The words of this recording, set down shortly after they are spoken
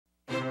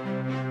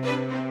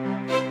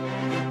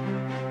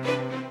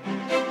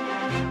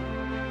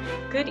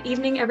Good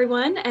evening,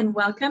 everyone, and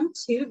welcome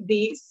to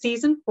the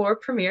Season 4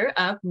 premiere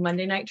of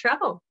Monday Night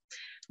Travel.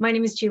 My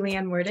name is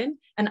Julianne Worden,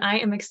 and I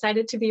am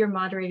excited to be your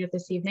moderator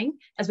this evening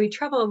as we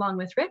travel along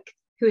with Rick,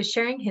 who is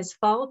sharing his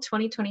Fall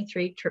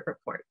 2023 trip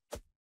report.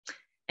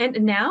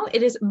 And now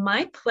it is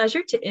my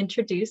pleasure to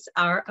introduce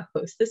our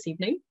host this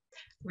evening,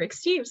 Rick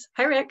Steves.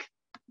 Hi, Rick.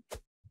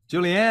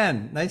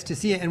 Julianne, nice to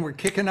see you. And we're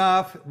kicking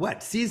off,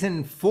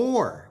 Season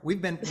 4.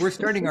 We're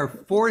starting our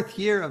 4th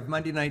year of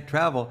Monday Night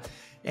Travel.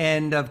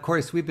 And of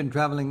course, we've been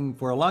traveling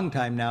for a long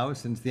time now,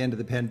 since the end of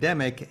the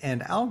pandemic.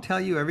 And I'll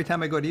tell you, every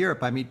time I go to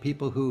Europe, I meet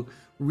people who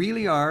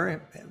really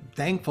are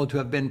thankful to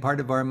have been part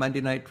of our Monday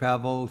Night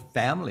Travel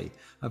family.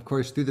 Of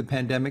course, through the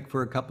pandemic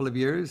for a couple of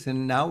years,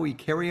 and now we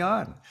carry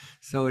on.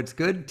 So it's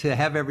good to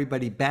have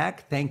everybody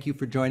back. Thank you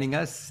for joining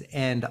us.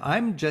 And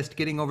I'm just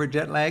getting over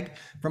jet lag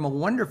from a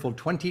wonderful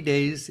 20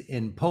 days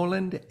in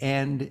Poland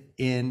and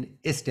in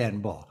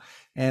Istanbul.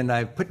 And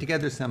I've put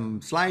together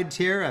some slides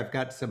here. I've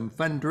got some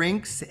fun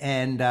drinks,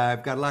 and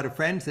I've got a lot of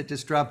friends that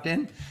just dropped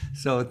in.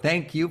 So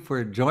thank you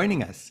for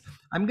joining us.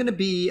 I'm going to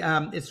be,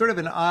 it's sort of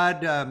an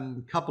odd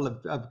couple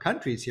of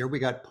countries here. We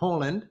got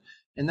Poland,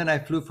 and then I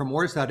flew from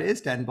Warsaw to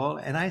Istanbul,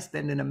 and I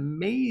spent an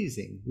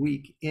amazing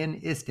week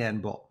in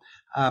Istanbul.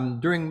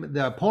 During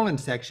the Poland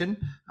section,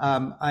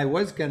 I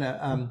was going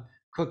to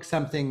cook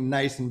something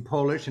nice and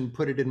Polish and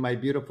put it in my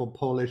beautiful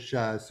Polish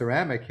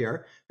ceramic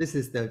here. This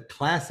is the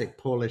classic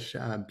Polish,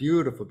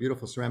 beautiful,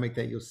 beautiful ceramic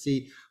that you'll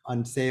see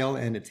on sale,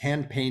 and it's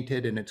hand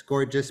painted and it's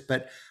gorgeous,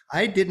 but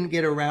I didn't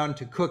get around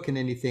to cooking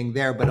anything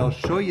there, but I'll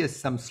show you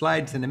some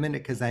slides in a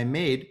minute because I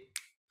made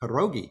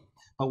pierogi.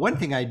 But one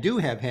thing I do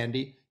have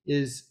handy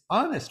is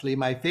honestly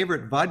my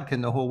favorite vodka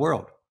in the whole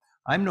world.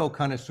 I'm no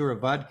connoisseur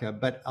of vodka,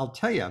 but I'll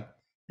tell you,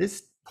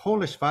 this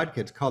Polish vodka,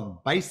 it's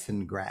called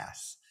bison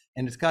grass.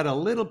 And it's got a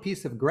little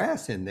piece of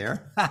grass in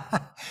there,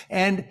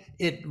 and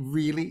it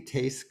really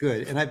tastes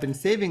good. And I've been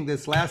saving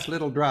this last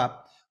little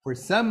drop for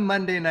some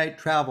Monday Night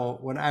Travel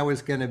when I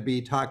was going to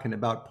be talking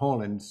about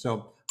Poland.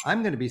 So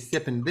I'm going to be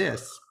sipping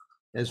this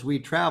as we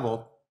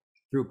travel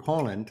through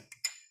Poland.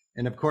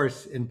 And of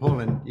course, in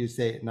Poland, you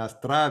say na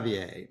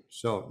zdrowie.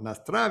 So na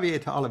zdrowie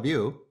to all of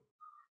you.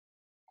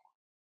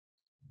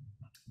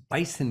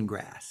 Bison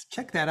grass.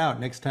 Check that out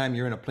next time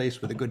you're in a place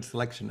with a good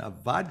selection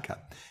of vodka.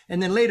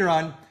 And then later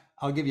on,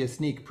 I'll give you a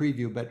sneak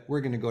preview, but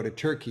we're going to go to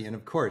Turkey. And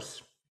of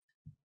course,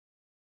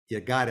 you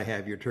got to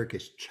have your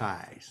Turkish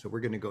chai. So we're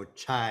going to go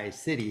Chai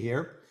City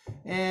here,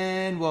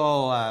 and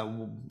we'll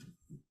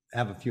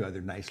have a few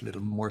other nice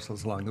little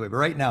morsels along the way. But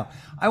right now,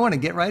 I want to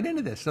get right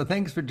into this. So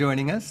thanks for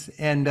joining us.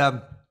 And,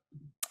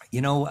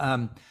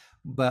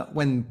 but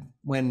when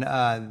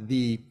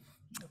the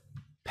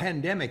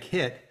pandemic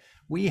hit,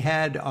 we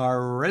had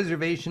our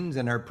reservations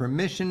and our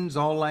permissions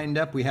all lined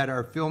up. We had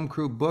our film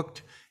crew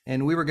booked,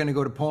 and we were going to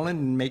go to Poland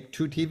and make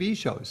 2 TV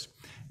shows.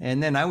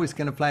 And then I was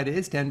going to fly to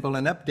Istanbul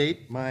and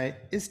update my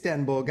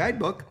Istanbul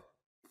guidebook,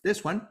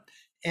 this one.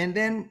 And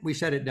then we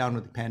shut it down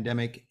with the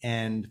pandemic.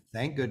 And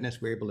thank goodness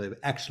we were able to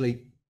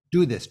actually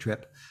do this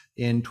trip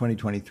in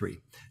 2023.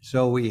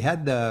 So we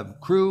had the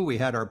crew, we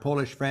had our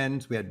Polish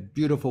friends, we had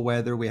beautiful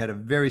weather, we had a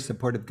very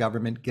supportive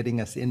government getting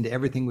us into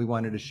everything we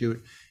wanted to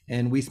shoot.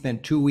 And we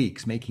spent 2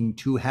 weeks making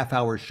 2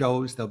 half-hour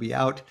shows. They'll be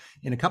out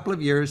in a couple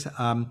of years.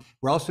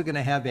 We're also going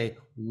to have a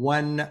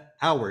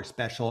 1-hour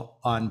special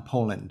on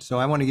Poland. So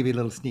I want to give you a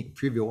little sneak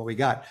preview of what we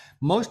got.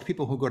 Most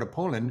people who go to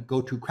Poland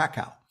go to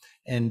Kraków,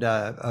 and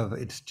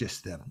it's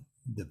just the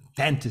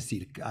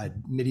fantasy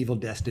medieval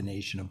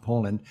destination of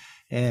Poland.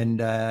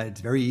 And it's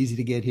very easy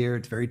to get here.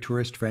 It's very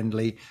tourist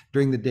friendly.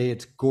 During the day,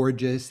 it's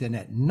gorgeous. And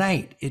at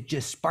night, it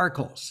just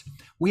sparkles.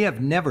 We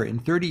have never, in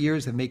 30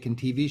 years of making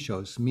TV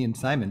shows, me and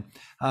Simon,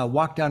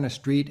 walked down a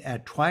street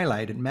at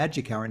twilight at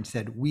magic hour and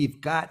said,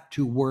 we've got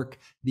to work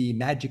the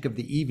magic of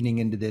the evening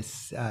into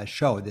this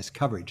show, this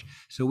coverage.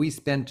 So we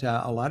spent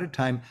a lot of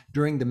time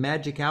during the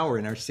magic hour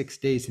in our 6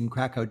 days in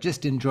Krakow,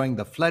 just enjoying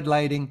the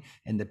floodlighting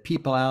and the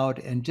people out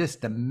and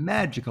just the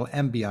magical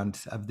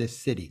ambiance of this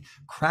city,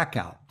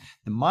 Krakow.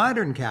 The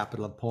modern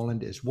capital of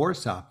Poland is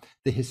Warsaw.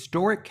 The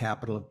historic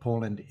capital of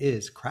Poland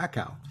is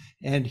Krakow.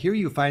 And here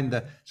you find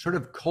the sort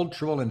of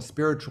cultural and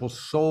spiritual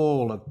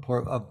soul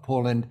of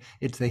Poland.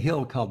 It's a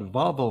hill called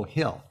Wawel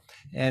Hill.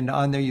 And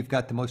on there, you've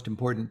got the most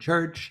important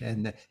church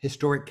and the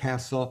historic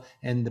castle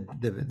and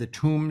the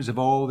tombs of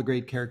all the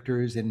great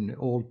characters in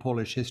old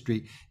Polish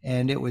history.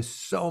 And it was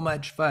so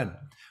much fun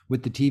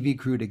with the TV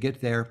crew to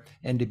get there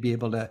and to be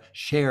able to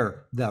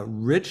share the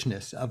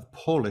richness of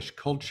Polish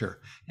culture.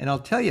 And I'll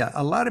tell you,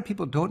 a lot of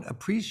people don't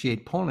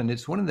appreciate Poland.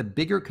 It's one of the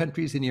bigger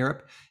countries in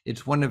Europe.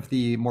 It's one of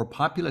the more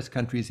populous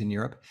countries in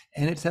Europe.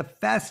 And it's a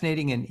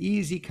fascinating and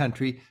easy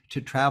country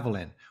to travel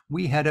in.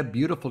 We had a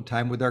beautiful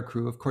time with our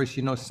crew. Of course,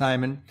 you know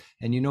Simon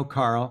and you know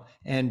Carl.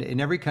 And in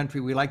every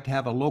country, we like to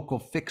have a local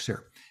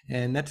fixer.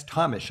 And that's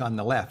Tomasz on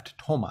the left,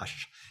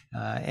 Tomasz.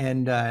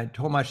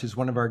 Tomasz is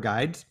one of our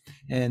guides.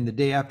 And the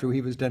day after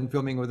he was done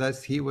filming with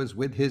us, he was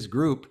with his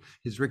group,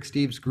 his Rick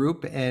Steves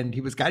group, and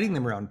he was guiding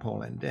them around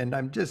Poland. And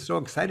I'm just so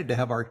excited to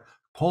have our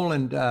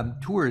Poland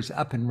tours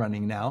up and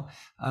running now.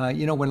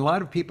 When a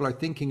lot of people are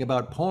thinking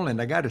about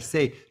Poland, I got to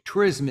say,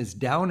 tourism is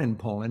down in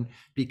Poland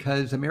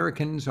because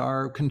Americans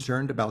are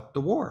concerned about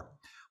the war.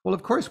 Well,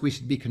 of course, we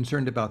should be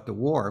concerned about the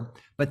war,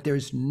 but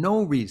there's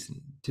no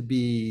reason to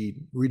be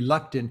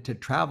reluctant to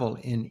travel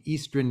in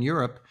Eastern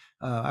Europe.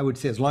 I would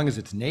say as long as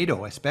it's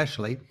NATO,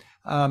 especially.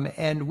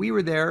 And we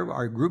were there,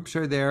 our groups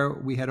are there.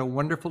 We had a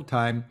wonderful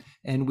time,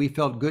 and we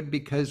felt good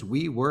because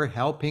we were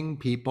helping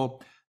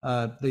people,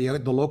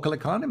 the local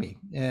economy,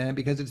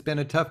 because it's been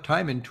a tough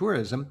time in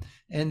tourism,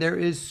 and there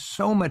is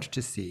so much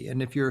to see.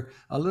 And if you're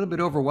a little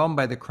bit overwhelmed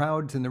by the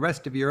crowds in the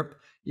rest of Europe,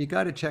 you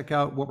got to check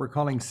out what we're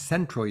calling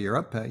Central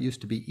Europe. It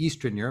used to be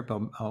Eastern Europe.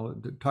 I'll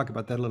talk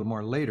about that a little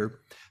more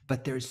later.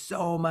 But there's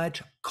so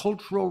much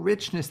cultural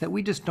richness that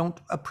we just don't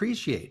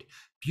appreciate.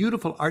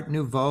 Beautiful Art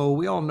Nouveau.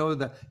 We all know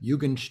the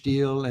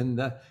Jugendstil and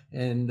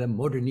the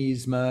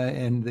Modernisme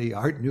and the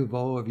Art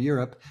Nouveau of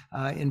Europe.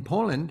 In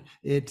Poland,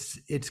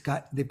 they've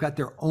got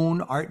their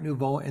own Art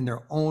Nouveau and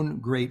their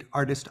own great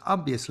artist.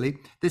 Obviously,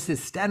 this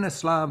is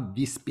Stanislaw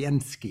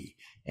Wyspiański.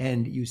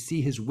 And you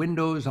see his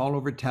windows all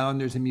over town.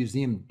 There's a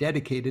museum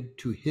dedicated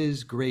to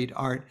his great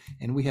art,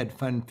 and we had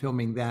fun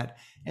filming that.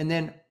 And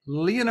then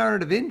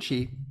Leonardo da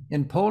Vinci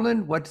in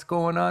Poland, what's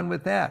going on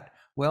with that?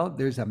 Well,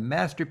 there's a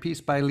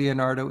masterpiece by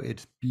Leonardo.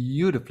 It's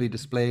beautifully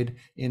displayed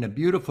in a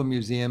beautiful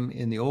museum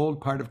in the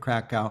old part of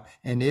Krakow,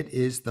 and it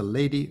is The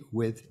Lady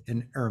with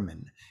an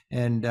Ermine.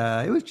 And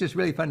it was just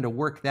really fun to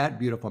work that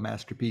beautiful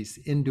masterpiece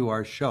into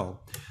our show.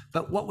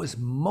 But what was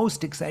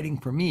most exciting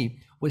for me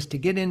was to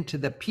get into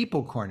the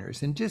people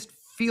corners and just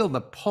feel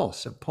the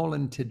pulse of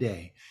Poland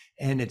today.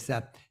 And it's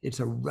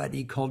a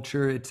ruddy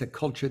culture. It's a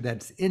culture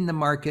that's in the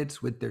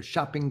markets with their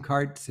shopping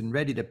carts and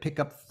ready to pick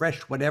up fresh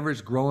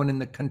whatever's growing in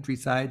the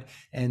countryside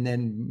and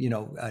then,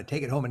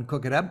 take it home and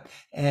cook it up.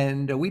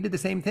 And we did the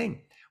same thing.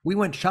 We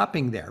went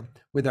shopping there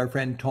with our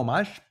friend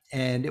Tomasz,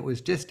 and it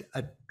was just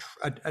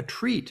a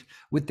treat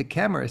with the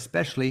camera,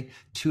 especially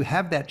to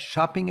have that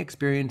shopping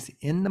experience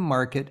in the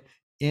market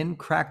in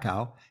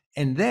Krakow.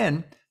 And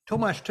then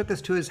Tomasz took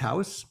us to his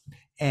house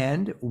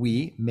and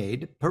we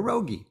made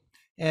pierogi.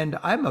 And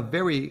I'm a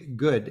very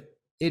good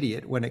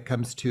idiot when it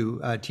comes to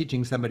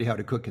teaching somebody how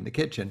to cook in the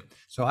kitchen.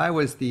 So I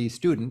was the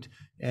student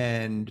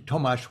and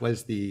Tomasz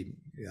was the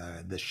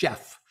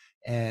chef.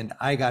 And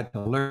I got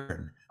to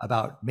learn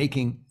about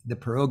making the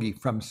pierogi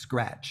from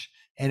scratch.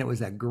 And it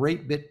was a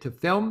great bit to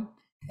film.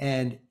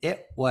 And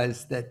it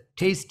was the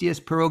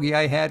tastiest pierogi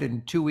I had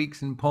in 2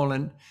 weeks in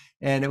Poland.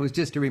 And it was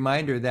just a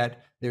reminder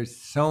that there's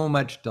so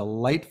much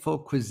delightful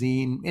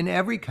cuisine in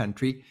every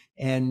country,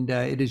 and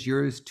it is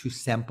yours to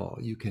sample.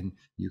 You can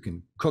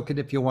cook it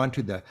if you want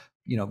to. The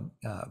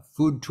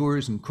food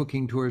tours and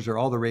cooking tours are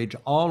all the rage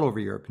all over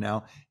Europe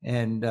now.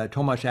 And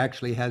Tomasz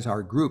actually has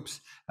our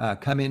groups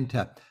come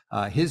into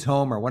his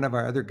home or one of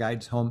our other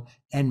guides' home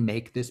and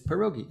make this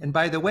pierogi. And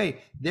by the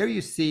way, there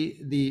you see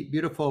the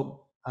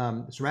beautiful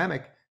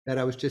ceramic that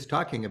I was just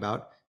talking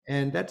about,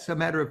 and that's a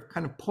matter of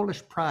kind of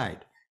Polish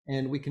pride.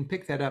 And we can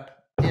pick that up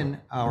in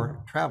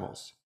our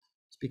travels.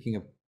 Speaking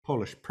of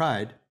Polish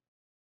pride,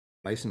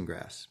 bison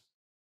grass.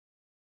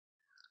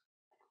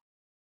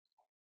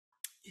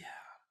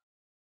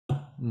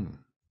 Yeah.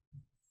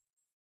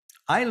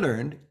 I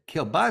learned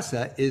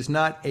kielbasa is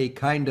not a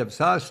kind of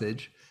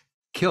sausage.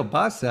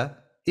 Kielbasa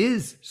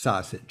is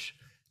sausage.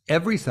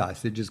 Every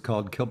sausage is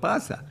called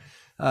kielbasa.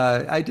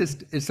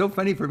 It's so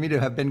funny for me to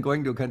have been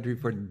going to a country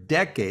for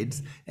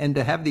decades and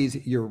to have these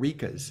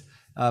eurekas.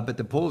 But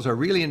the Poles are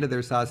really into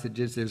their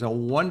sausages. There's a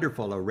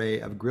wonderful array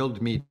of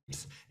grilled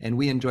meats, and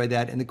we enjoy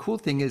that. And the cool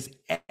thing is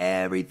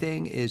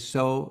everything is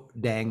so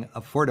dang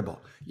affordable.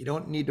 You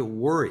don't need to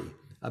worry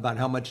about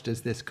how much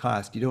does this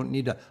cost. You don't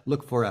need to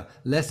look for a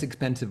less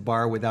expensive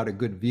bar without a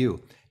good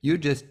view. You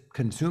just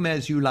consume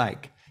as you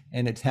like,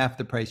 and it's half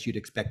the price you'd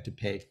expect to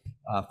pay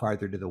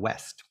farther to the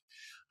west.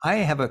 I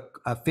have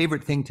a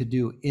favorite thing to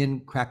do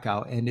in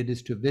Krakow, and it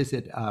is to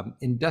visit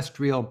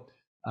industrial,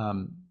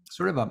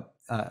 sort of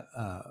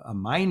a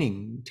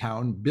mining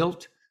town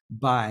built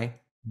by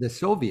the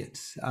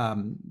Soviets.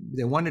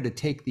 They wanted to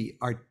take the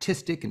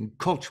artistic and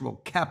cultural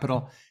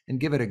capital and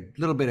give it a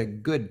little bit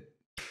of good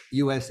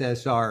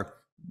USSR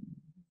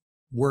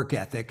work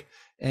ethic.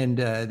 And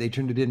they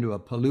turned it into a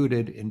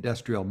polluted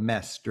industrial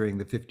mess during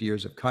the 50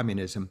 years of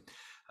communism.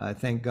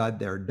 Thank God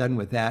they're done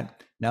with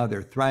that. Now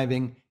they're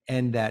thriving.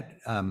 And that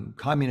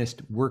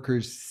communist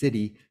workers'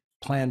 city,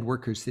 planned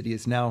workers' city,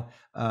 is now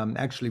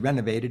actually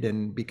renovated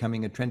and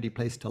becoming a trendy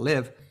place to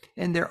live.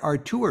 And there are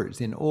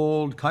tours in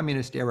old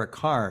communist era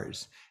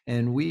cars.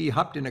 And we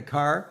hopped in a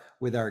car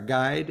with our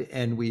guide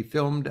and we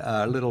filmed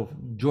a little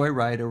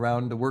joyride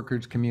around the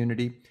workers'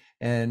 community.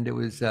 And it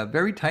was a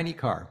very tiny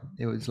car.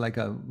 It was like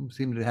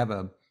seemed to have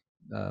a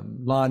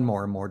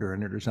lawnmower motor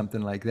in it or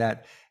something like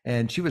that.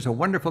 And she was a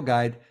wonderful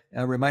guide,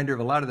 a reminder of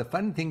a lot of the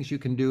fun things you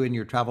can do in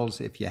your travels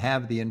if you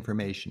have the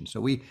information. So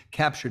we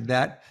captured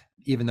that,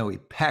 even though we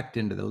packed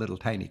into the little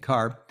tiny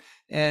car.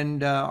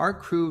 And our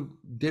crew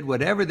did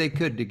whatever they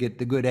could to get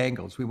the good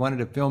angles. We wanted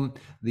to film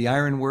the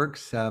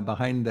ironworks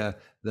behind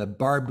the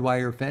barbed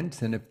wire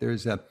fence. And if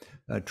there's a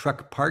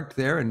truck parked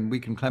there and we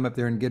can climb up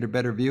there and get a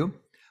better view,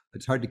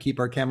 it's hard to keep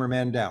our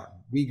cameraman down.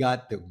 We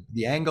got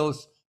the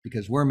angles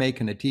because we're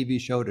making a TV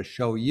show to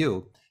show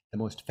you the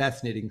most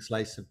fascinating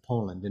slice of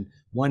Poland. And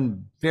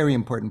one very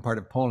important part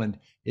of Poland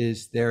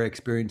is their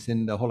experience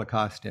in the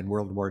Holocaust and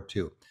World War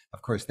II.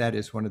 Of course, that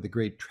is one of the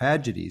great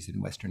tragedies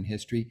in Western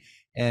history.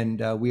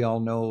 And we all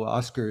know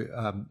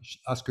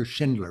Oskar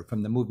Schindler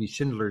from the movie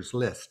Schindler's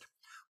List.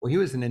 Well, he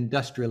was an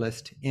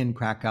industrialist in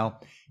Krakow,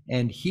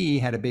 and he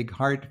had a big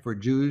heart for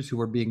Jews who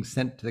were being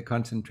sent to the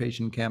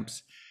concentration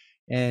camps.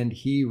 And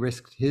he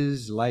risked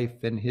his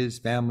life and his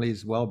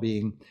family's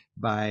well-being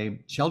by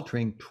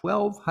sheltering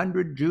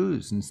 1,200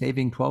 Jews and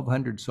saving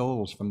 1,200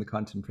 souls from the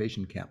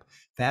concentration camp.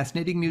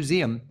 Fascinating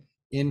museum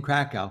in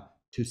Krakow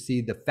to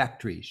see the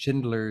factory,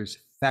 Schindler's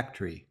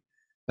factory.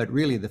 But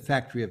really, the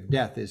factory of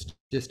death is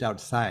just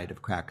outside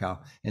of Krakow,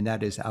 and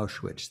that is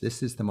Auschwitz.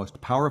 This is the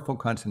most powerful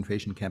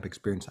concentration camp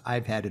experience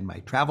I've had in my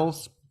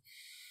travels.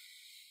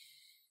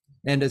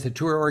 And as a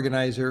tour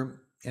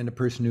organizer and a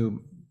person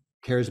who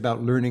cares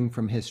about learning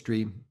from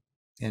history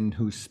and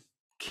who's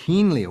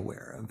keenly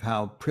aware of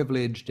how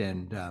privileged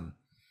and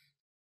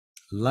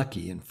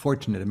lucky and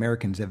fortunate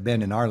Americans have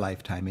been in our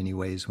lifetime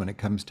anyways when it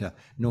comes to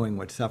knowing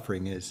what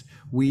suffering is,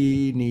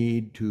 we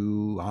need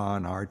to,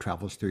 on our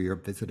travels through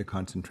Europe, visit a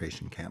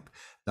concentration camp.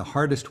 The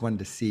hardest one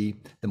to see,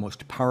 the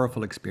most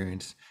powerful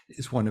experience,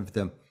 is one of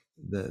the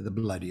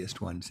bloodiest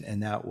ones,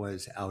 and that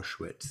was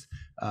Auschwitz.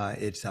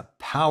 It's a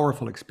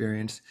powerful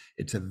experience.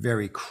 It's a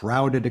very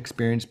crowded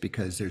experience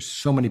because there's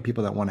so many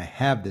people that want to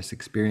have this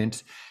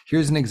experience.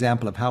 Here's an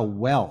example of how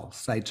well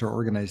sites are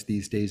organized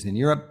these days in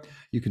Europe.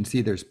 You can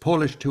see there's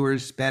Polish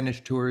tours,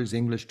 Spanish tours,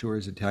 English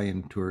tours,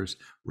 Italian tours,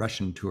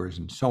 Russian tours,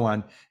 and so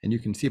on. And you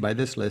can see by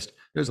this list,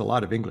 there's a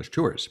lot of English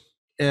tours.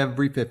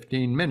 Every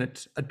 15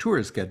 minutes, a tour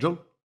is scheduled.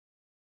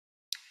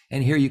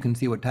 And here you can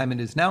see what time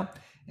it is now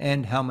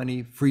and how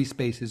many free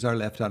spaces are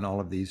left on all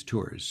of these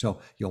tours. So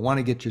you'll want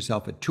to get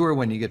yourself a tour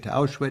when you get to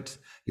Auschwitz.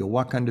 You'll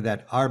walk under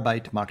that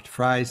Arbeit macht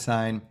frei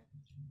sign,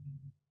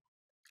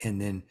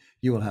 and then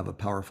you will have a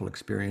powerful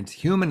experience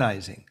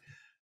humanizing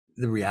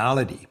the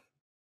reality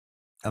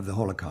of the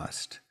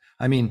Holocaust.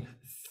 I mean,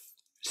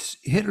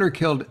 Hitler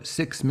killed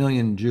 6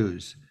 million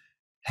Jews.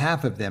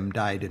 Half of them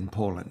died in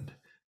Poland.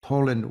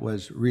 Poland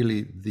was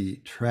really the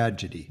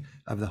tragedy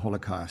of the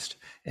Holocaust.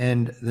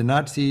 And the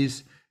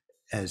Nazis,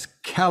 as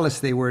callous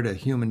they were to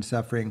human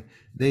suffering,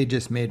 they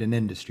just made an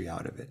industry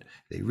out of it.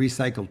 They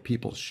recycled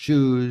people's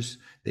shoes,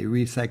 they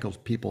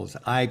recycled people's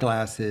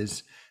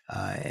eyeglasses,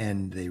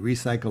 and they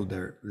recycled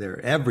their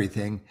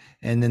everything,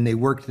 and then they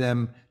worked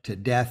them to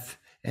death.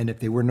 And if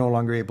they were no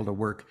longer able to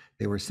work,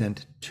 they were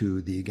sent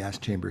to the gas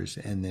chambers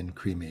and then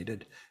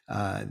cremated.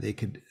 They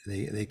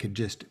could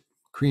just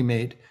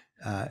cremate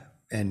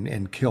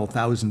and kill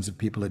thousands of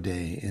people a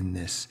day in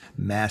this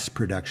mass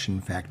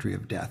production factory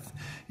of death.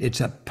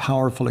 It's a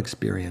powerful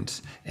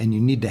experience, and you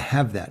need to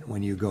have that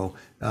when you go,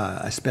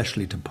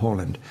 especially to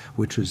Poland,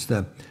 which was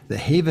the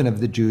haven of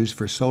the Jews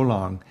for so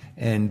long,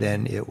 and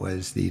then it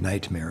was the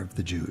nightmare of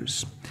the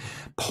Jews.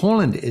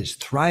 Poland is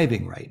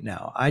thriving right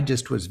now. I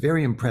just was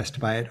very impressed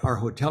by it. Our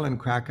hotel in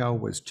Krakow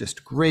was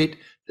just great.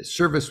 The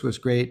service was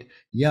great.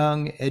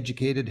 Young,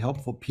 educated,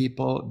 helpful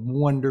people,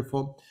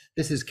 wonderful.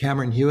 This is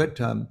Cameron Hewitt,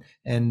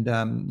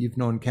 and you've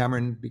known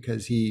Cameron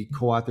because he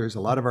co-authors a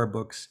lot of our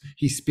books.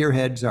 He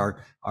spearheads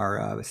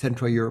our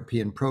Central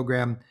European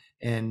program.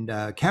 And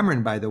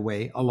Cameron, by the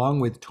way,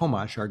 along with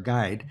Tomasz, our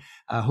guide,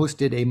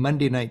 hosted a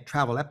Monday Night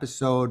Travel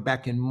episode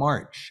back in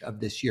March of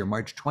this year,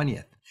 March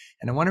 20th.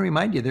 And I want to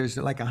remind you, there's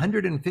like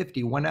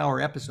 150 one-hour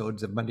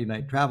episodes of Monday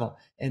Night Travel.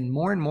 And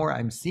more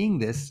I'm seeing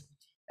this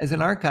as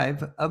an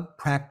archive of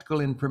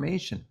practical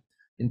information.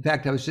 In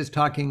fact, I was just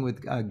talking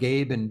with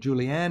Gabe and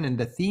Julianne, and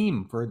the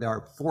theme for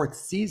our 4th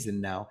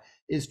season now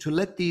is to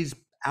let these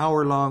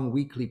hour-long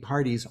weekly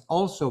parties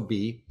also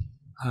be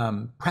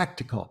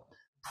practical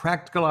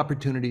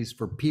opportunities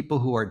for people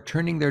who are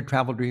turning their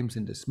travel dreams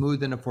into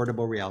smooth and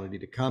affordable reality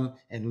to come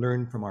and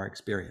learn from our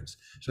experience.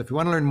 So if you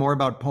want to learn more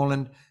about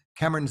Poland,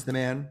 Cameron's the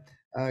man.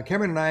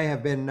 Cameron and I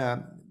have been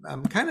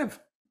kind of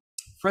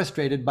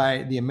frustrated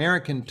by the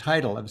American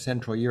title of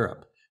Central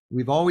Europe.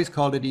 We've always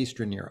called it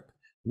Eastern Europe.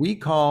 We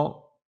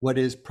call what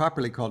is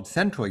properly called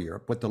Central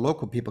Europe, what the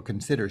local people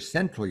consider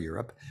Central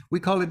Europe, we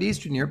call it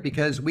Eastern Europe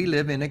because we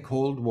live in a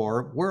Cold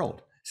War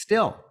world.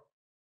 Still,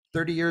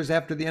 30 years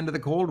after the end of the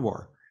Cold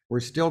War,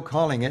 we're still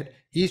calling it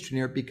Eastern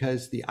Europe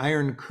because the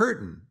Iron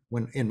Curtain,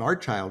 when in our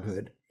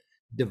childhood,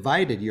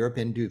 divided Europe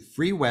into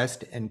free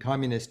West and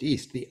communist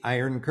East. The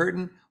Iron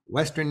Curtain,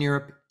 Western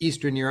Europe,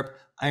 Eastern Europe,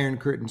 Iron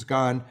Curtain's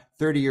gone.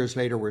 30 years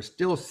later, we're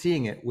still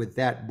seeing it with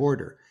that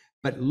border.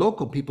 But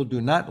local people do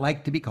not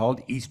like to be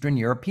called Eastern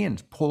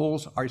Europeans.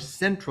 Poles are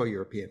Central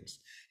Europeans.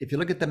 If you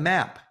look at the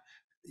map,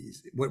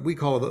 what we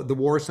call the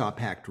Warsaw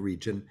Pact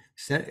region,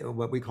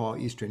 what we call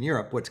Eastern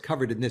Europe. What's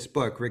covered in this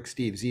book, Rick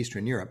Steves'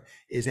 Eastern Europe,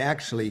 is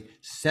actually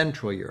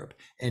Central Europe.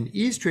 And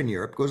Eastern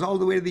Europe goes all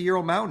the way to the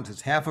Ural Mountains.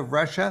 It's half of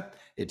Russia,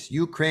 it's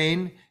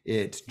Ukraine,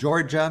 it's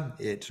Georgia,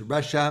 it's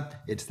Russia,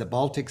 it's the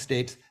Baltic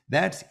states.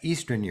 That's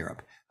Eastern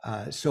Europe.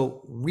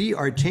 So we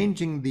are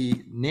changing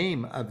the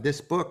name of this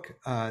book,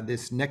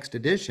 this next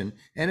edition,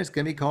 and it's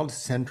going to be called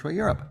Central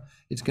Europe.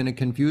 It's going to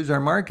confuse our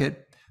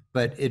market,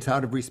 but it's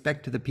out of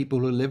respect to the people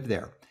who live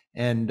there.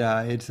 And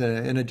it's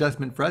an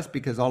adjustment for us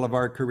because all of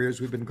our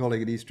careers we've been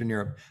calling it Eastern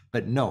Europe.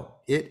 But no,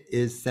 it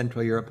is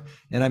Central Europe.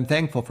 And I'm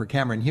thankful for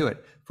Cameron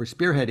Hewitt for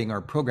spearheading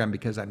our program,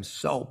 because I'm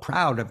so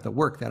proud of the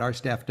work that our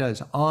staff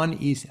does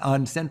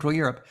on Central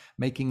Europe,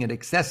 making it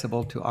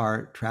accessible to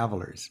our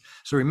travelers.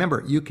 So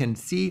remember, you can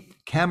see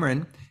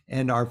Cameron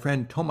and our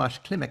friend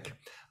Tomasz Klimek,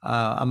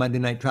 a Monday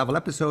Night Travel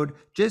episode.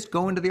 Just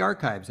go into the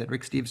archives at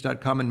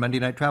ricksteves.com and Monday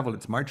Night Travel.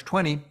 It's March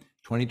 20,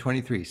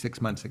 2023,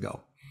 6 months ago.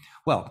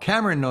 Well,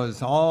 Cameron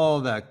knows all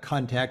the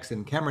contacts,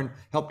 and Cameron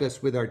helped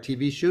us with our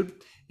TV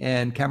shoot.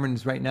 And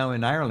Cameron's right now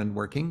in Ireland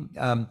working,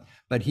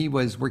 but he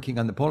was working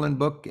on the Poland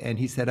book, and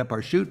he set up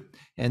our shoot.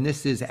 And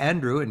this is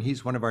Andrew, and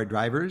he's one of our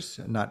drivers,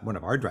 not one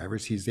of our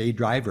drivers, he's a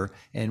driver,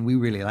 and we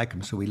really like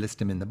him, so we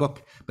list him in the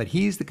book. But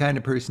he's the kind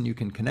of person you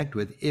can connect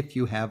with if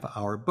you have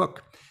our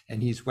book.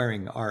 And he's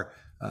wearing our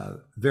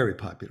very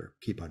popular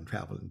Keep on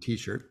Traveling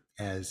t-shirt,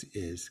 as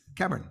is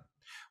Cameron.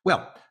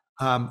 Well,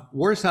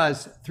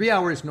 Warsaw's 3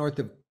 hours north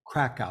of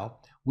Krakow.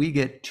 We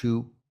get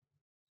to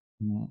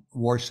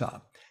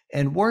Warsaw.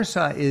 And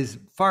Warsaw is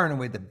far and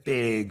away the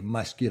big,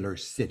 muscular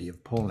city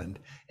of Poland.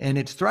 And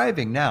it's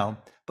thriving now.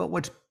 But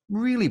what's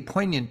really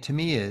poignant to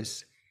me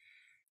is,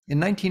 in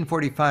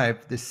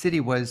 1945, the city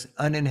was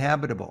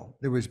uninhabitable.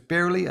 There was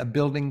barely a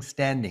building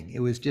standing. It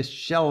was just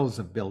shells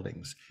of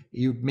buildings.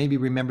 You maybe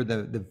remember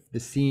the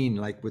scene,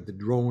 like with the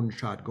drone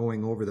shot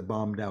going over the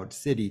bombed out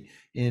city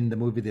in the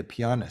movie The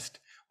Pianist.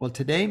 Well,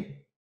 today,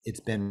 it's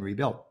been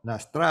rebuilt.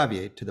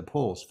 Nastrawie to the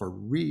Poles for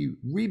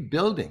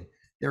rebuilding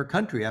their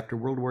country after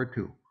World War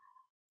II.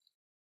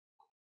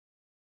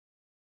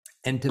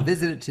 And to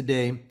visit it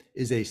today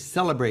is a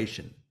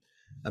celebration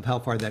of how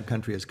far that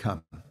country has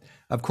come.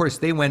 Of course,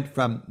 they went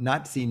from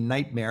Nazi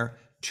nightmare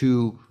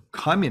to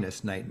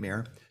communist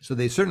nightmare, so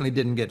they certainly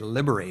didn't get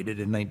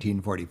liberated in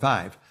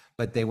 1945,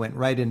 but they went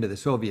right into the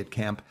Soviet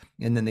camp,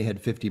 and then they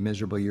had 50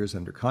 miserable years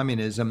under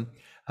communism.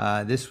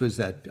 This was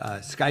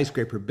a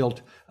skyscraper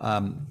built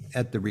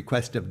at the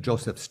request of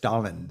Joseph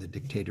Stalin, the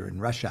dictator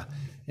in Russia,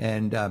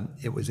 and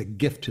it was a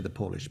gift to the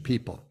Polish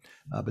people.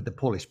 But the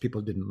Polish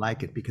people didn't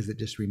like it because it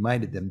just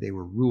reminded them they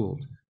were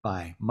ruled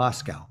by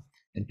Moscow,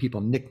 and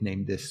people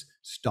nicknamed this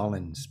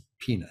Stalin's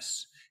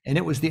penis. And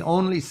it was the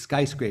only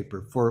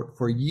skyscraper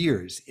for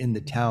years in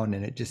the town,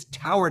 and it just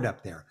towered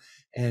up there.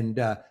 And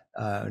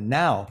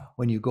now,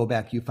 when you go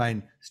back, you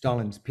find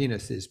Stalin's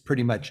penis is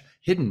pretty much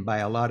hidden by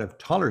a lot of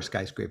taller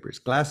skyscrapers,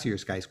 glacier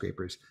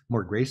skyscrapers,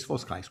 more graceful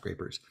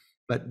skyscrapers.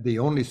 But the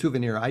only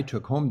souvenir I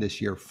took home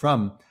this year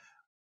from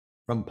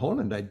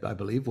Poland, I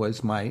believe,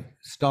 was my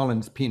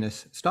Stalin's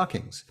penis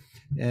stockings.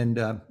 And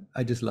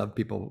I just love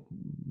people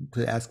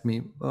to ask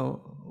me, oh,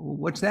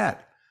 what's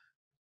that?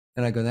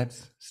 And I go,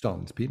 that's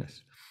Stalin's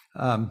penis.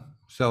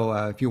 So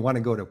if you want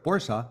to go to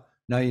Warsaw,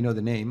 now you know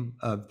the name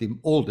of the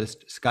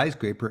oldest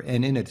skyscraper,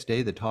 and in its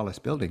day, the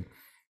tallest building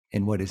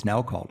in what is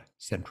now called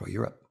Central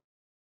Europe.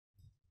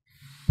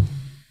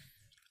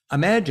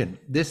 Imagine,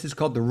 this is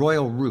called the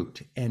Royal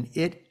Route, and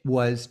it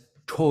was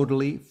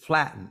totally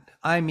flattened.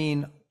 I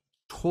mean,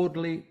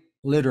 totally,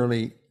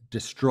 literally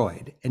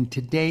destroyed. And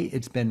today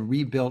it's been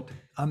rebuilt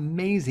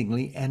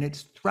amazingly, and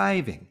it's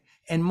thriving.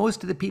 And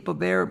most of the people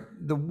there,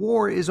 the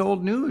war is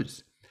old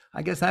news.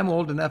 I guess I'm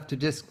old enough to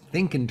just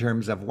think in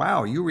terms of,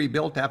 wow, you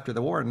rebuilt after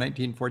the war in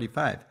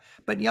 1945.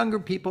 But younger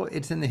people,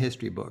 it's in the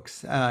history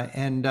books.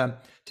 And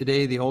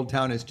today the old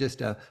town is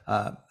just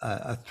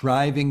a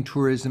thriving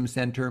tourism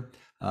center,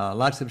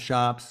 lots of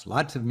shops,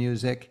 lots of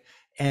music.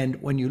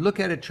 And when you look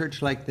at a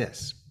church like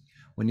this,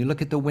 when you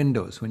look at the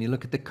windows, when you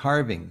look at the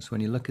carvings, when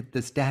you look at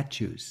the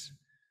statues,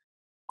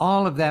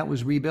 all of that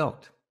was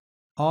rebuilt.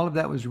 All of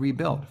that was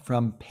rebuilt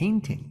from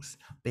paintings.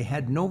 They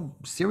had no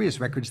serious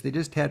records. They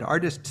just had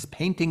artists'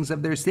 paintings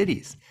of their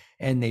cities,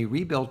 and they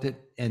rebuilt it,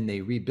 and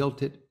they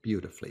rebuilt it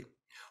beautifully.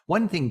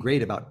 One thing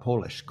great about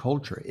Polish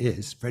culture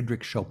is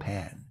Frédéric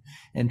Chopin.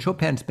 And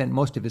Chopin spent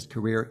most of his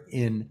career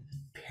in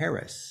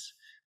Paris.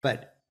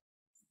 But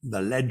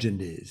the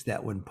legend is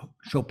that when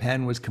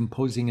Chopin was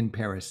composing in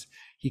Paris,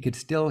 he could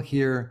still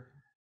hear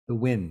the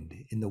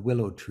wind in the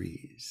willow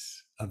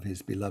trees of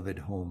his beloved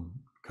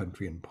home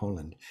country in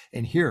Poland.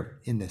 And here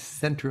in the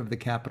center of the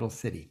capital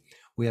city,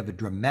 we have a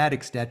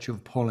dramatic statue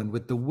of Poland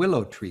with the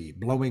willow tree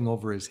blowing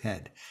over his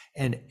head.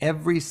 And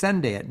every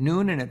Sunday at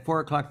noon and at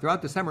 4 o'clock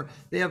throughout the summer,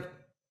 they have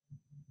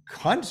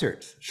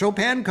concerts,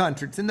 Chopin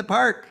concerts in the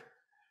park.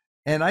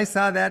 And I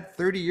saw that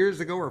 30 years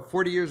ago or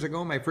 40 years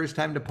ago, my first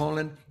time to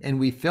Poland, and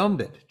we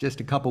filmed it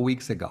just a couple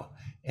weeks ago.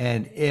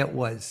 And it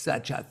was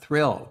such a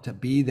thrill to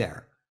be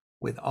there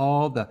with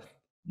all the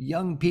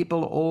young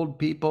people, old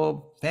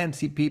people,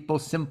 fancy people,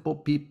 simple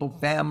people,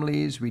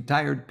 families,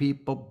 retired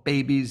people,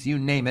 babies, you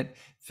name it,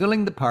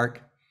 filling the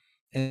park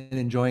and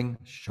enjoying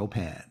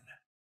Chopin.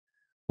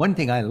 One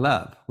thing I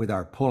love with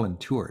our Poland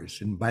tours,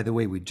 and by the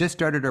way, we just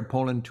started our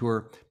Poland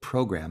tour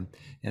program,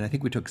 and I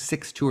think we took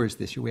 6 tours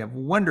this year. We have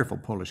wonderful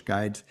Polish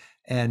guides,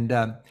 and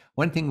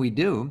one thing we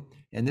do,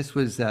 and this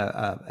was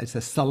it's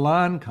a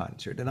salon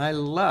concert, and I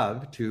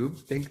love to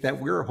think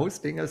that we're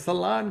hosting a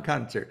salon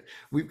concert.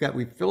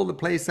 We fill the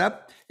place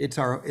up. It's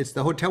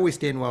the hotel we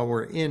stay in while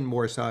we're in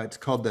Warsaw. It's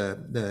called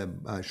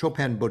the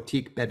Chopin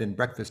Boutique Bed and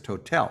Breakfast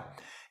Hotel,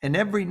 and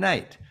every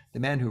night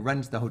the man who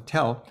runs the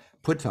hotel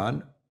puts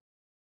on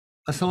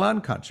a salon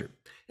concert.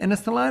 And a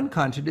salon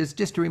concert is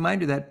just a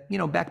reminder that,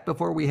 back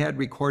before we had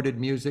recorded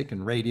music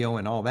and radio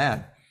and all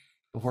that,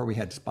 before we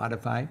had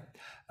Spotify,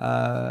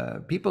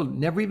 people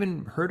never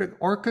even heard an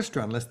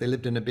orchestra unless they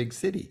lived in a big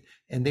city,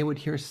 and they would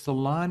hear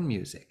salon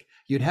music.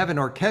 You'd have an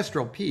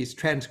orchestral piece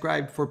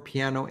transcribed for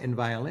piano and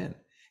violin.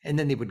 And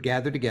then they would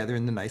gather together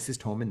in the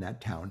nicest home in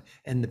that town,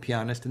 and the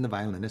pianist and the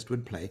violinist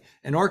would play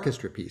an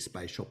orchestra piece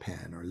by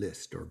Chopin or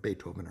Liszt or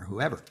Beethoven or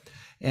whoever.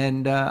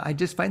 And I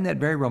just find that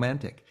very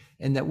romantic.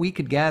 And that we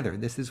could gather,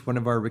 this is one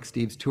of our Rick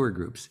Steves tour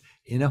groups,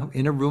 in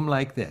a room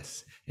like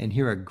this, and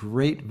hear a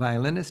great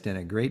violinist and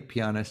a great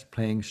pianist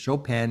playing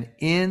Chopin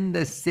in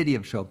the city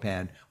of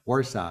Chopin,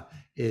 Warsaw,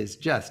 is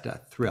just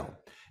a thrill.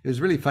 It was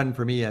really fun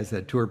for me as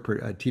a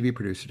TV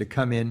producer to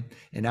come in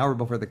an hour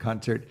before the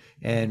concert,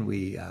 and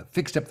we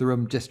fixed up the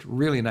room just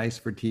really nice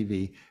for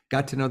TV,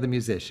 got to know the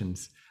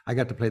musicians. I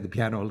got to play the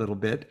piano a little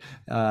bit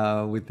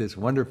with this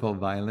wonderful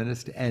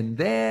violinist. And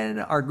then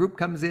our group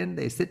comes in,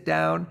 they sit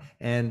down,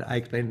 and I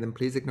explain to them,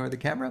 please ignore the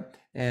camera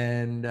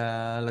and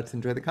let's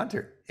enjoy the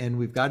concert. And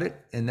we've got it,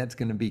 and that's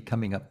going to be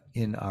coming up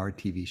in our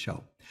TV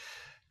show.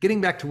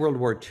 Getting back to World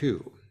War II,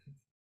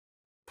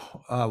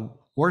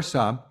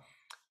 Warsaw,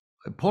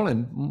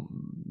 Poland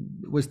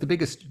was the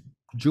biggest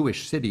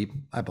Jewish city,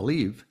 I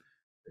believe.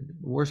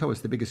 Warsaw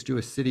was the biggest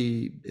Jewish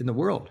city in the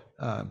world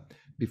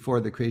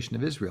before the creation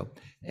of Israel.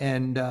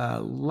 And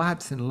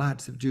lots and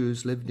lots of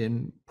Jews lived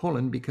in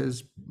Poland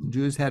because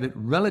Jews had it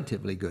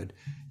relatively good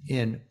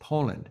in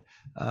Poland.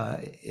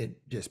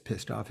 It just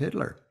pissed off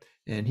Hitler.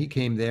 And he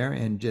came there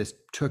and just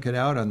took it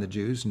out on the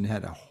Jews and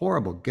had a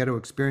horrible ghetto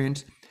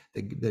experience.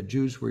 The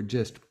Jews were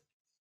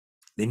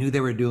they knew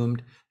they were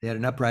doomed. They had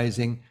an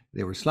uprising.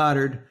 They were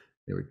slaughtered.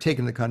 They were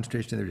taken to the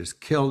concentration. They were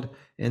just killed.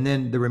 And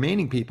then the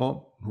remaining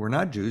people who were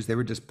not Jews, they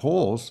were just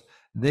Poles.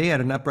 They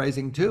had an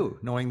uprising too,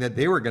 knowing that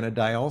they were going to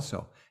die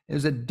also. It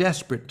was a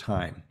desperate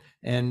time.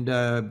 And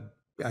a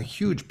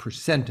huge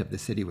percent of the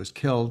city was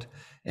killed.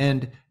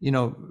 And,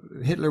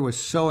 Hitler was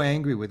so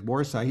angry with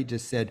Warsaw, he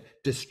just said,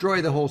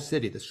 destroy the whole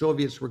city. The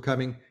Soviets were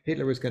coming.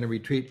 Hitler was going to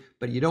retreat.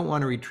 But you don't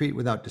want to retreat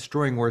without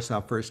destroying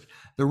Warsaw first.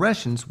 The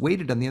Russians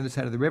waited on the other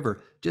side of the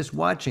river, just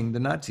watching the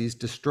Nazis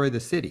destroy the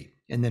city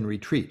and then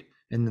retreat.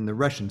 And then the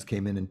Russians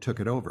came in and took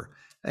it over.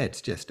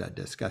 It's just a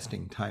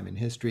disgusting time in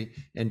history.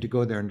 And to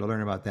go there and to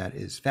learn about that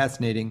is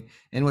fascinating.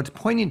 And what's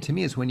poignant to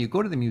me is when you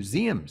go to the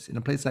museums in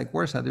a place like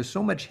Warsaw, there's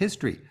so much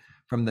history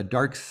from the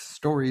dark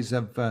stories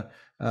of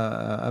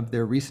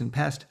their recent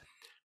past.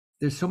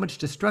 There's so much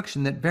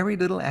destruction that very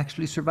little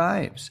actually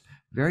survives.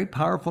 Very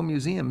powerful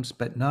museums,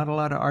 but not a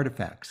lot of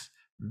artifacts.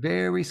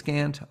 Very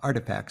scant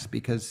artifacts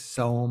because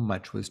so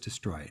much was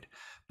destroyed.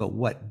 But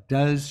what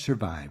does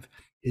survive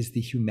is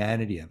the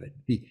humanity of it,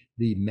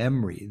 the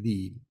memory,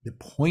 the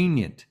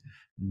poignant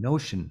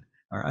notion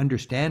or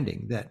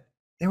understanding that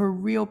there were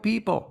real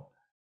people,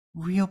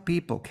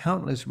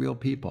 countless real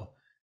people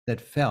that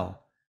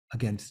fell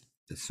against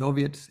the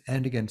Soviets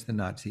and against the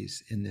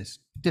Nazis in this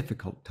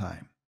difficult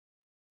time.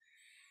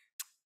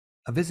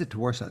 A visit to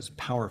Warsaw is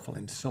powerful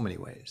in so many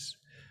ways.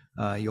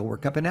 You'll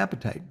work up an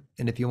appetite.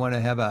 And if you want to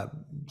have a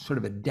sort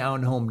of a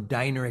down-home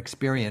diner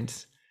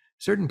experience,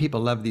 certain people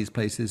love these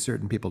places,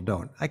 certain people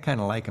don't. I kind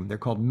of like them. They're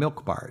called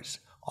milk bars.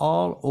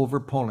 All over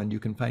Poland, you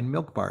can find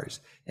milk bars.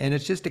 And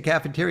it's just a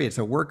cafeteria. It's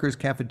a workers'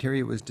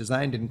 cafeteria. It was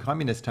designed in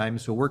communist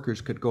times so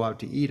workers could go out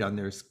to eat on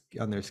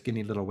their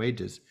skinny little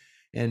wages.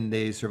 And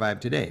they survive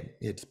today.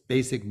 It's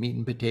basic meat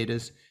and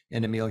potatoes,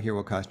 and a meal here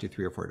will cost you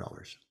 $3 or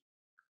 $4.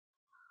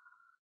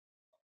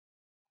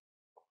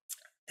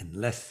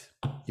 Unless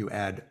you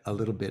add a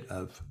little bit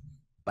of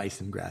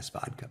bison grass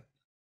vodka,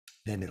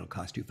 then it'll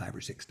cost you $5 or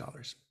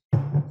 $6.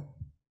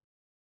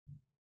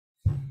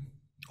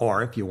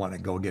 Or if you want to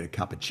go get a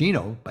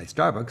cappuccino by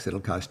Starbucks, it'll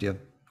cost you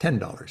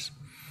 $10.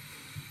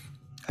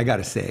 I got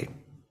to say,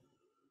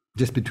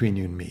 just between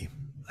you and me,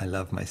 I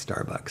love my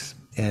Starbucks.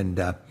 And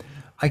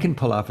I can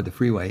pull off of the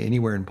freeway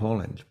anywhere in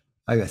Poland.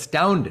 I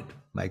astounded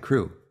my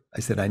crew.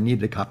 I said, I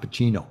need a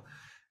cappuccino.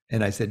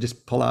 And I said,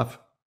 just pull off.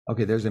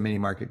 Okay, there's a mini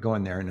market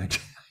going there. And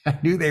I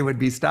knew they would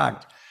be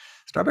stocked.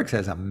 Starbucks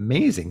has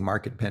amazing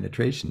market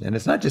penetration. And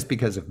it's not just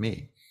because of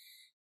me.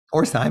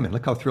 Or Simon.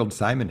 Look how thrilled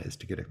Simon is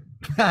to get it.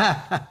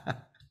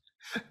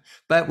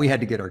 But we had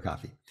to get our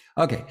coffee.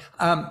 Okay,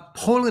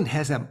 Poland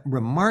has a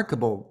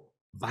remarkable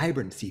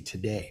vibrancy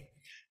today.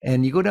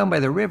 And you go down by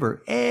the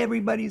river,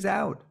 everybody's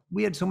out.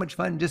 we had so much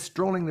fun just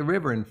strolling the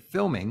river and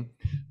filming.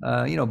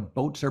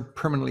 Boats are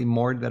permanently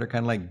moored that are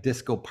kind of like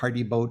disco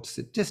party boats.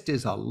 It just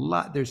is a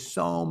lot. There's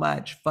so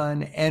much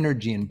fun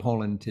energy in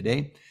Poland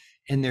today,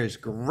 and there's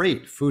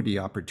great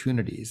foodie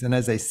opportunities. And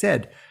as I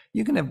said,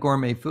 you can have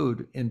gourmet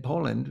food in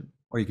Poland,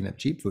 or you can have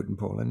cheap food in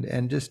Poland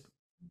and just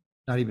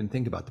not even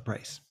think about the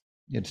price.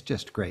 It's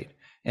just great.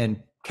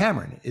 And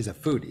Cameron is a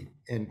foodie,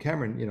 and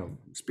Cameron,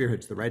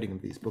 spearheads the writing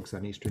of these books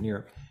on Eastern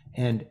Europe.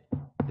 And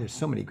there's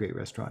so many great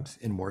restaurants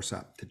in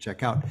Warsaw to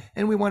check out.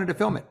 And we wanted to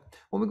film it.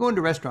 When we go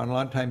into a restaurant, a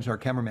lot of times our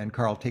cameraman,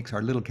 Carl, takes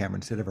our little camera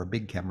instead of our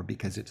big camera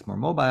because it's more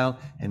mobile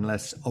and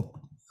less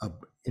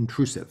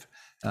intrusive.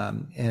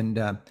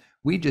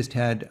 We just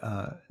had,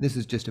 this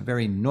is just a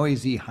very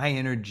noisy, high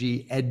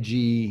energy,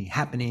 edgy,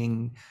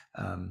 happening,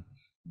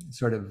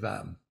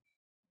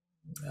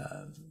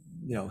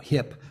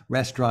 hip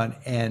restaurant.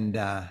 And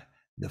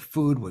the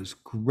food was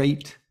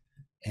great,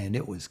 and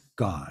it was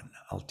gone.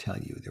 I'll tell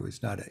you, there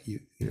was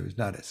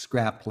not a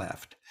scrap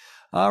left.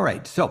 All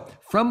right, so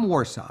from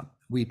Warsaw,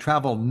 we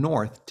travel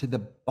north to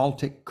the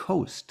Baltic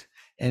coast,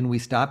 and we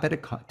stop at a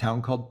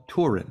town called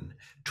Turin.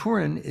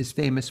 Turin is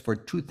famous for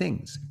two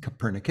things: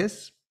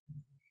 Copernicus,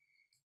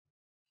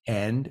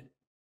 and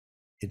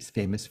it's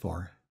famous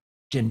for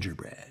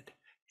gingerbread.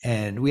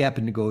 And we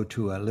happened to go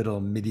to a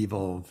little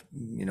medieval,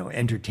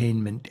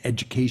 entertainment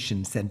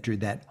education center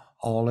that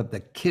all of the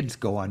kids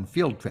go on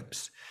field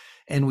trips.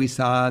 And we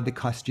saw the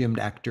costumed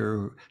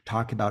actor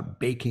talk about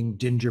baking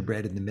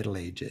gingerbread in the Middle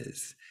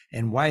Ages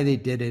and why they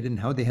did it and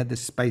how they had the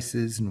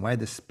spices and why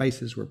the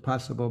spices were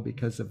possible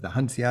because of the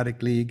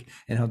Hanseatic League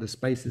and how the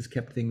spices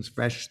kept things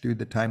fresh through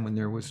the time when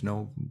there was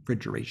no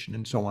refrigeration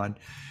and so on.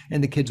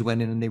 And the kids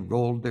went in and they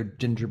rolled their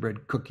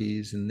gingerbread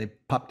cookies and they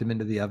popped them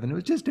into the oven. It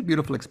was just a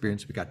beautiful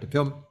experience we got to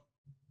film.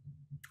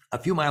 A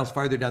few miles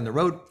farther down the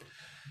road,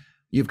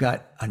 you've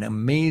got an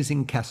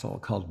amazing castle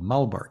called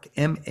Malbork,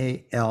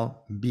 Malbork.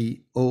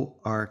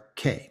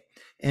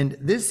 And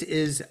this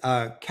is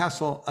a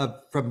castle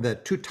from the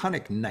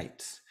Teutonic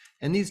Knights.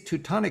 And these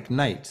Teutonic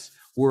Knights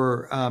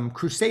were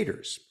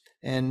crusaders.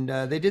 And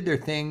they did their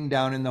thing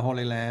down in the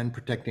Holy Land,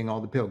 protecting all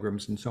the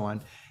pilgrims and so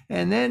on.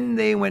 And then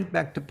they went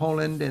back to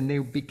Poland and they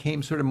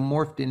became sort of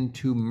morphed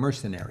into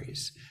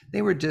mercenaries.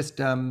 They were just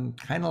kind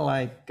of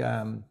like...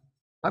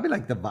 probably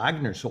like the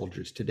Wagner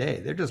soldiers today.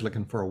 They're just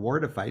looking for a war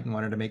to fight and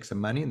wanted to make some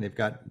money, and they've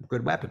got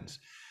good weapons.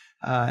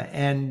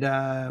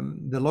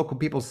 The local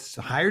people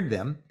hired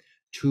them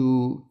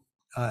to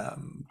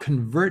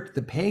convert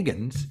the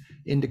pagans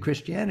into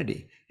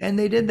Christianity. And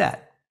they did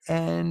that,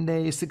 and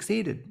they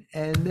succeeded.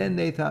 And then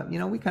they thought,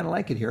 we kind of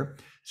like it here.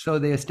 So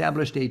they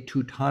established a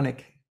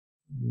Teutonic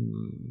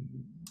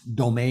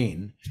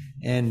domain,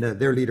 and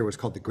their leader was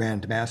called the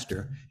Grand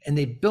Master. And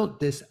they built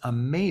this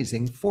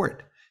amazing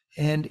fort.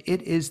 And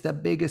it is the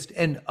biggest,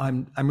 and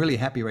I'm really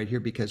happy right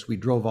here because we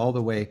drove all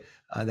the way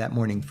that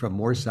morning from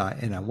Warsaw,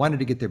 and I wanted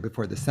to get there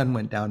before the sun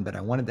went down, but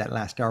I wanted that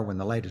last hour when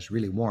the light is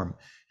really warm.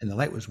 And the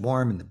light was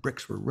warm and the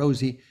bricks were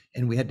rosy,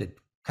 and we had to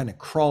kind of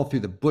crawl through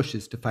the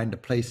bushes to find a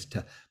place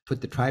to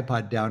put the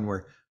tripod down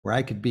where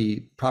I could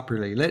be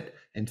properly lit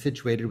and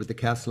situated with the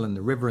castle and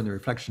the river and the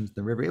reflections in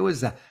the river. It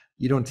was,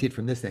 you don't see it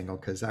from this angle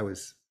because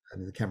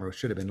the camera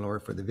should have been lower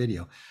for the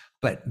video,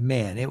 but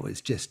man, it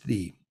was just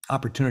the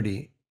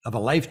opportunity of a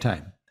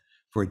lifetime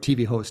for a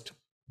TV host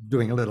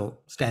doing a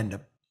little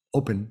stand-up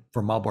open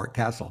for Malbork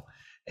Castle.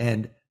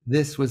 And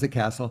this was a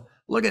castle.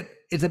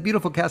 It's a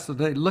beautiful castle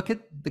today. Look at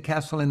the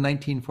castle in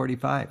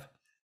 1945.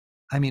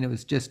 I mean, it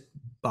was just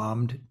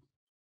bombed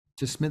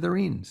to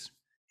smithereens.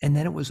 And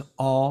then it was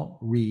all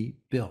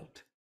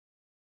rebuilt.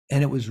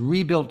 And it was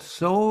rebuilt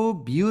so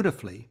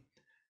beautifully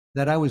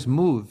that I was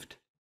moved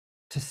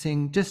to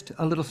sing just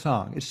a little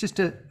song. It's just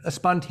a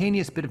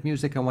spontaneous bit of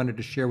music I wanted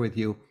to share with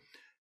you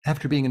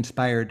after being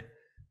inspired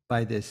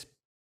by this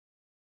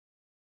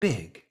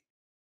big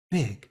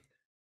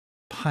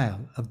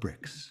pile of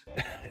bricks.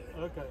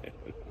 Okay.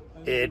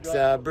 It's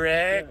a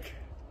brick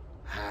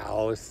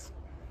house,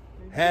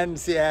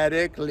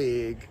 Hanseatic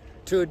League,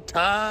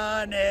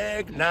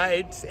 Teutonic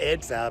Knights.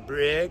 It's a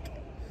brick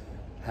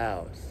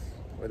house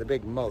with a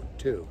big moat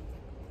too.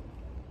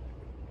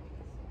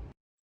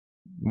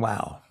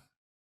 Wow.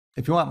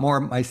 If you want more,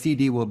 my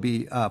CD will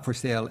be for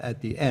sale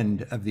at the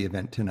end of the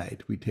event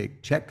tonight. We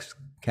take checks,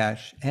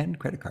 cash, and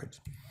credit cards.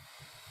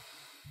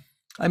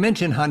 I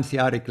mentioned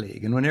Hanseatic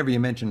League, and whenever you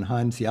mention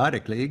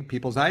Hanseatic League,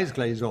 people's eyes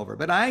glaze over.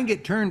 But I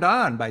get turned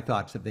on by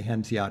thoughts of the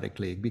Hanseatic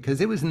League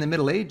because it was in the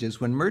Middle Ages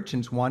when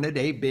merchants wanted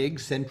a big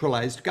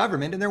centralized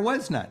government, and there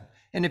was none.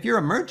 And if you're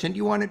a merchant,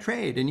 you want to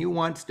trade, and you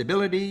want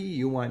stability,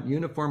 you want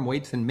uniform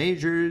weights and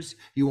measures,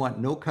 you want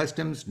no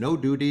customs, no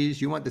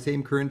duties, you want the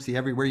same currency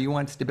everywhere, you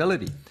want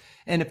stability.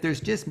 And if there's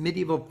just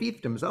medieval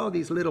fiefdoms, all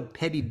these little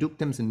petty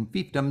dukedoms and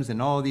fiefdoms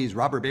and all these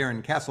robber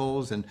baron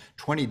castles and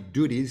 20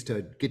 duties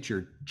to get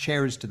your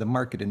chairs to the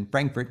market in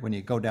Frankfurt when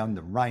you go down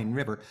the Rhine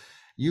River,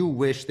 you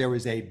wish there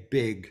was a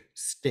big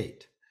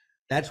state.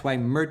 That's why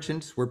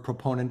merchants were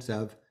proponents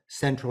of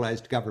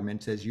centralized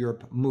governments as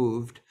Europe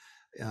moved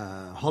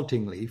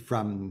haltingly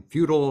from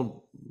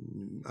feudal,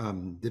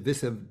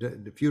 divisive,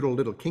 feudal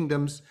little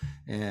kingdoms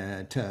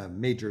to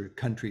major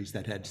countries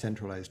that had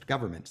centralized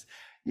governments.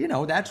 You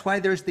know, that's why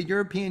there's the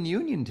European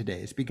Union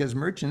today. It's because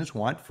merchants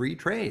want free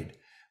trade.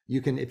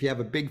 You can, if you have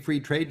a big free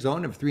trade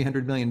zone of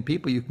 300 million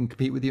people, you can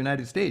compete with the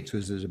United States,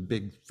 which is a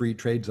big free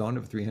trade zone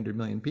of 300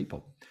 million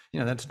people. You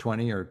know, that's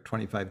 20 or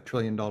 $25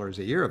 trillion a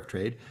year of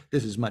trade.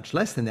 This is much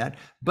less than that.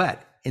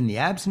 But in the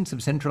absence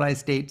of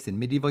centralized states in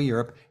medieval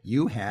Europe,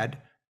 you had,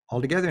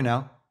 altogether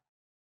now,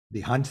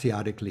 the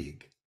Hanseatic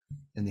League.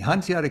 And the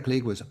Hanseatic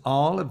League was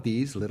all of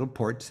these little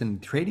ports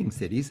and trading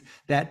cities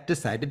that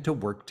decided to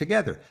work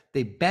together.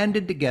 They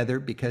banded together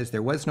because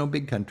there was no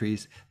big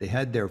countries. They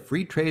had their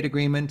free trade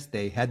agreements.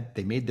 They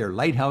made their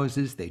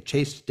lighthouses. They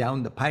chased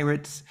down the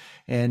pirates,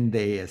 and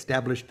they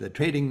established the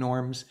trading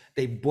norms.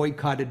 They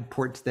boycotted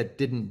ports that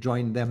didn't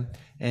join them.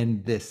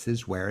 And this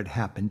is where it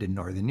happened in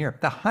Northern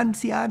Europe, the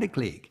Hanseatic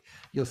League.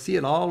 You'll see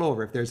it all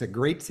over. If there's a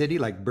great city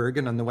like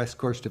Bergen on the west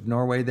coast of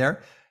Norway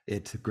there,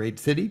 it's a great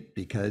city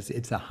because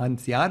it's a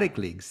Hanseatic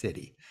League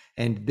city.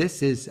 And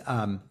this is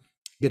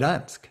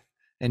Gdańsk.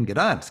 And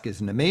Gdańsk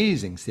is an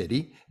amazing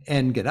city.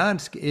 And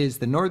Gdańsk is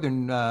the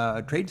northern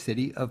trade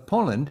city of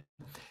Poland.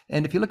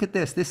 And if you look at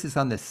this, this is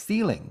on the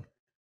ceiling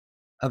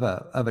of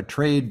a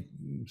trade,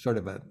 sort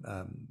of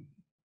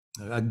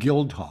a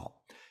guild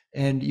hall.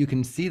 And you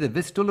can see the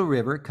Vistula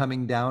River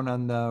coming down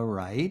on the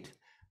right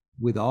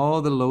with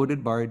all the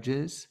loaded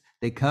barges.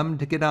 They come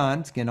to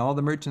Gdańsk, and all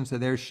the merchants are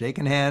there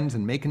shaking hands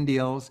and making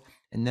deals.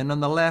 And then on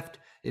the left,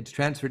 it's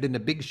transferred into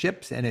big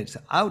ships, and it's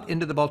out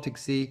into the Baltic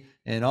Sea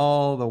and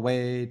all the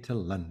way to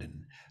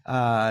London.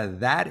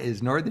 That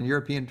is Northern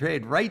European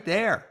trade right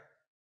there.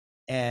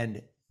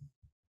 And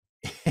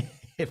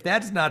if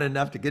that's not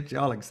enough to get you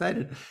all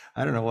excited,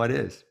 I don't know what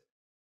is.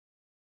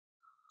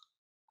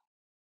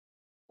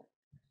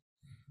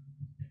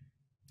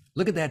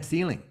 Look at that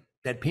ceiling.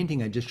 That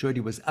painting I just showed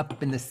you was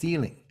up in the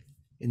ceiling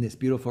in this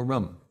beautiful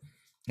room.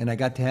 And I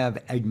got to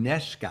have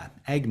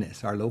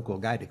Agnes, our local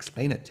guide,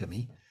 explain it to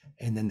me.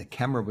 And then the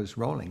camera was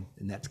rolling,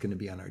 and that's going to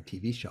be on our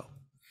TV show.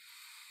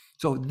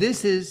 So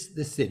this is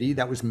the city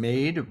that was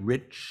made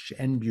rich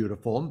and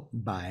beautiful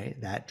by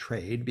that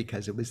trade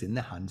because it was in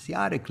the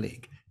Hanseatic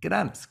League,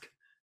 Gdańsk.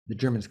 The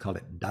Germans call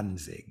it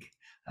Danzig.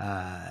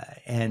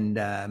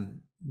 Gdańsk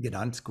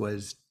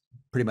was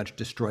pretty much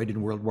destroyed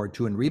in World War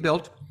II and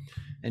rebuilt.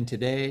 And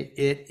today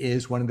it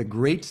is one of the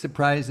great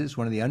surprises,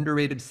 one of the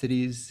underrated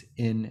cities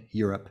in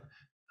Europe.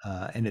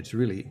 And it's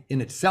really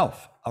in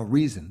itself a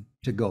reason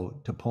to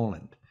go to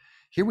Poland.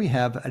 Here we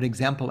have an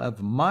example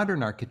of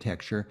modern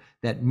architecture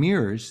that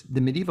mirrors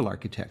the medieval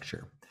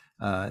architecture.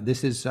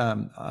 This is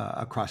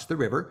across the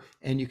river,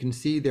 and you can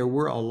see there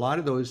were a lot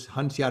of those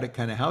Hanseatic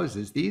kind of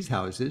houses, these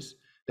houses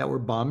that were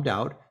bombed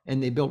out,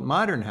 and they built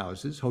modern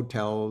houses,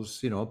 hotels,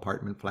 you know,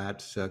 apartment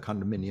flats,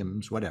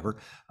 condominiums, whatever.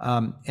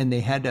 And they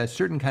had a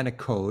certain kind of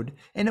code,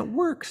 and it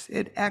works.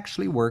 It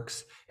actually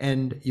works.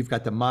 And you've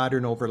got the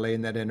modern overlay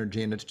in that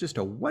energy, and it's just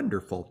a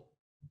wonderful,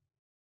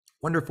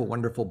 wonderful,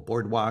 wonderful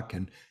boardwalk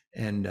and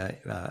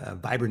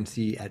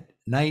vibrancy at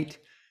night.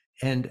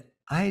 And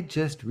I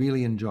just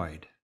really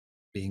enjoyed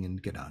being in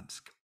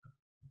Gdańsk.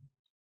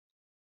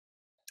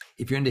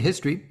 If you're into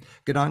history,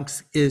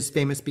 Gdańsk is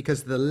famous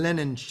because of the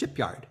Lenin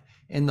shipyard.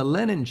 And the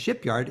Lenin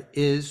shipyard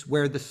is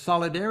where the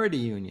Solidarity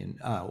Union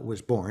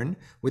was born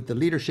with the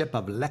leadership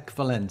of Lech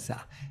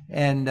Walesa.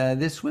 And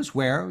this was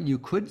where you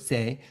could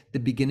say the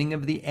beginning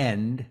of the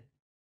end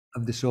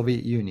of the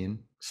Soviet Union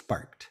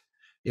sparked.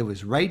 It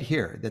was right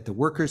here that the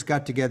workers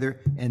got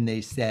together and they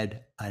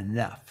said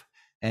enough.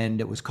 And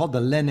it was called the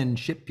Lenin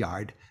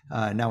shipyard.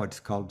 Now it's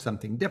called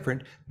something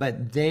different,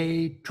 but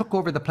they took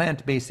over the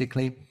plant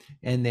basically,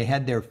 and they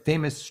had their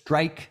famous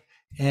strike,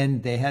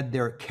 and they had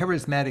their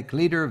charismatic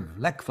leader,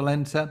 Lech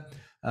Walesa.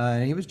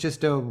 He was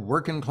just a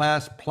working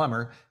class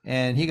plumber,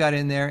 and he got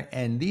in there,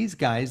 and these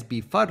guys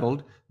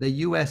befuddled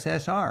the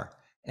USSR,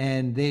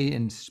 and they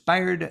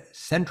inspired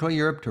Central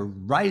Europe to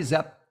rise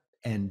up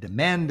and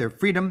demand their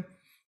freedom.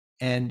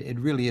 And it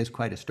really is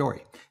quite a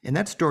story. And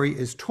that story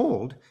is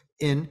told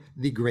in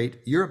the Great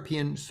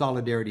European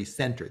Solidarity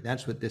Center.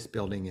 That's what this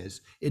building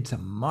is. It's a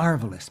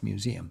marvelous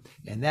museum.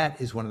 And that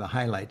is one of the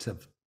highlights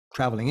of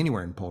traveling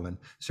anywhere in Poland,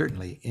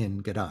 certainly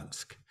in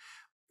Gdańsk.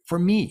 For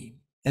me,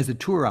 as a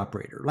tour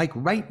operator, like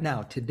right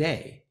now,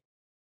 today,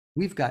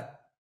 we've got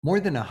more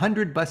than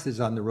 100 buses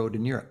on the road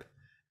in Europe.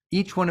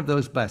 Each one of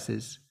those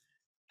buses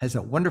has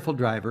a wonderful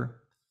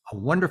driver, a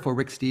wonderful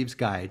Rick Steves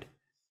guide,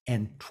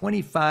 and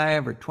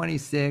 25 or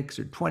 26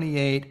 or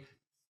 28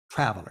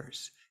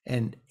 travelers.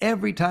 And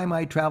every time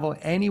I travel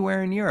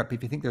anywhere in Europe,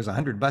 if you think there's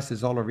 100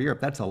 buses all over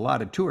Europe, that's a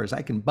lot of tours.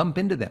 I can bump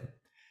into them.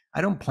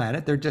 I don't plan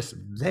it. They're just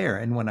there.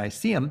 And when I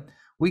see them,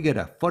 we get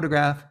a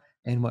photograph.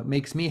 And what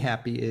makes me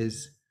happy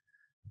is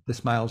the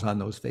smiles on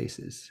those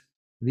faces.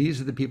 These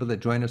are the people that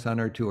join us on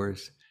our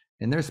tours.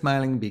 And they're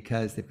smiling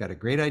because they've got a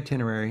great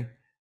itinerary.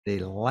 They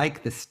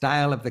like the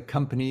style of the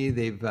company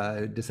they've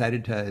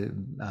decided to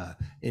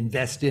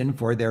invest in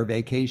for their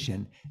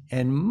vacation.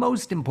 And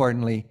most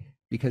importantly,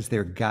 because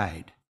their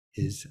guide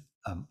is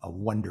a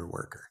wonder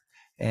worker.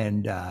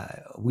 And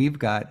we've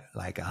got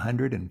like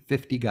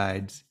 150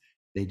 guides.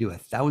 They do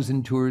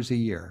 1,000 tours a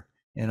year.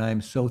 And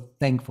I'm so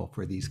thankful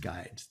for these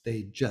guides.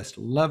 They just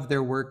love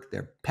their work.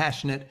 They're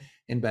passionate.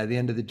 And by the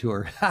end of the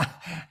tour,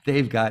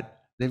 they've got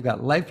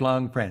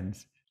lifelong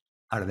friends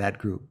out of that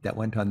group that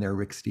went on their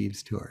Rick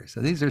Steves tour.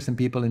 So these are some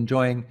people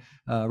enjoying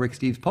Rick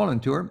Steves'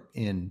 Poland tour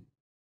in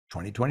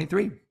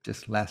 2023,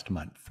 just last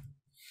month.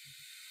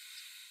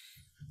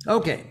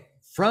 Okay,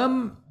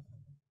 from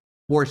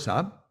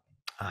Warsaw,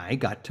 I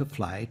got to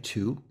fly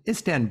to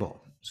Istanbul.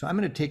 So I'm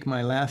going to take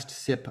my last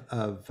sip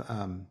of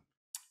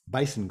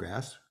bison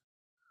grass.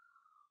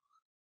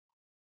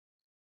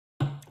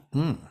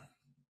 God,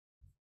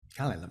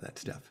 I love that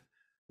stuff.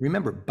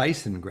 Remember,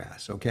 bison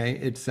grass, okay?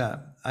 It's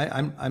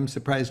I'm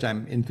surprised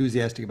I'm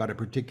enthusiastic about a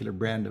particular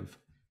brand of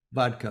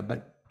vodka,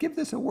 but give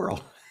this a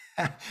whirl.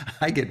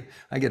 I get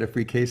a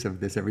free case of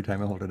this every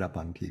time I hold it up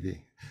on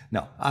TV.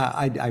 No,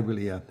 I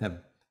really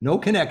have no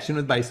connection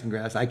with bison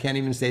grass. I can't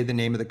even say the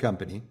name of the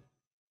company.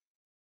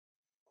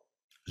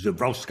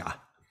 Zubrovska,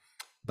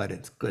 but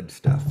it's good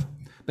stuff.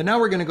 But now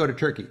we're going to go to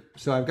Turkey.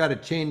 So I've got to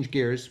change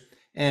gears,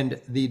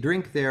 and the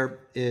drink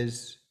there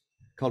is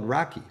called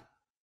raki.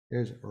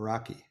 There's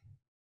raki.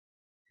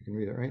 You can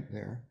read it right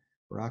there,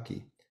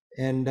 raki.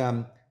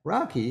 And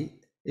raki,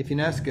 if you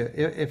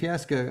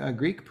ask a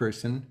Greek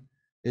person,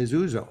 is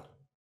ouzo.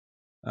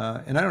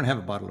 And I don't have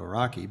a bottle of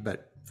raki,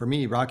 but for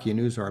me, raki and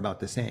ouzo are about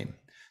the same.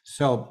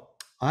 So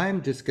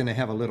I'm just going to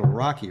have a little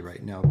raki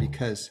right now,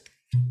 because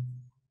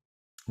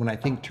when I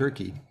think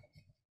Turkey,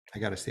 I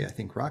got to say I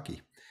think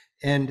raki.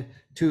 And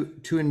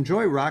to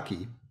enjoy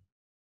raki,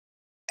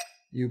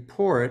 you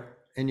pour it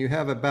and you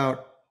have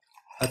about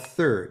a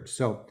third.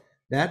 So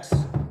that's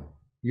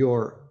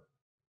your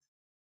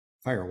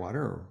fire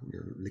water or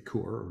your liqueur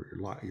or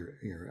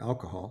your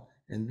alcohol,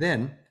 and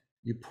then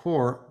you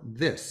pour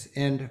this.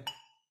 And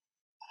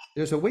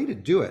there's a way to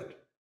do it,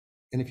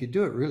 and if you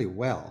do it really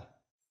well,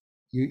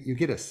 you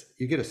get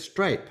a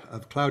stripe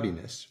of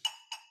cloudiness.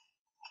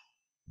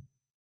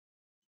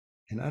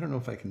 And I don't know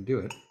if I can do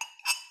it.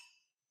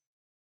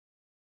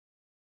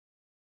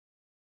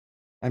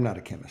 I'm not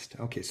a chemist.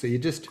 Okay, so you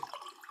just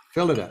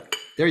fill it up.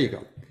 There you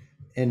go.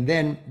 And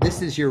then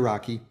this is your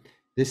raki.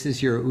 This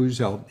is your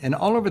ouzo. And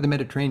all over the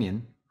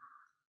Mediterranean,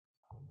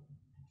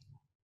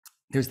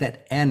 there's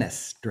that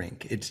anise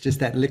drink. It's just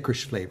that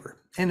licorice flavor.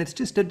 And it's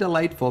just a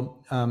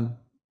delightful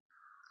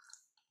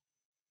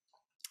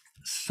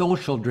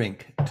social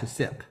drink to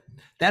sip.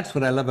 That's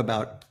what I love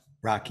about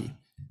raki.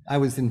 I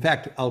was, in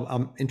fact,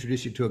 I'll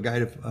introduce you to a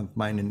guide of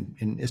mine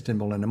in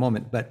Istanbul in a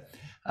moment, but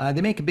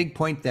they make a big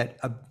point that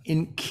a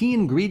key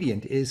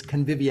ingredient is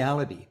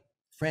conviviality,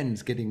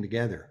 friends getting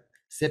together,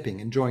 sipping,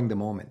 enjoying the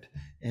moment.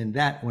 And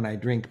that, when I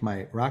drink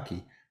my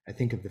raki, I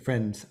think of the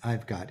friends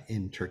I've got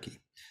in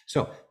Turkey.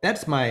 So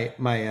that's my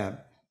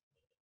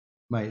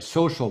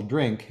social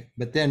drink.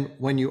 But then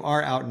when you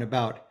are out and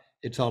about,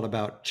 it's all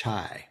about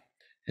chai.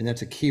 And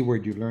that's a key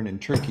word you learn in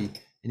Turkey.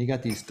 And you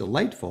got these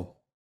delightful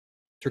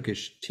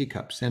Turkish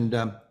teacups. And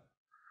I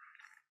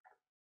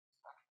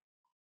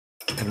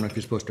don't know if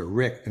you're supposed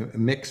to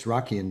mix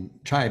raki and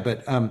chai,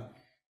 but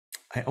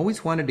I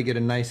always wanted to get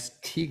a nice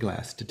tea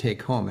glass to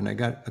take home. And I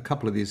got a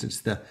couple of these.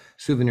 It's the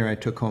souvenir I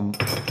took home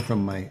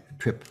from my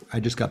trip. I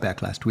just got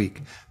back last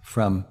week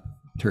from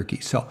Turkey.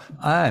 So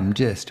I'm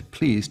just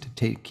pleased to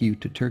take you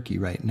to Turkey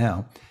right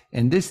now.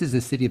 And this is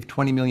a city of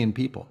 20 million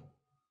people.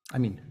 I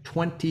mean,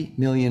 20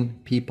 million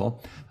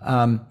people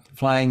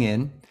flying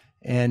in.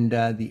 And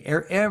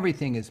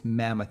everything is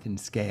mammoth in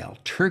scale.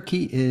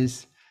 Turkey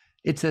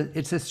it's a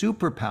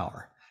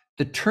superpower.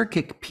 The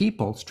Turkic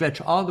people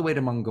stretch all the way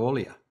to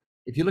Mongolia.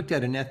 If you looked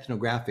at an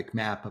ethnographic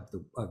map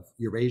of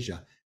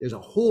Eurasia, there's a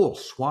whole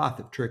swath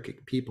of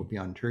Turkic people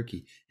beyond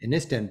Turkey. And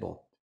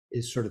Istanbul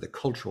is sort of the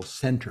cultural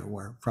center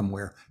from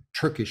where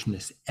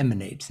Turkishness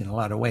emanates in a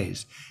lot of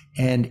ways.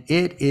 And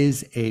it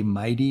is a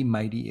mighty,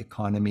 mighty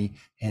economy,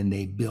 and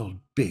they build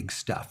big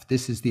stuff.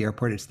 This is the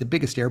airport. It's the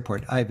biggest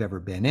airport I've ever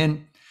been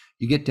in.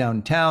 You get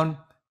downtown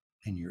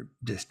and you're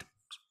just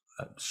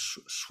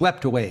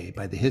swept away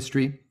by the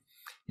history.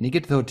 And you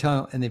get to the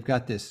hotel and they've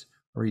got this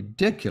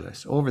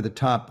ridiculous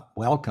over-the-top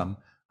welcome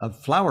of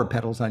flower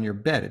petals on your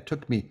bed. It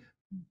took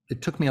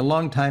me a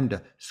long time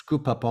to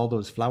scoop up all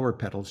those flower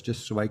petals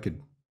just so I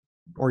could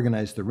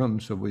organize the room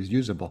so it was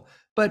usable.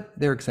 But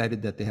they're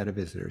excited that they had a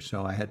visitor.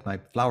 So I had my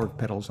flower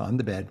petals on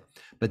the bed.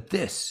 But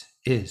this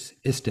is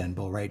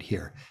Istanbul right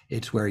here.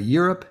 It's where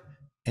Europe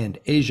and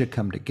Asia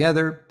come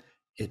together.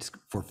 It's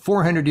for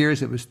 400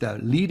 years, it was the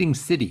leading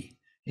city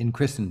in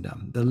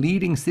Christendom, the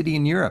leading city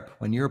in Europe,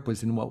 when Europe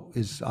was in what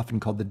is often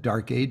called the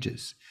Dark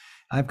Ages.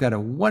 I've got a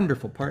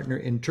wonderful partner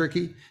in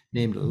Turkey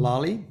named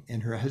Lali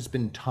and her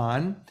husband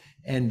Tan,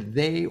 and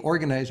they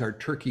organize our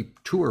Turkey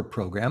tour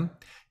program.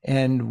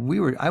 And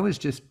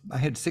I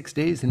had 6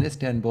 days in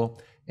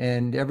Istanbul,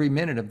 and every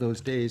minute of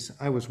those days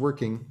I was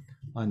working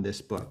on this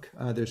book.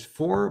 There's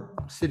 4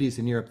 cities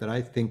in Europe that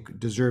I think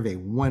deserve a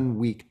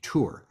 1-week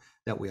tour.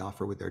 that we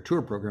offer with our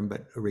tour program,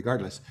 but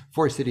regardless,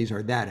 4 cities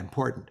are that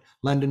important.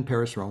 London,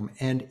 Paris, Rome,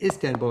 and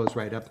Istanbul is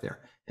right up there.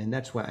 And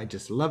that's why I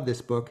just love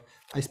this book.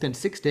 I spent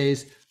 6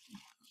 days,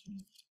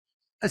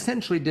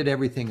 essentially did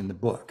everything in the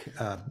book,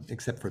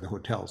 except for the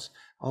hotels,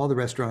 all the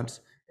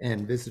restaurants,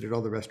 and visited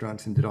all the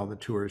restaurants and did all the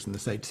tours and the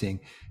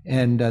sightseeing.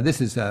 And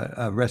this is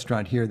a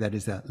restaurant here that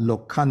is a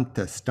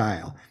locanta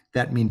style.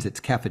 That means it's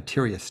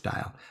cafeteria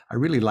style. I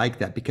really like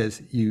that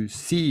because you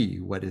see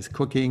what is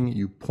cooking,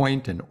 you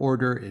point and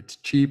order, it's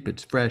cheap,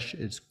 it's fresh,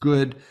 it's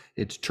good,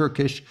 it's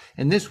Turkish.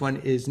 And this one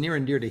is near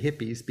and dear to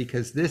hippies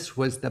because this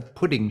was the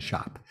pudding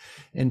shop.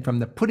 And from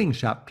the pudding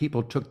shop,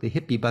 people took the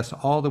hippie bus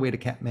all the way to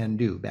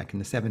Kathmandu back in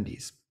the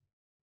 70s.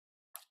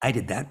 I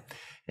did that.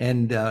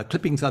 And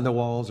clippings on the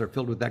walls are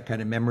filled with that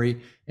kind of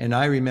memory. And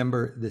I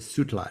remember the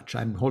sütlaç.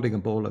 I'm holding a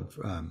bowl of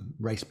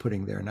rice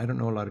pudding there. And I don't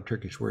know a lot of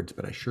Turkish words,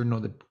 but I sure know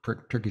the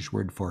Turkish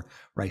word for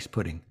rice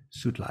pudding,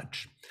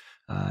 sütlaç.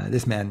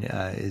 This man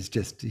is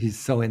just, he's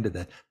so into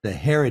the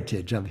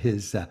heritage of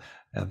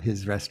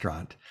his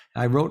restaurant.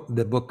 I wrote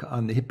the book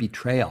on the hippie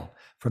trail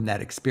from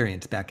that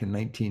experience back in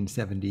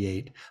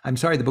 1978. I'm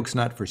sorry the book's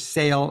not for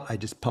sale. I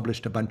just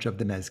published a bunch of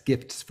them as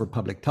gifts for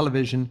public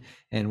television,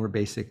 and we're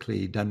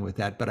basically done with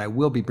that. But I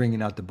will be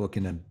bringing out the book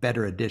in a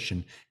better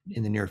edition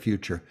in the near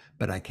future,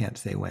 but I can't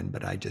say when.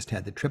 But I just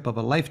had the trip of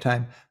a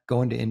lifetime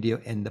going to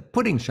India, and the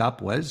pudding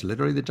shop was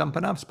literally the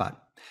jumping off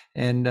spot.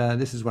 And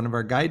this is one of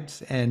our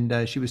guides,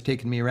 and she was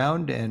taking me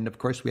around, and of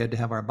course we had to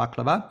have our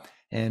baklava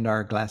and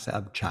our glass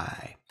of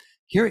chai.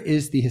 Here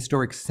is the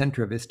historic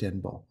center of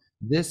Istanbul.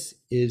 This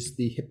is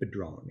the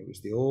Hippodrome. It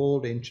was the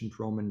old ancient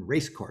Roman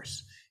race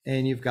course.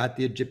 And you've got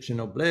the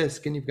Egyptian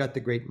obelisk, and you've got the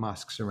great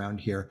mosques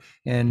around here.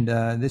 And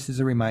this is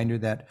a reminder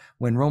that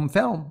when Rome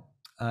fell,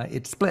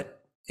 it split,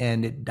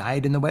 and it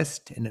died in the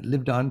west, and it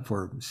lived on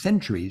for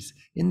centuries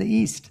in the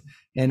east.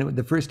 And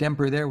the first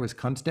emperor there was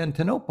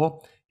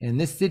Constantinople,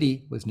 and this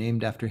city was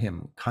named after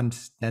him.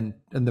 And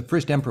the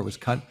first emperor was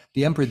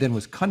the emperor then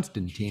was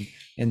Constantine,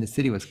 and the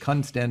city was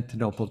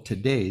Constantinople,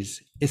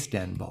 today's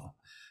Istanbul.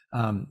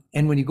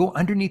 And when you go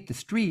underneath the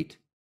street,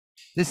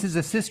 this is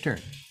a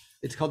cistern.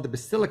 It's called the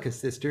Basilica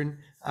Cistern,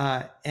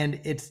 and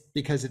it's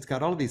because it's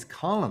got all these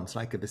columns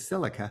like a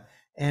basilica.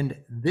 And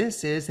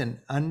this is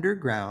an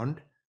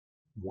underground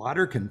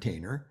water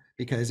container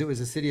because it was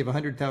a city of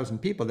 100,000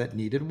 people that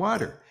needed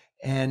water.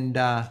 And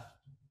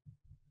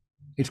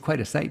it's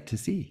quite a sight to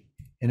see.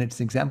 And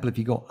it's an example, if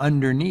you go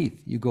underneath,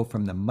 you go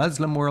from the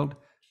Muslim world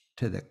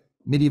to the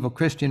medieval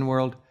Christian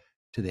world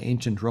to the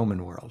ancient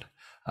Roman world.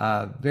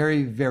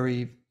 Very,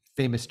 very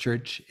famous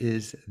church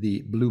is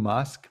the Blue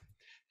Mosque.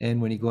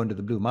 And when you go into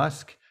the Blue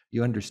Mosque,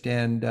 you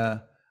understand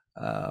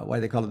why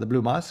they call it the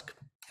Blue Mosque.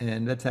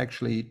 And that's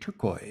actually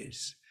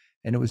turquoise.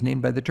 And it was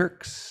named by the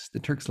Turks. The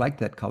Turks liked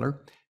that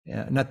color.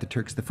 Not the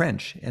Turks, the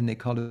French. And they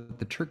called it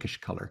the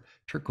Turkish color,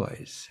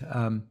 turquoise.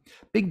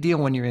 Big deal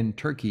when you're in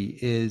Turkey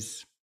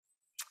is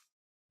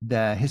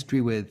the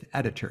history with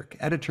Ataturk.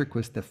 Ataturk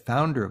was the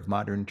founder of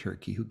modern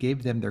Turkey, who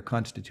gave them their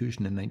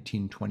constitution in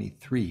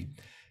 1923.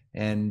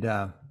 And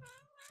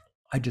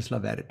I just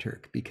love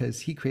Ataturk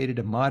because he created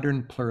a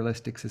modern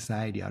pluralistic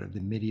society out of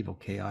the medieval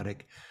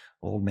chaotic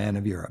old man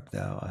of Europe,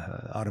 the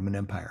Ottoman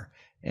Empire.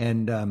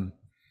 And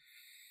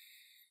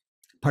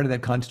part of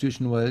that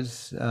constitution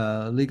was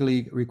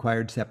legally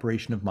required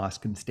separation of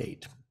mosque and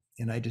state.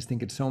 And I just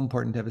think it's so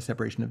important to have a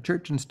separation of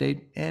church and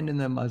state, and in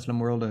the Muslim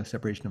world, a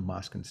separation of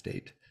mosque and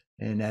state.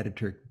 And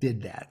Ataturk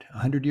did that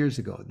 100 years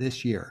ago,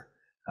 this year,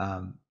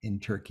 in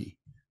Turkey.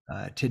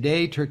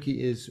 Today,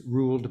 Turkey is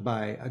ruled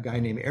by a guy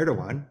named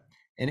Erdogan.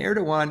 And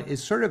Erdogan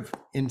is sort of,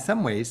 in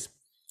some ways,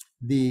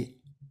 the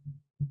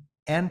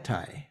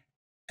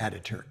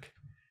anti-Ataturk.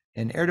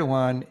 And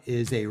Erdogan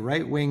is a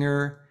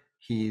right-winger.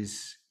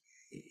 He's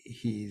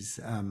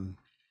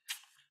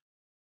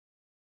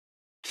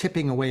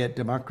chipping away at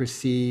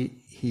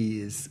democracy.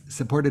 He is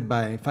supported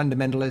by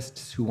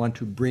fundamentalists who want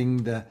to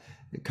bring the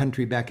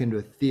country back into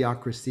a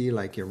theocracy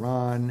like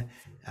Iran.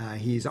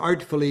 He's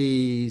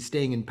artfully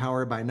staying in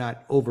power by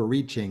not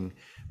overreaching.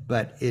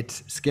 But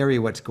it's scary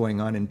what's going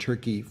on in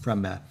Turkey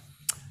from a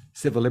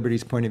civil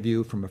liberties point of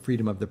view, from a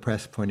freedom of the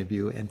press point of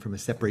view, and from a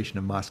separation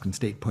of mosque and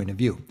state point of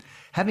view.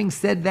 Having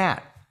said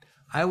that,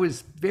 I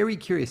was very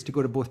curious to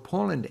go to both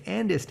Poland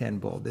and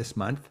Istanbul this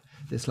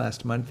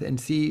last month,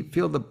 and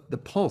feel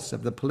the pulse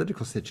of the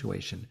political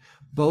situation.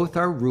 Both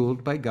are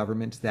ruled by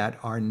governments that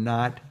are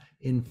not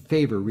in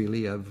favor,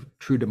 really, of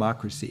true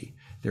democracy.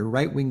 They're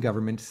right-wing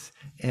governments,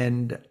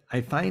 and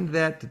I find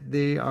that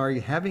they are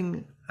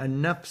having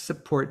enough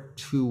support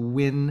to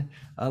win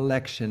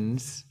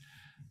elections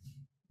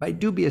by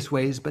dubious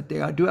ways, but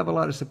they do have a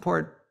lot of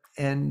support,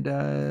 and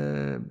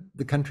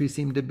the country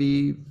seemed to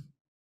be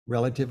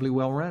relatively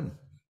well run.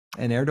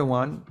 And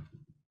Erdogan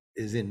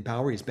is in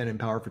power. He's been in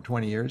power for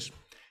 20 years,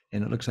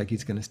 and it looks like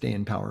he's going to stay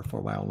in power for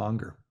a while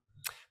longer.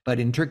 But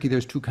in Turkey,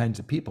 there's two kinds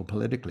of people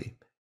politically: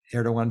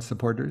 Erdogan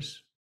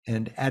supporters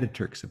and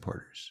Ataturk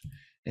supporters.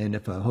 And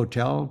if a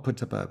hotel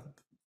puts up a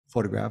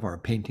photograph or a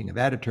painting of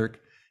Ataturk,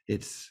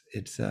 it's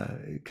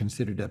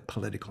considered a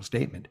political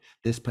statement.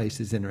 This place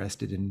is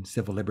interested in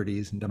civil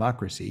liberties and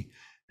democracy,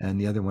 and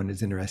the other one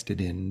is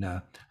interested in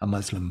a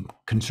Muslim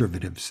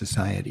conservative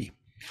society.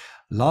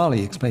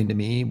 Lolly explained to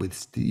me,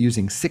 with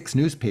using 6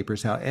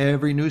 newspapers, how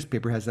every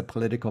newspaper has a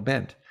political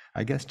bent,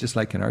 I guess just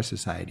like in our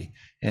society.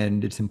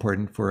 And it's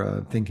important for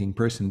a thinking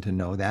person to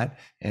know that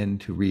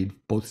and to read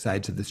both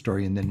sides of the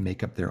story and then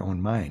make up their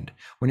own mind.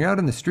 When you're out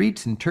on the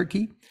streets in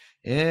Turkey,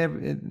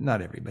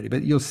 not everybody,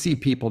 but you'll see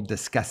people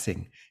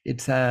discussing.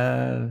 It's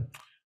an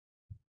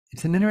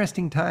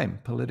interesting time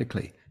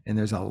politically, and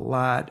there's a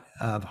lot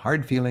of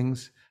hard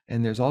feelings,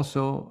 and there's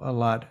also a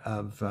lot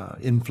of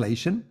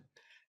inflation,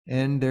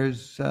 and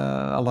there's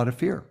a lot of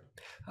fear.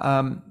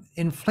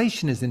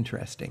 Inflation is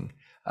interesting.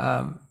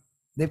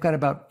 They've got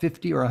about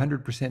 50 or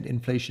 100%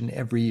 inflation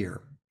every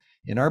year.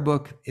 In our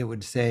book, it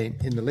would say,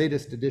 in the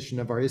latest edition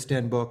of our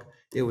Istanbul book,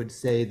 it would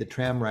say the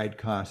tram ride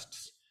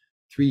costs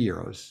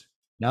 €3.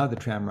 Now the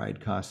tram ride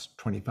costs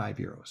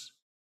 €25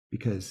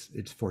 because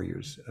it's 4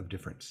 years of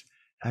difference.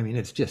 I mean,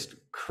 it's just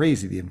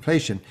crazy, the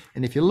inflation.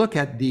 And if you look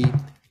at the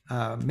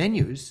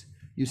menus,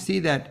 you see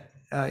that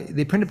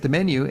they print up the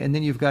menu, and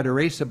then you've got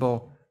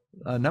erasable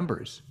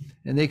numbers,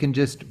 and they can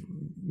just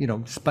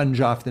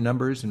sponge off the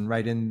numbers and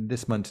write in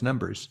this month's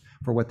numbers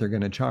for what they're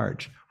going to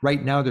charge.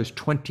 Right now, there's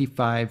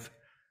 25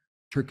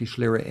 Turkish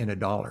lira in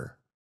 $1.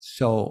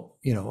 So,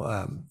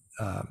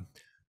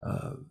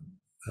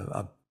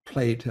 a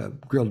plate, a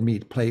grilled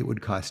meat plate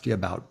would cost you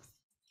about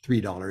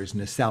 $3,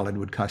 and a salad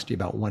would cost you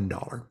about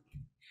 $1.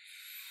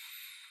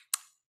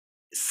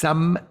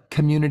 Some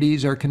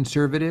communities are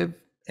conservative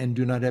and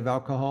do not have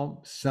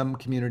alcohol. Some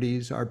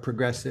communities are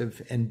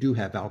progressive and do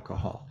have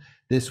alcohol.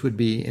 This would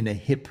be in a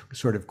hip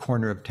sort of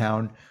corner of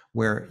town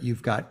where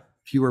you've got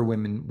fewer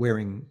women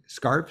wearing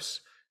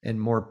scarves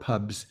and more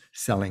pubs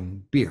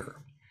selling beer.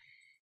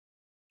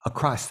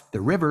 Across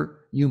the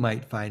river, you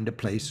might find a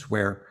place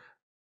where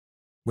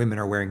women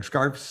are wearing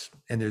scarves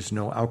and there's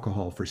no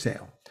alcohol for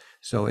sale.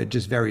 So it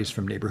just varies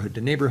from neighborhood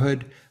to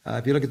neighborhood.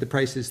 If you look at the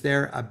prices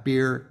there, a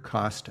beer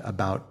cost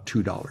about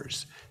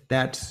 $2.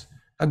 That's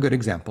a good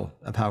example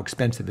of how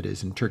expensive it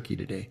is in Turkey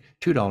today.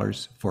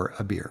 $2 for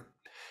a beer.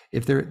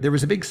 If there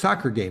was a big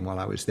soccer game while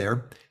I was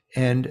there,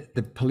 and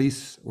the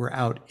police were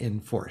out in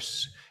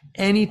force.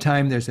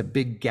 Anytime there's a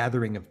big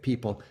gathering of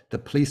people, the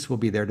police will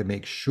be there to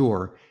make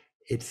sure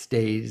it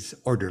stays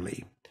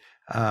orderly.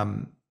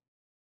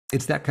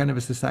 It's that kind of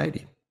a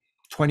society.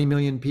 20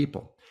 million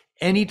people.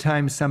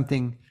 Anytime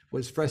something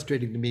was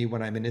frustrating to me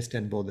when I'm in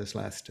Istanbul this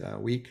last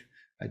week,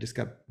 I just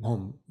got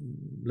home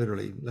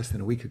literally less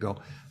than a week ago,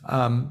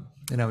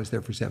 and I was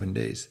there for 7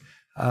 days.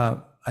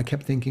 I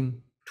kept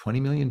thinking, 20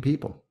 million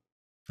people.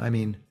 I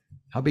mean,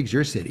 how big's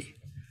your city?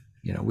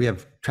 We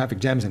have traffic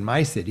jams in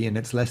my city, and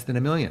it's less than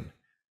 1 million.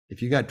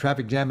 If you got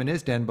traffic jam in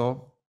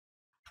Istanbul,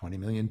 20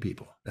 million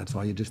people. That's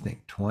all you just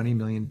think, 20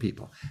 million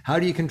people. How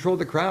do you control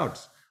the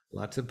crowds?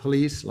 Lots of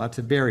police, lots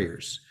of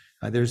barriers.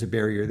 There's a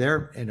barrier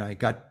there, and I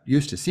got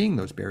used to seeing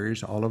those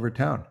barriers all over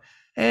town.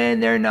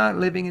 And they're not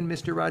living in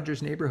Mr.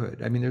 Rogers'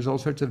 neighborhood. I mean, there's all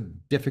sorts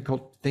of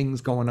difficult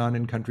things going on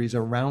in countries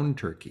around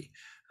Turkey.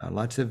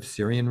 Lots of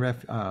Syrian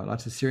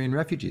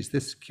refugees.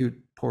 This cute,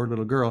 poor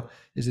little girl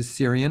is a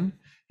Syrian,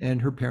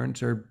 and her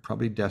parents are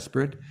probably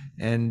desperate,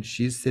 and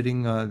she's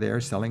sitting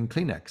there selling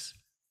Kleenex.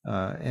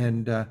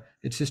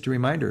 It's just a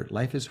reminder,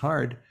 life is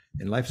hard,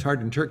 and life's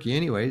hard in Turkey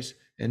anyways,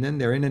 and then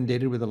they're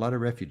inundated with a lot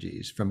of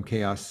refugees from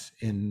chaos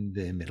in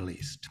the Middle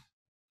East.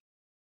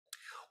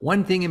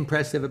 One thing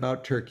impressive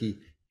about Turkey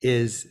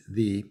is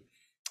the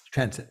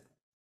transit.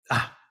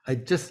 I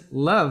just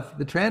love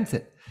the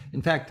transit.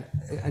 In fact,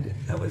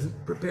 I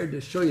wasn't prepared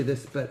to show you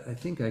this, but I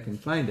think I can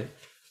find it.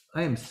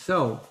 I am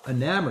so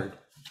enamored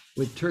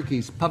with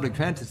Turkey's public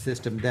transit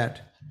system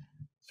that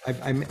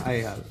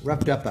I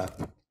roughed up a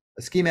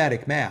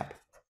schematic map,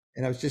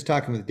 and I was just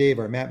talking with Dave,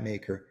 our map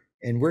maker,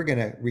 and we're going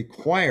to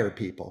require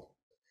people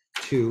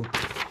to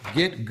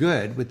get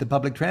good with the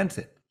public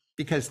transit,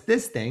 because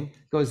this thing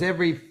goes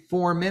every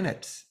 4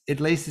 minutes. It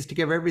laces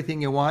together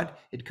everything you want.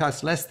 It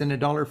costs less than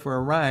 $1 for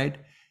a ride,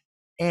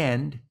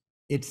 and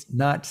it's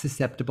not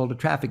susceptible to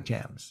traffic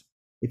jams.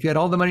 If you had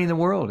all the money in the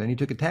world and you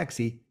took a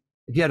taxi,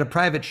 if you had a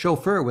private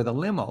chauffeur with a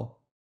limo,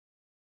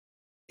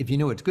 if you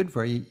knew it's good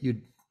for you,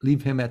 you'd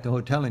leave him at the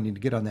hotel and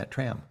you'd get on that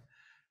tram.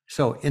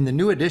 So in the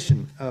new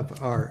edition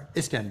of our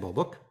Istanbul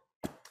book,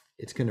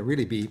 it's going to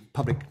really be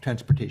public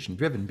transportation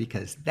driven,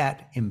 because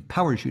that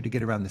empowers you to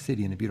get around the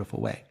city in a beautiful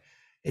way.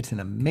 It's an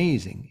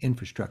amazing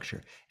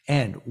infrastructure.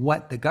 And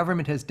what the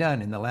government has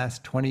done in the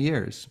last 20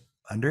 years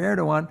under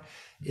Erdogan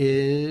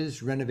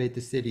is renovate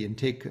the city and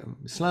take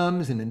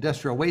slums and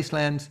industrial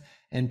wastelands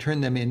and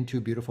turn them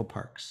into beautiful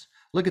parks.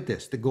 Look at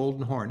this, the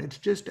Golden Horn. It's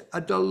just a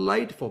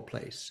delightful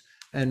place.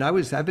 And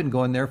I've been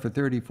going there for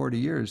 30, 40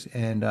 years,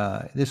 and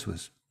this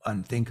was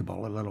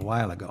unthinkable a little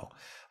while ago.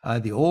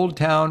 The old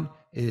town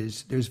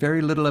there's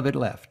very little of it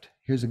left.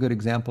 Here's a good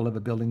example of a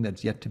building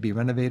that's yet to be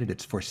renovated.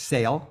 It's for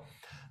sale,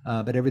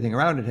 but everything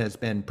around it has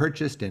been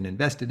purchased and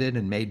invested in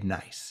and made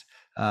nice.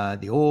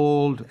 The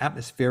old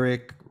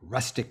atmospheric,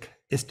 rustic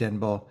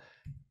Istanbul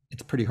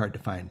It's pretty hard to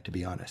find, to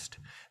be honest.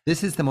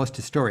 This is the most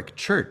historic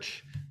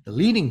church, the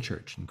leading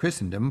church in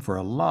Christendom for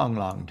a long,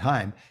 long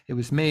time. It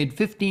was made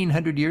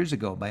 1,500 years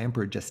ago by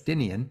Emperor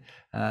Justinian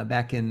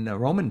back in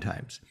Roman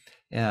times,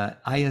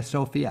 Hagia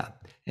Sophia.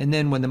 And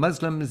then when the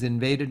Muslims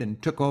invaded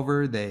and took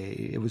over,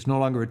 it was no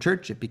longer a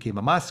church. It became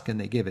a mosque, and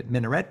they gave it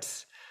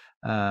minarets.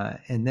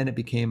 And then it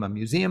became a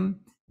museum.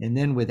 And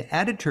then with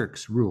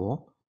Ataturk's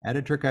rule,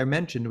 Ataturk, I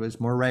mentioned, was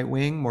more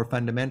right-wing, more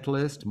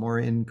fundamentalist, more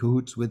in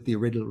cahoots with the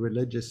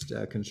religious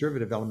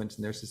conservative elements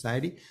in their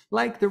society,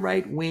 like the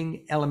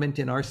right-wing element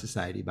in our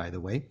society, by the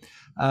way.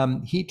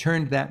 He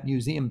turned that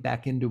museum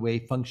back into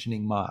a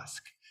functioning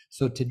mosque.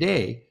 So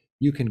today,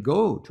 you can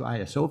go to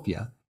Hagia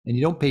Sophia, and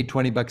you don't pay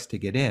 $20 to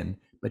get in,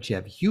 but you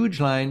have huge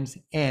lines,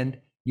 and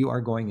you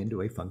are going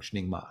into a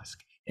functioning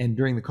mosque. And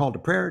during the call to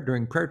prayer,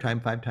 during prayer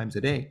time, 5 times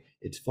a day,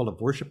 it's full of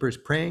worshipers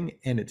praying,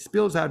 and it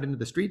spills out into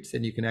the streets,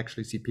 and you can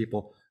actually see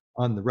people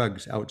on the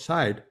rugs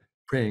outside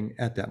praying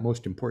at that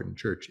most important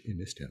church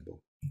in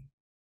Istanbul.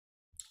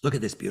 Look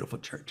at this beautiful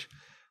church,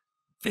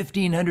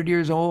 1,500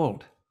 years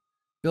old,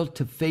 built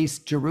to face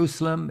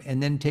Jerusalem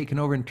and then taken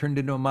over and turned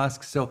into a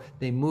mosque. So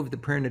they moved the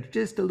prayer net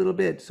just a little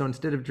bit. So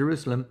instead of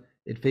Jerusalem,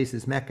 it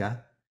faces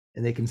Mecca,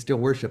 and they can still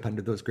worship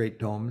under those great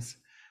domes.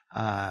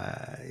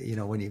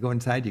 When you go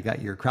inside, you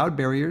got your crowd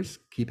barriers,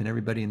 keeping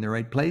everybody in the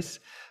right place.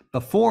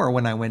 Before,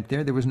 when I went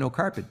there was no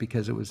carpet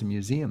because it was a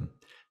museum.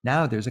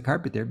 Now there's a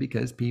carpet there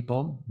because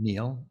people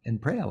kneel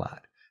and pray a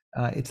lot.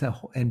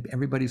 And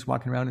everybody's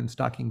walking around in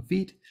stocking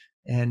feet,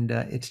 and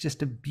it's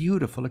just a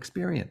beautiful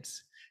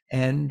experience.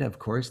 And of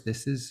course,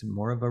 this is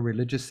more of a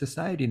religious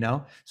society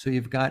now. So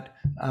you've got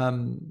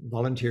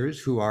volunteers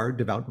who are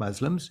devout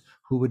Muslims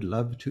who would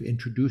love to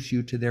introduce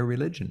you to their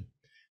religion.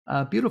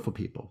 Beautiful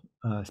people,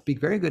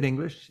 speak very good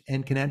English,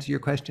 and can answer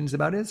your questions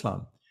about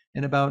Islam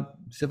and about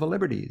civil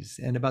liberties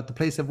and about the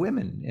place of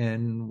women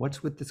and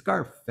what's with the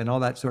scarf and all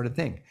that sort of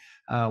thing.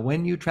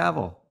 When you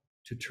travel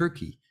to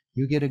Turkey,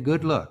 you get a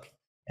good look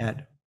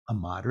at a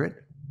moderate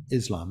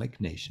Islamic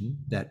nation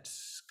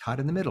that's caught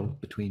in the middle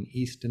between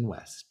East and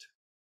West.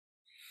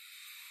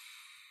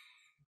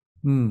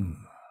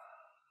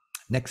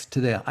 Next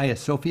to the Hagia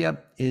Sophia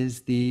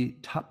is the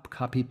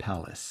Topkapi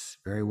Palace.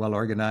 Very well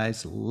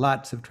organized,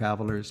 lots of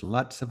travelers,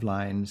 lots of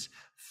lines,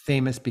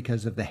 famous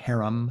because of the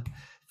harem,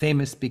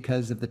 famous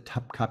because of the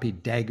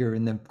Topkapi dagger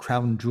and the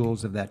crown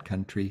jewels of that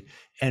country,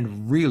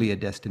 and really a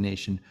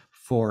destination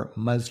for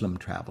Muslim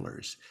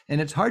travelers.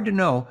 And it's hard to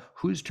know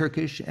who's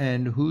Turkish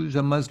and who's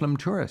a Muslim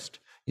tourist.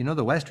 You know,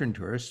 the Western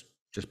tourists,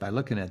 just by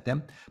looking at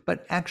them,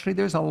 but actually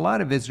there's a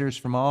lot of visitors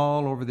from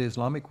all over the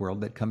Islamic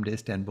world that come to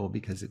Istanbul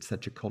because it's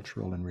such a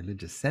cultural and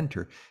religious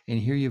center. And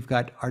here you've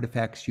got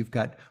artifacts, you've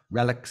got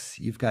relics,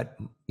 you've got,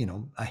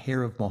 a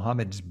hair of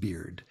Muhammad's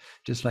beard.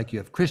 Just like you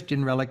have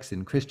Christian relics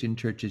in Christian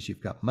churches,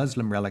 you've got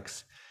Muslim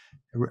relics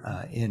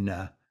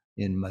in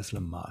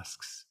Muslim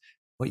mosques.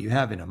 What you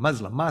have in a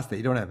Muslim mosque that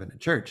you don't have in a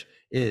church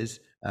is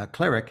a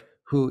cleric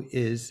who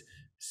is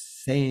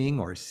saying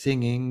or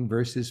singing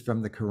verses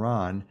from the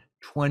Quran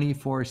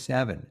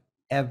 24/7,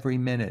 every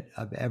minute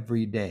of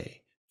every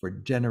day, for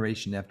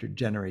generation after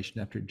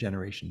generation after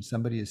generation.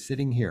 Somebody is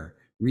sitting here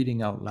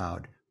reading out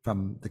loud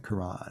from the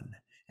Quran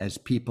as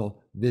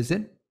people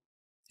visit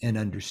and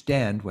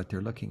understand what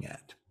they're looking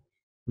at,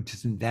 which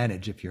is an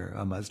advantage if you're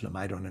a Muslim.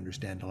 I don't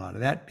understand a lot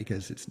of that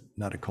because it's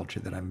not a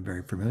culture that I'm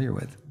very familiar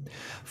with.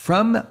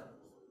 From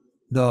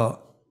the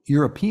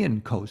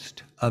European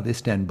coast of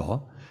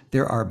Istanbul,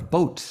 there are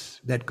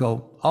boats that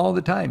go all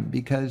the time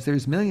because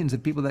there's millions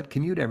of people that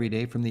commute every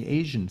day from the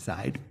Asian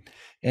side.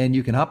 And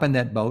you can hop on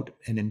that boat,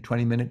 and in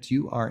 20 minutes,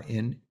 you are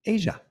in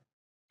Asia.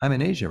 I'm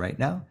in Asia right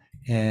now.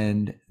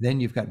 And then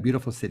you've got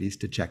beautiful cities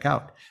to check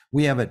out.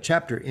 We have a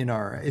chapter in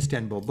our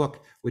Istanbul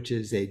book, which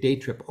is a day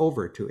trip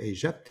over to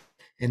Asia.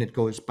 And it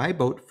goes by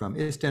boat from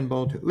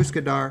Istanbul to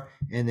Üsküdar,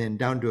 and then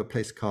down to a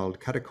place called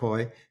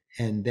Karaköy,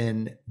 and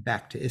then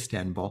back to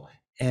Istanbul.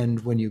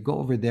 And when you go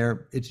over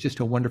there, it's just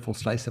a wonderful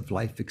slice of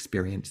life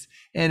experience.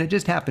 And it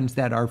just happens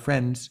that our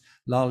friends,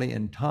 Lali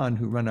and Tan,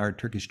 who run our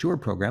Turkish tour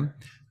program,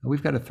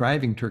 we've got a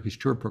thriving Turkish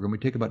tour program. We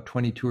take about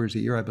 20 tours a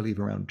year, I believe,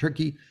 around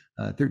Turkey,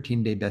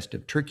 13-day Best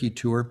of Turkey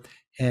tour.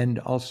 And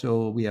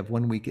also we have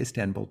 1-week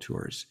Istanbul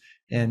tours.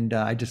 And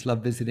I just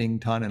love visiting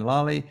Tan and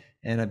Lali.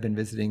 And I've been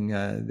visiting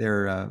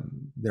their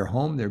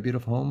home, their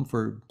beautiful home,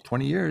 for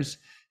 20 years.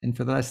 And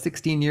for the last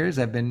 16 years,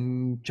 I've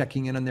been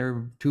checking in on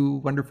their 2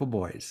 wonderful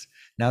boys.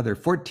 Now they're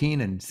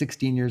 14 and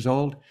 16 years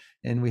old.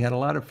 And I had a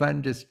lot of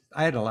fun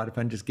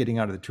just getting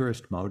out of the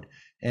tourist mode.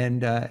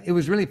 And it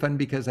was really fun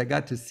because I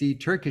got to see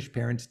Turkish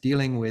parents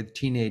dealing with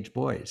teenage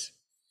boys.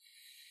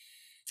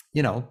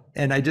 And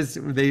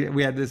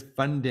we had this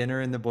fun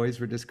dinner, and the boys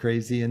were just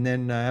crazy. And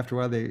then after a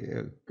while,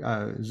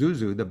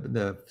 Zuzu,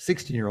 the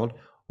 16-year-old,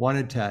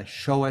 wanted to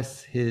show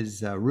us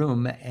his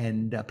room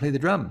and play the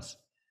drums.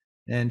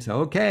 And so,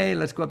 okay,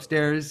 let's go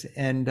upstairs.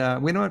 And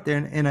we went up there,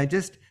 and I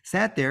just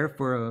sat there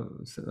for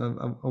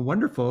a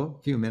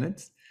wonderful few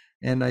minutes.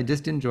 And I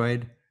just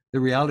enjoyed the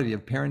reality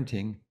of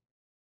parenting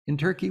in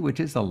Turkey, which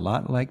is a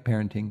lot like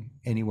parenting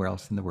anywhere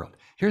else in the world.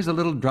 Here's a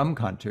little drum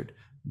concert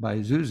by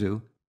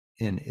Zuzu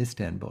in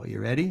Istanbul. You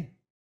ready?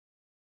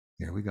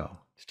 Here we go.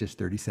 It's just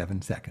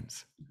 37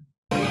 seconds.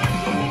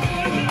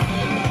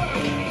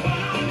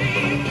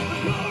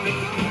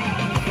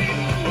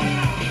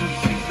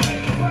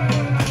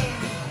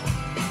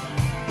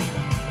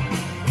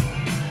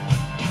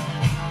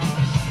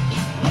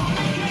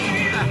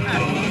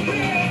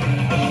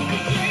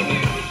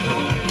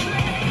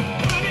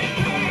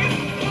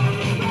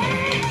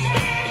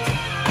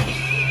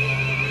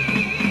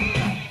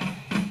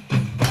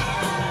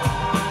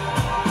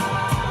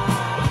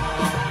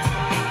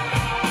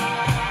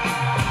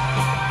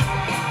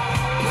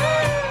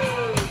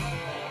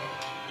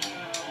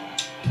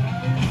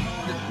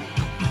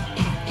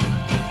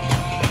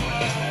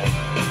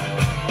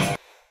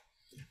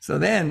 So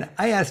then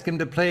I asked him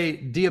to play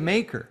Dia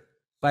Maker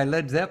by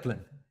Led Zeppelin.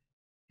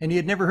 And he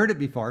had never heard it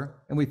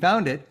before. And we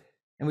found it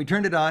and we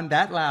turned it on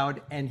that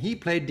loud. And he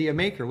played Dia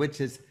Maker,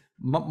 which is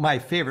my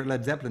favorite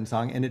Led Zeppelin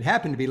song. And it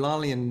happened to be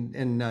Lolly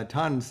and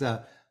Ton's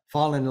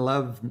Fall in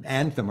Love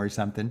anthem or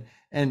something.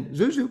 And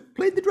Zuzu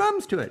played the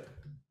drums to it.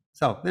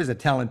 So there's a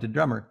talented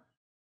drummer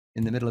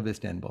in the middle of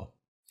Istanbul.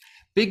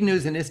 Big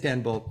news in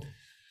Istanbul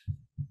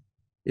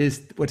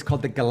is what's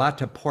called the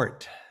Galata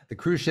port. The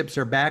cruise ships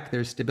are back.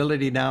 There's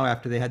stability now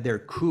after they had their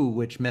coup,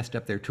 which messed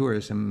up their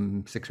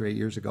tourism 6 or 8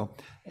 years ago.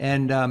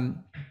 And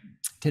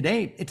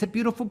today, it's a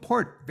beautiful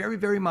port, very,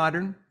 very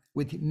modern,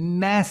 with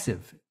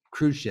massive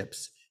cruise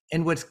ships.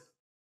 And what's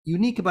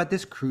unique about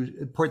this cruise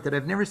port that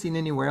I've never seen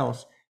anywhere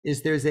else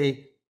is there's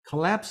a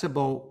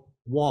collapsible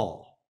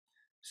wall.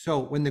 So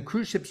when the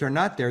cruise ships are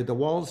not there, the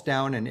wall's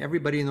down and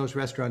everybody in those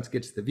restaurants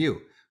gets the view.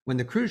 When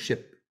the cruise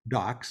ship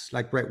docks,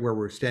 like right where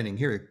we're standing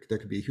here, there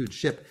could be a huge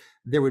ship,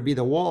 there would be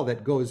the wall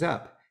that goes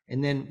up,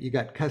 and then you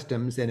got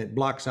customs and it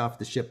blocks off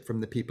the ship from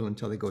the people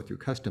until they go through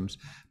customs.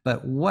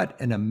 But what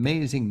an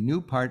amazing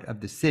new part of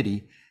the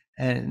city,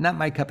 and not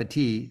my cup of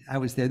tea. I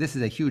was there. This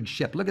is a huge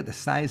ship. Look at the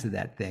size of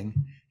that thing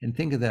and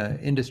think of the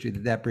industry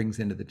that brings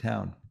into the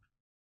town.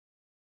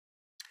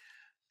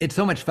 It's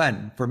so much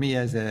fun for me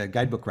as a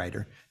guidebook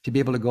writer to be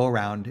able to go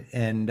around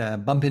and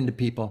bump into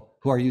people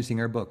who are using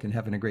our book and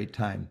having a great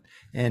time.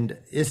 And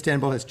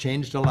Istanbul has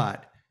changed a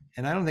lot.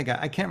 And I don't think,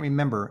 I can't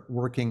remember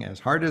working as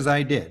hard as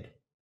I did,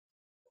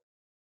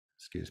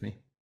 excuse me,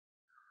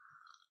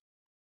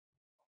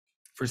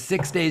 for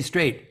 6 days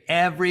straight,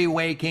 every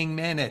waking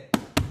minute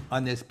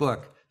on this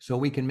book, so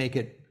we can make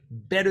it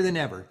better than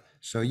ever,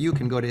 so you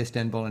can go to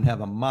Istanbul and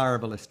have a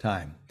marvelous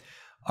time.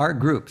 Our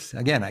groups,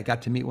 again, I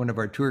got to meet one of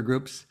our tour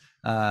groups.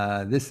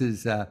 This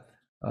is a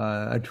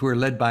tour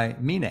led by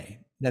Mine.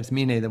 That's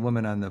Mine, the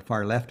woman on the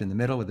far left in the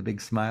middle with a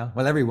big smile.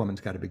 Well, every woman's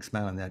got a big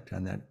smile on that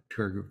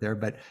tour group there,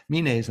 but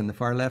Mine is on the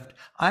far left.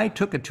 I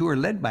took a tour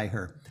led by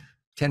her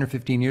 10 or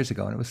 15 years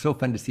ago, and it was so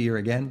fun to see her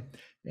again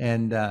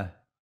and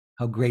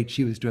how great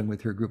she was doing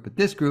with her group. But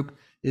this group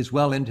is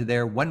well into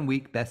their 1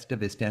 week Best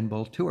of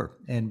Istanbul tour.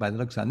 And by the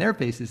looks on their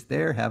faces,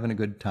 they're having a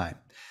good time.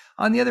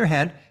 On the other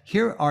hand,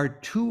 here are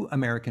 2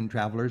 American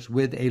travelers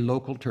with a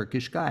local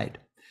Turkish guide.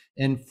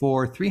 And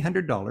for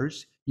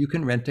 $300, you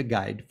can rent a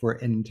guide for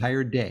an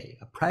entire day,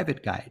 a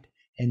private guide,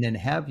 and then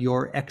have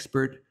your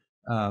expert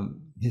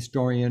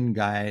historian,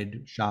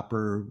 guide,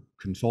 shopper,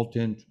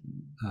 consultant,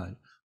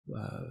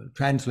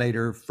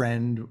 translator,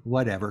 friend,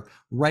 whatever,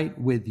 right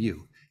with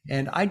you.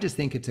 And I just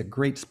think it's a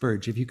great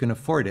splurge. If you can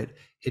afford it,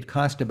 it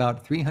costs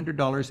about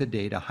 $300 a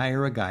day to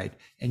hire a guide,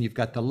 and you've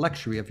got the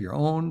luxury of your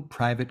own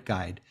private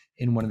guide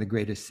in one of the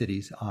greatest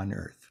cities on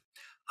earth.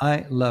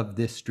 I love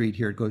this street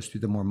here. It goes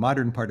through the more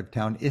modern part of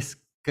town,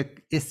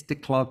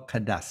 Istiklal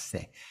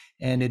Caddesi.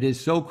 And it is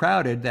so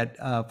crowded that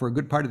for a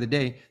good part of the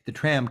day, the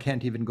tram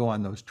can't even go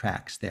on those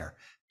tracks there.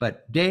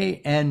 But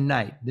day and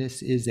night,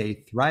 this is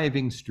a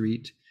thriving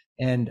street.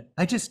 And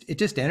it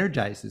just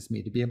energizes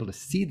me to be able to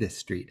see this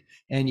street.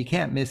 And you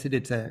can't miss it.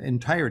 It's an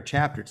entire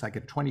chapter. It's like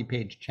a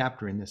 20-page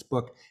chapter in this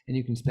book. And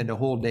you can spend a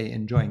whole day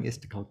enjoying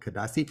Istiklal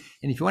Caddesi.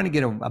 And if you want to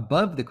get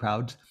above the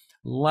crowds,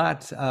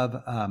 lots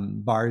of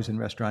bars and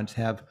restaurants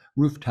have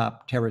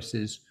rooftop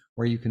terraces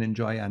where you can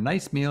enjoy a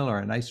nice meal or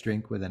a nice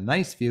drink with a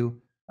nice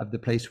view of the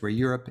place where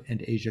Europe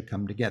and Asia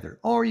come together.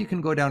 Or you can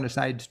go down a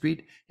side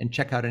street and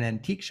check out an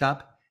antique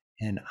shop.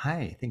 And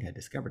I think I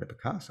discovered a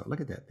Picasso.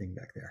 Look at that thing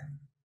back there.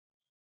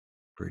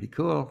 Pretty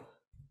cool.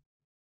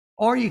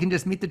 Or you can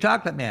just meet the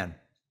chocolate man.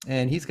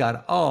 And he's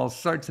got all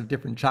sorts of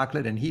different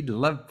chocolate, and he'd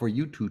love for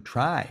you to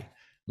try.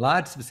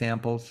 Lots of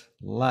samples,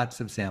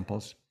 lots of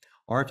samples.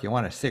 Or if you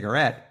want a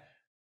cigarette,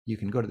 you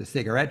can go to the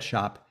cigarette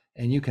shop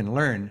and you can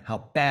learn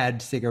how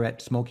bad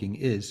cigarette smoking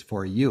is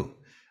for you.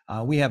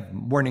 We have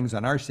warnings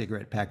on our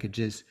cigarette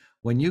packages.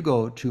 When you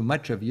go to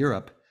much of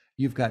Europe,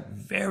 you've got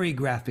very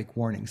graphic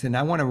warnings. And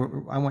I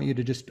want you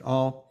to just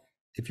all,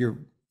 if you're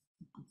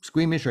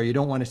squeamish or you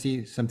don't want to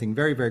see something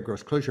very, very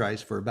gross, close your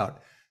eyes for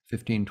about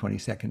 15, 20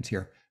 seconds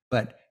here.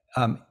 But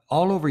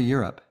all over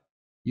Europe,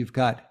 you've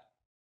got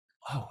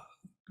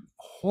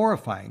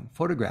horrifying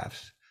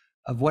photographs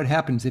of what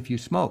happens if you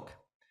smoke.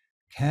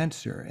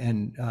 Cancer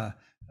and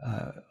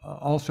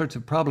all sorts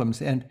of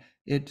problems, and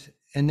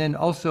then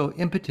also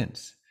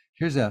impotence.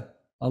 Here's a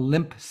a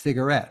limp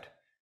cigarette.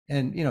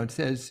 And, you know, it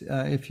says,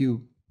 if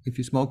you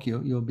smoke,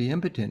 you'll be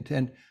impotent.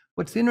 And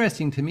what's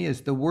interesting to me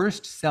is the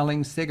worst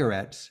selling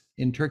cigarettes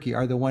in Turkey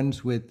are the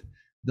ones with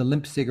the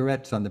limp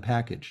cigarettes on the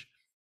package.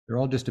 They're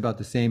all just about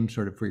the same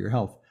sort of for your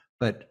health,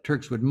 but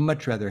Turks would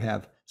much rather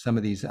have some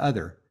of these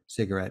other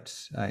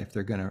cigarettes if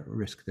they're going to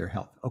risk their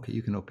health. Okay,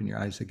 you can open your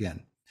eyes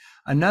again.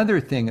 Another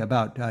thing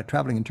about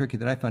traveling in Turkey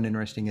that I found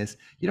interesting is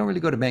you don't really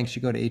go to banks,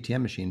 you go to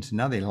ATM machines, and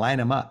now they line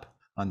them up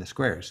on the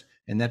squares,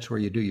 and that's where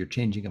you do your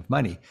changing of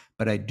money.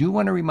 But I do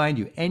want to remind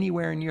you,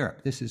 anywhere in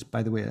Europe, this is,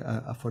 by the way,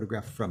 a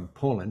photograph from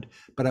Poland,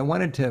 but I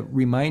wanted to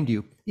remind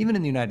you, even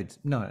in the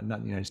not in the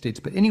United States,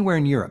 but anywhere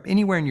in Europe,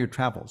 anywhere in your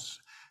travels,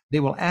 they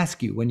will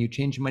ask you when you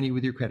change money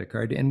with your credit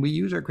card, and we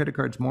use our credit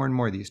cards more and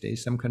more these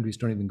days. Some countries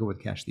don't even go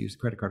with cash, they use the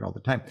credit card all the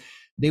time.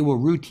 They will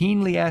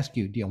routinely ask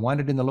you, do you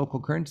want it in the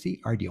local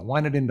currency or do you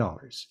want it in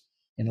dollars?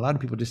 And a lot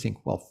of people just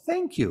think, well,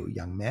 thank you,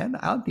 young man,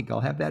 I think I'll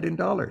have that in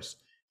dollars.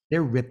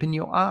 They're ripping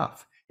you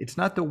off. It's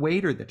not the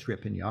waiter that's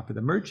ripping you off or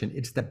the merchant,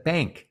 it's the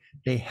bank.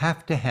 They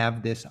have to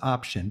have this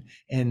option.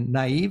 And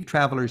naive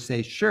travelers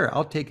say, sure,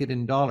 I'll take it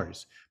in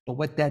dollars. But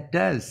what that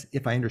does,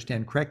 if I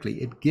understand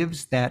correctly, it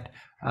gives that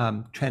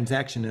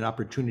transaction an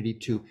opportunity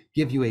to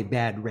give you a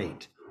bad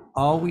rate.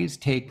 Always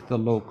take the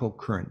local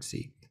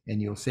currency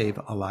and you'll save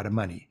a lot of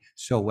money.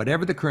 So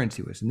whatever the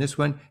currency was, in this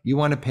one, you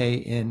want to pay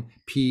in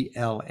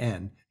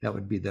PLN. That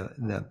would be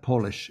the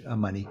Polish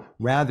money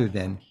rather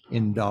than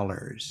in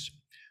dollars.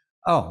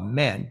 Oh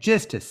man,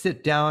 just to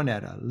sit down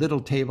at a little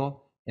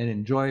table and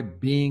enjoy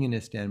being in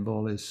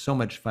Istanbul is so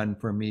much fun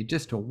for me.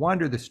 Just to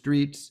wander the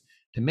streets,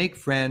 to make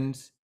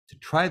friends, to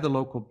try the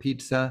local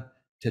pizza,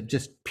 to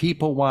just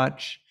people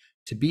watch,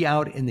 to be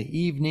out in the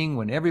evening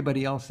when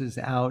everybody else is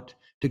out,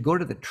 to go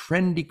to the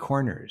trendy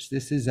corners.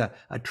 This is a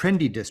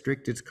trendy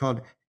district. It's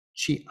called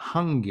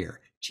Cihangir,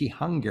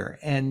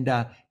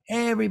 and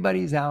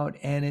everybody's out,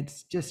 and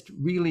it's just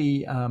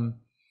really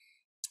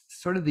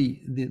sort of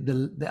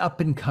the up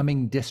and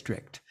coming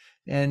district.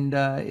 And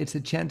it's a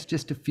chance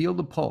just to feel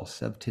the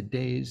pulse of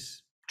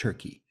today's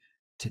Turkey.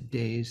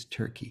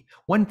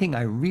 One thing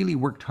I really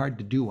worked hard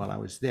to do while I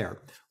was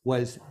there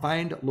was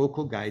find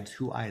local guides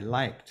who I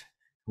liked,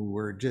 who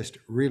were just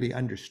really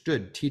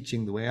understood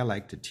teaching the way I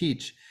like to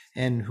teach,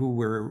 and who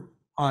were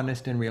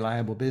honest and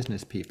reliable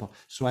business people,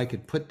 so I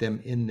could put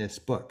them in this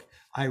book.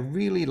 I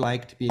really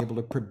like to be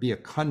able to be a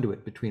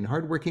conduit between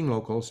hardworking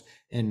locals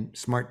and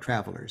smart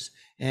travelers.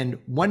 And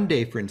one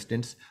day, for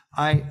instance,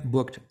 I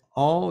booked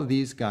all of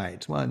these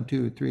guides, 1,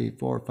 2, 3,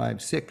 4,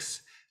 5,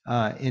 6,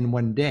 in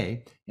one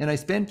day. And I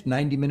spent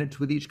 90 minutes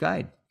with each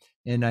guide.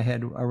 And I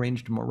had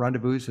arranged more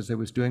rendezvous as I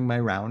was doing my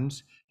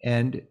rounds.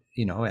 And,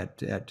 you know,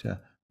 at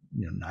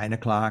 9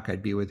 o'clock,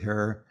 I'd be with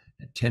her.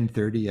 At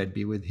 10:30, I'd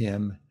be with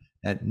him.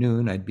 At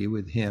noon, I'd be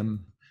with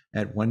him.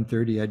 At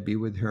 1:30, I'd be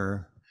with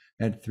her.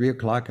 At 3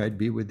 o'clock, I'd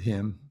be with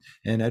him.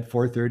 And at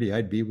 4:30,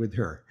 I'd be with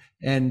her.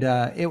 And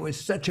it was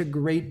such a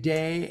great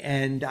day.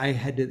 And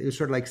it was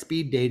sort of like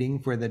speed dating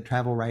for the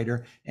travel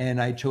writer.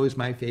 And I chose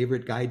my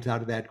favorite guides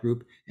out of that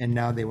group. And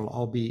now they will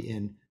all be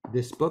in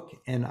this book.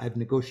 And I've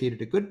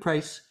negotiated a good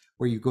price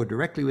where you go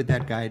directly with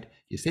that guide.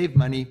 You save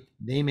money.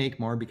 They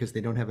make more because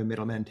they don't have a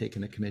middleman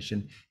taking a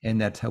commission.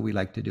 And that's how we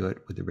like to do it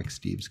with the Rick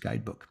Steves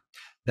guidebook.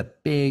 The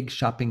big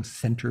shopping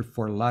center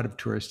for a lot of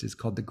tourists is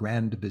called the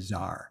Grand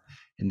Bazaar.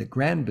 And the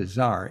Grand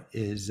Bazaar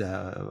is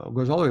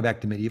goes all the way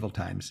back to medieval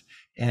times.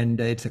 And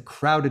it's a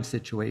crowded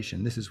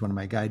situation. This is one of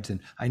my guides. And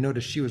I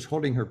noticed she was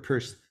holding her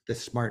purse the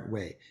smart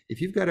way. If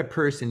you've got a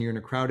purse and you're in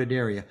a crowded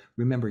area,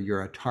 remember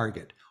you're a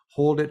target.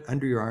 Hold it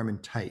under your arm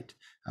and tight.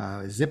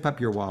 Zip up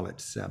your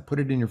wallets, put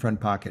it in your front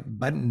pocket,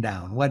 button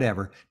down,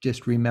 whatever.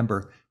 Just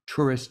remember,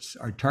 tourists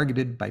are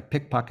targeted by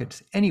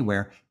pickpockets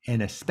anywhere,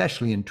 and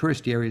especially in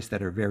tourist areas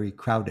that are very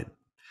crowded.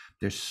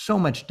 There's so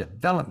much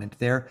development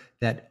there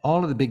that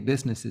all of the big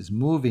businesses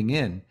moving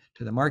in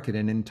to the market,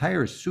 and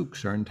entire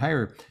souks or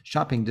entire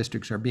shopping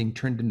districts are being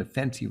turned into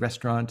fancy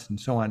restaurants and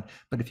so on.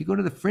 But if you go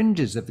to the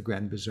fringes of the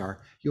Grand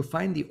Bazaar, you'll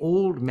find the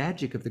old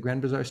magic of the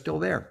Grand Bazaar still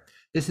there.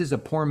 This is a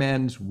poor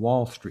man's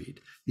Wall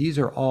Street. These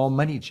are all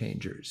money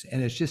changers.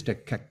 And it's just a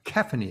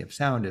cacophony of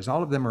sound as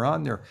all of them are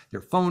on their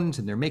phones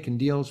and they're making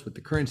deals with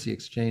the currency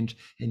exchange.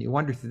 And you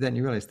wander through that and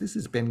you realize this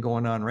has been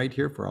going on right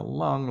here for a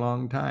long,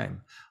 long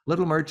time.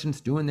 Little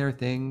merchants doing their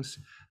things.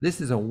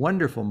 This is a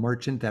wonderful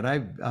merchant that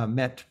I've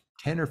met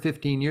 10 or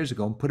 15 years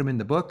ago and put him in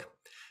the book.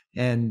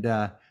 And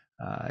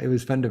it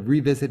was fun to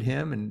revisit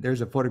him, and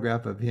there's a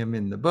photograph of him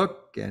in the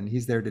book, and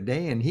he's there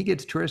today, and he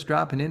gets tourists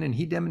dropping in, and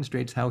he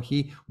demonstrates how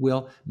he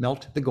will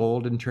melt the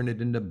gold and turn it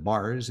into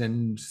bars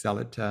and sell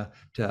it to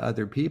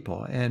other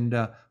people. And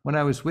when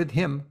I was with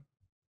him,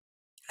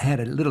 I had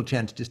a little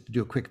chance just to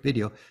do a quick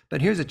video,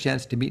 but here's a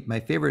chance to meet my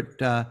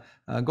favorite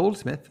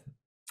goldsmith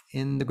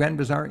in the Grand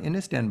Bazaar in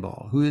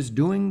Istanbul, who is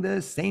doing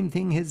the same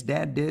thing his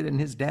dad did and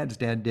his dad's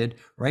dad did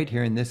right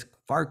here in this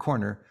far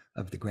corner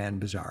of the Grand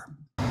Bazaar.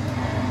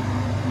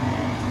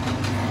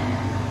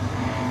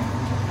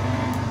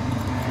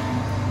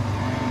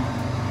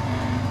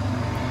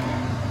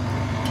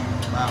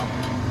 Wow.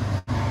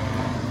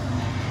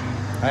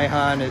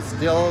 Ayhan is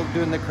still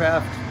doing the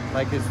craft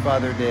like his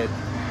father did.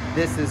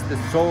 This is the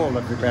soul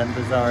of the Grand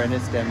Bazaar in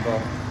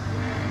Istanbul,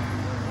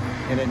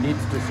 and it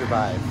needs to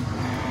survive.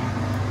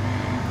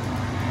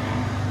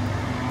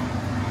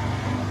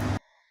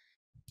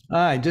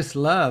 I just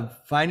love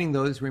finding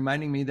those,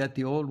 reminding me that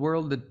the old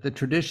world, the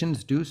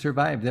traditions do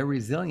survive. They're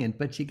resilient,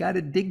 but you got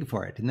to dig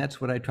for it. And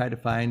that's what I try to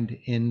find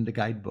in the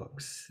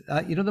guidebooks.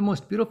 The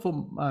most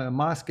beautiful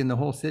mosque in the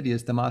whole city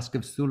is the Mosque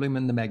of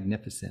Suleiman the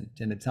Magnificent,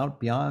 and it's out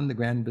beyond the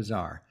Grand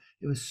Bazaar.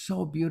 It was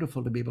so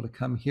beautiful to be able to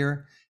come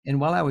here. And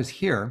while I was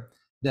here,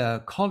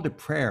 the call to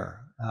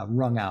prayer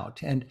rung out.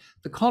 And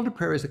the call to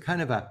prayer is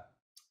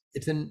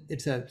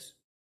it's a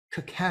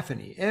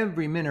cacophony.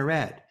 Every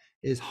minaret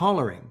is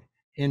hollering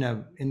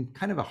in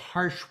kind of a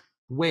harsh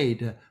way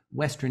to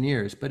Western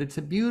ears, but it's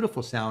a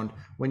beautiful sound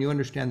when you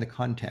understand the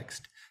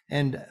context.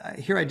 And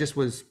here I just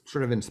was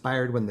sort of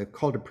inspired when the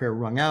call to prayer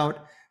rung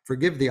out.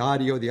 Forgive the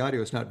audio. The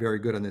audio is not very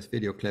good on this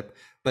video clip,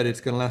 but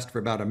it's going to last for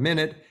about a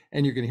minute,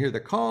 and you can hear the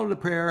call to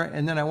prayer.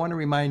 And then I want to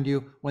remind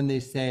you, when they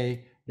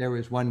say there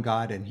is one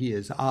God and he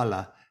is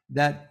Allah,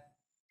 that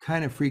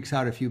kind of freaks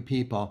out a few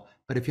people.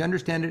 But if you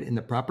understand it in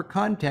the proper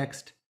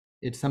context,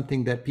 it's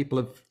something that people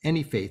of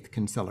any faith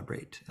can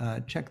celebrate.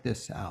 Check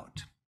this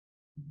out.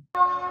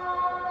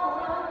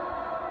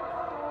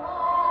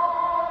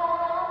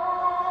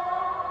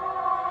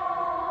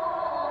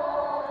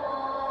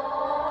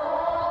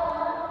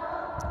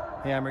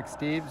 Hey, I'm Rick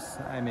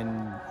Steves. I'm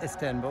in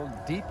Istanbul,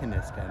 deep in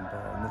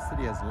Istanbul, and the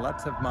city has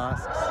lots of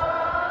mosques.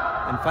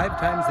 And 5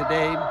 times a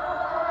day,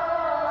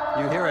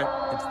 you hear it.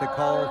 It's the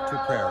call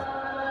to prayer.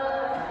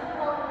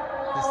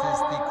 This is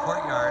the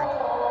courtyard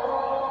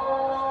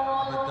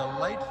of a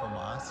delightful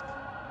mosque.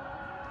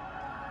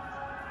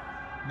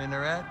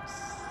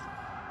 Minarets.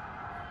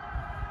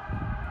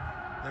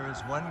 There is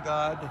one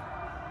God,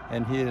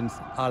 and he is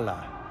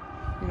Allah.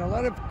 You know, a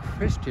lot of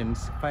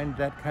Christians find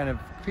that kind of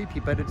creepy,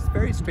 but it's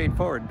very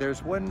straightforward.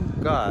 There's one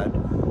God,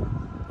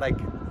 like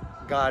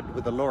God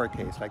with a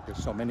lowercase, like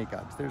there's so many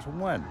gods. There's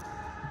one,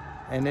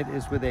 and it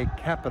is with a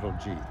capital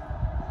G.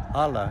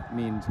 Allah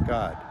means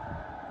God.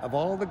 Of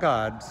all the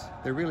gods,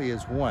 there really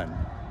is one,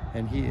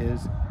 and he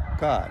is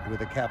God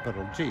with a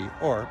capital G,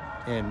 or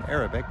in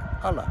Arabic,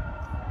 Allah.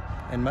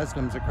 And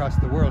Muslims across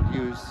the world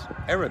use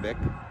Arabic,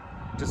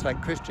 just like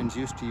Christians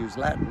used to use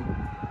Latin.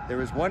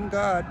 There is one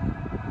God,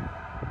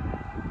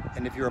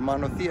 and if you're a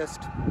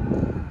monotheist,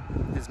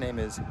 his name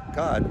is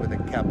God with a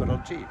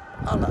capital G,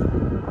 Allah.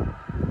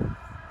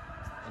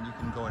 And you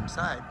can go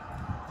inside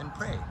and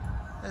pray,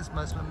 as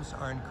Muslims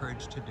are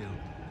encouraged to do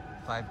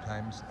 5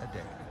 times a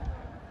day.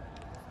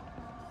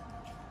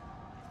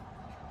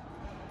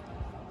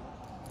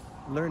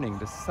 Learning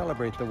to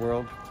celebrate the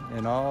world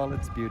in all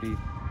its beauty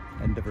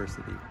and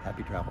diversity.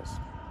 Happy travels.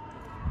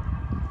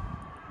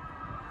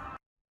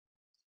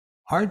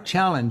 Our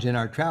challenge in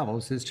our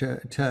travels is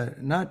to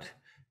not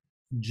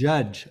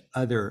judge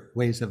other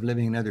ways of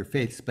living and other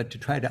faiths, but to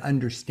try to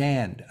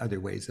understand other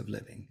ways of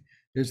living.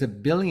 There's a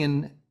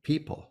billion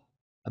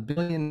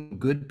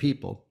good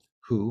people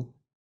who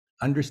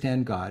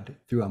understand God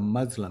through a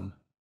Muslim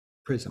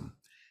prism.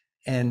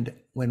 And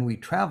when we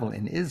travel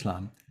in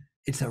Islam,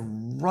 it's a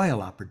royal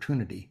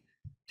opportunity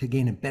to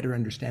gain a better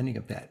understanding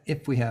of that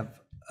if we have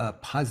a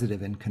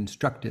positive and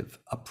constructive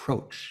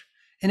approach,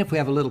 and if we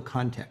have a little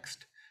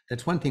context.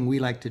 That's one thing we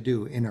like to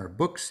do in our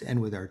books and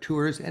with our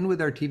tours and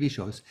with our TV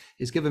shows,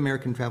 is give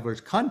American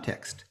travelers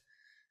context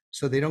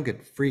so they don't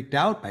get freaked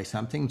out by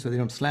something, so they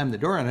don't slam the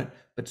door on it,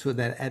 but so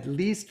that at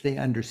least they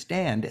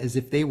understand as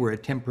if they were a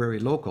temporary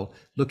local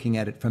looking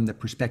at it from the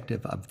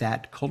perspective of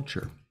that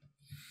culture.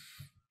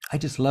 I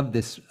just love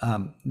this.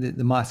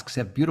 The mosques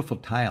have beautiful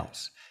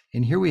tiles.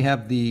 And here we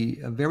have the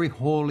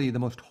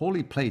most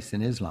holy place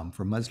in Islam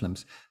for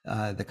Muslims,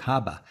 the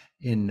Kaaba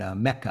in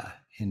Mecca,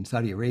 in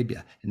Saudi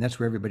Arabia, and that's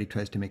where everybody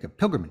tries to make a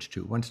pilgrimage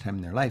to once time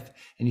in their life.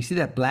 And you see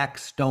that black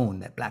stone,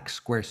 that black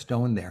square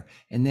stone there.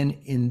 And then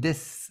in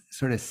this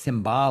sort of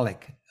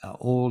symbolic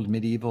old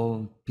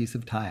medieval piece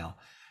of tile,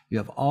 you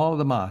have all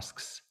the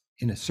mosques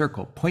in a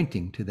circle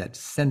pointing to that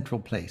central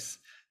place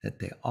that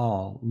they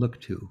all look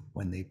to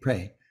when they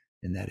pray,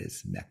 and that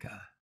is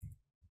Mecca.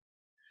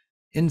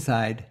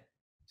 Inside,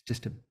 it's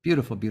just a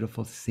beautiful,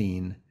 beautiful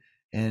scene.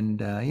 And,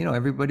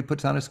 everybody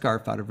puts on a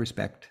scarf out of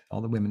respect.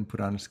 All the women put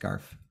on a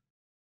scarf.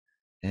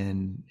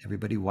 And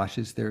everybody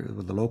washes the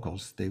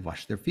locals, they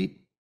wash their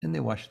feet and they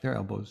wash their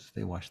elbows,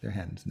 they wash their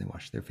hands and they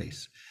wash their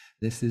face.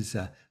 This is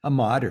a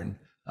modern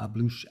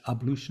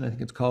ablution, I think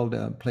it's called,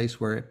 a place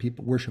where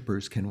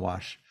worshippers can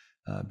wash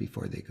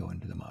before they go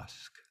into the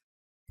mosque.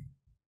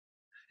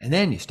 And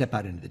then you step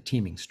out into the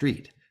teeming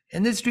street.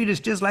 And this street is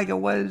just like it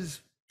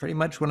was pretty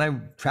much when I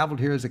traveled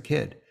here as a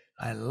kid.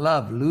 I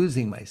love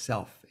losing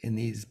myself in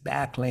these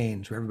back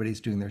lanes where everybody's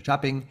doing their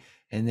shopping.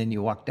 And then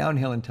you walk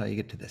downhill until you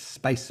get to the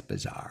Spice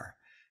Bazaar.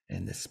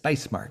 And the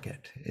spice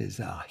market is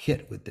a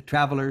hit with the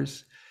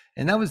travelers.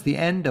 And that was the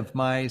end of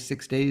my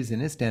 6 days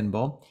in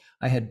Istanbul.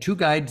 I had 2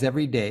 guides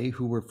every day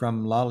who were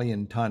from Lolly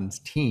and Tan's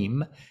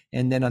team.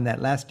 And then on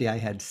that last day, I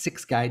had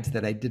 6 guides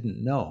that I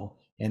didn't know.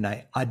 and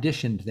I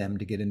auditioned them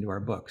to get into our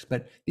books.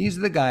 But these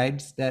are the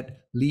guides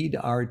that lead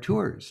our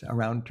tours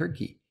around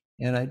Turkey.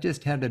 And I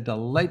just had a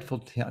delightful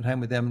time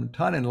with them.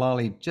 Ton and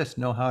Lolly just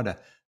know how to,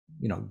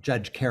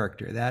 judge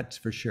character, that's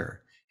for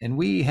sure. And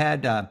we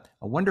had a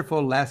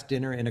wonderful last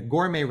dinner in a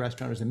gourmet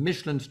restaurant. It was a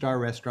Michelin star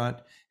restaurant.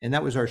 And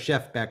that was our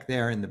chef back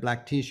there in the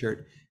black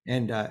t-shirt.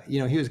 And,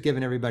 he was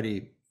giving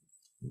everybody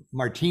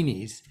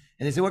martinis.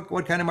 And they said,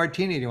 what kind of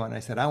martini do you want? And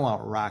I said, I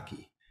want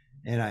Rocky.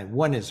 And I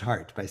won his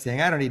heart by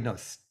saying, I don't need no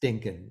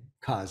stinking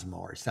Cosmo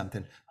or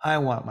something. I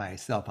want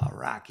myself a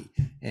Rocky.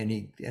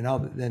 And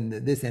then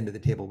this end of the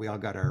table, we all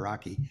got our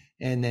Rocky.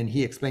 And then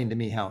he explained to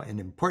me how an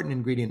important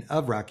ingredient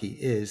of Rocky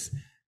is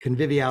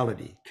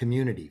conviviality,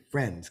 community,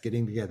 friends,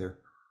 getting together.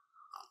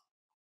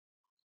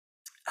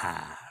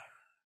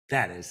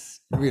 That is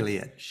really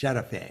a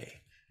chef.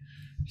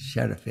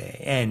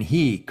 And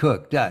he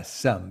cooked us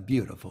some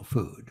beautiful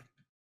food.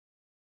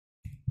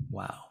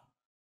 Wow.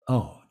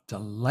 Oh,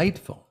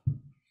 delightful.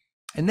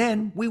 And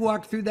then we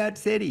walked through that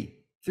city,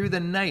 through the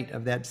night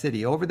of that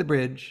city, over the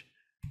bridge,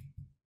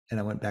 and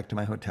I went back to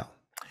my hotel.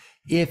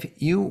 If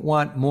you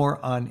want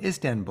more on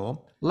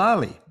Istanbul,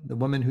 Lali, the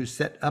woman who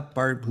sets up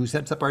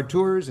our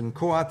tours and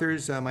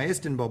co-authors my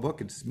Istanbul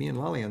book, it's me and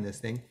Lali on this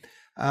thing.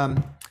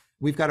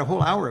 We've got a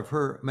whole hour of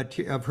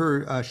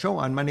her show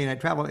on Monday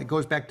Night Travel. It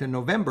goes back to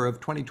November of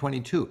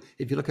 2022.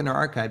 If you look in our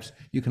archives,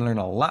 you can learn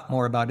a lot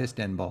more about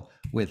Istanbul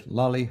with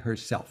Lali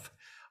herself.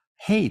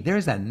 Hey,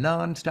 there's a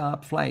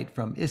nonstop flight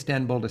from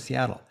Istanbul to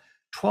Seattle.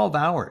 12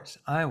 hours.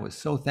 I was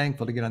so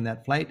thankful to get on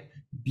that flight.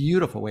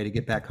 Beautiful way to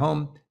get back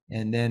home.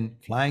 And then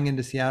flying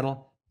into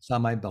Seattle, saw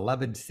my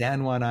beloved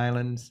San Juan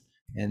Islands.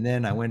 And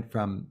then I went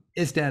from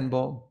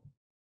Istanbul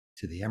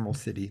to the Emerald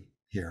City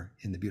here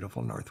in the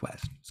beautiful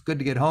Northwest. It's good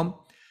to get home.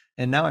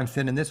 And now I'm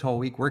spending this whole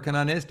week working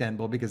on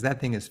Istanbul because that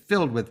thing is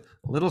filled with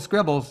little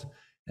scribbles.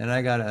 And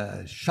I got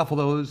to shuffle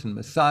those and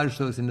massage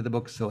those into the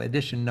book. So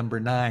edition number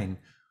 9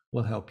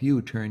 will help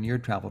you turn your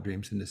travel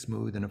dreams into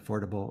smooth and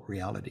affordable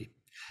reality.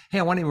 Hey,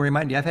 I want to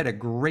remind you, I've had a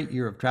great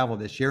year of travel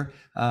this year.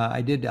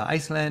 I did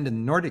Iceland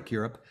and Nordic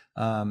Europe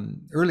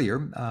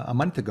earlier, a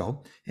month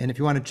ago. And if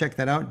you want to check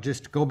that out,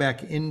 just go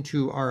back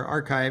into our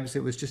archives.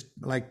 It was just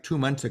like 2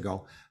 months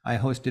ago. I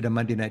hosted a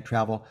Monday Night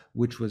Travel,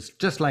 which was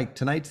just like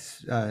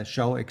tonight's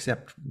show,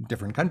 except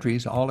different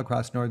countries all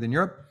across Northern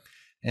Europe,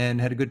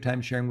 and had a good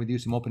time sharing with you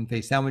some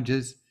open-faced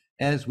sandwiches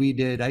as we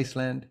did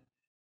Iceland.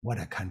 What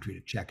a country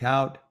to check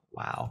out.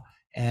 Wow.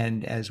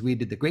 And as we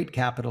did the great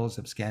capitals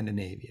of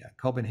Scandinavia,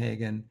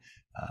 Copenhagen,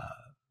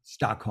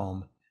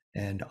 Stockholm,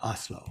 and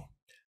Oslo.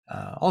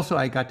 Also,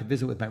 I got to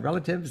visit with my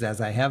relatives, as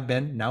I have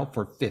been now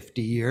for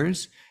 50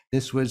 years.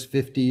 This was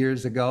 50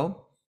 years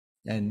ago,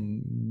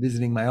 and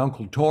visiting my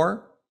Uncle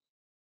Tor.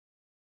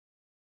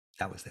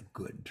 That was a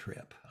good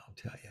trip, I'll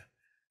tell you.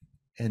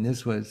 And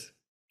this was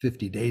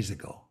 50 days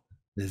ago,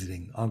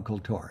 visiting Uncle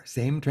Tor.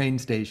 Same train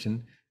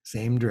station,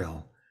 same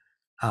drill.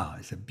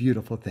 It's a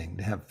beautiful thing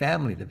to have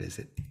family to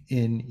visit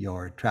in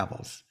your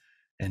travels.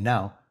 And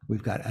now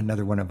we've got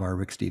another one of our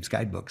Rick Steves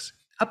guidebooks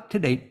up to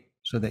date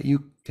so that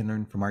you can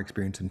learn from our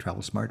experience and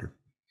travel smarter.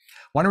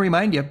 Want to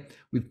remind you,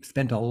 we've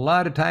spent a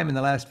lot of time in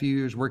the last few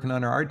years working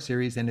on our art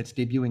series, and it's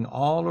debuting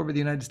all over the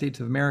United States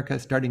of America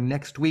starting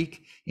next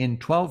week in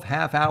 12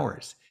 half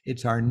hours.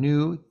 It's our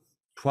new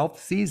 12th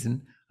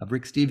season of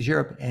Rick Steves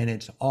Europe, and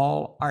it's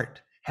all art,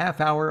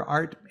 half-hour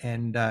art,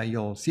 and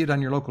you'll see it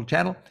on your local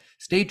channel.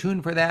 Stay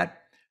tuned for that.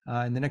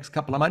 In the next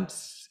couple of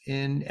months,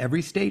 in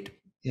every state,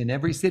 in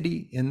every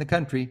city in the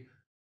country,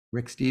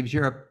 Rick Steves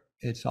Europe.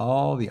 It's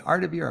all the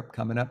art of Europe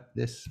coming up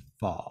this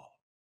fall.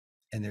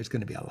 And there's going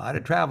to be a lot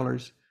of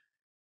travelers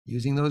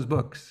using those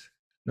books,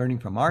 learning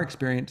from our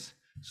experience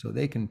so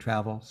they can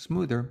travel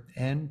smoother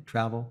and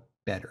travel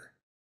better.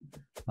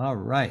 All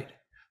right.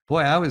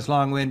 Boy, I was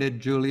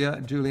long-winded,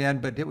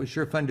 Julianne, but it was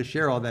sure fun to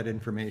share all that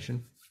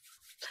information.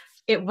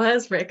 It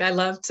was, Rick. I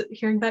loved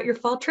hearing about your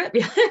fall trip.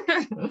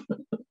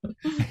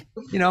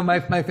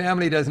 My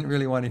family doesn't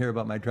really want to hear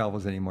about my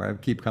travels anymore. I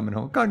keep coming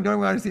home. God, don't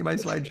want to see my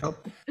slideshow.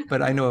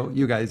 But I know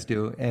you guys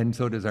do, and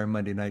so does our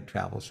Monday Night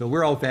Travel. So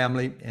we're all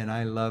family, and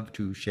I love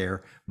to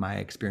share my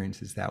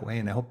experiences that way.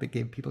 And I hope it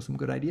gave people some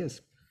good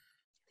ideas.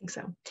 I think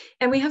so.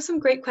 And we have some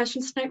great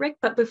questions tonight, Rick.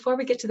 But before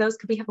we get to those,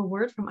 could we have a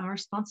word from our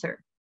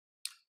sponsor?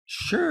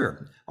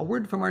 Sure. A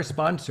word from our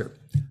sponsor.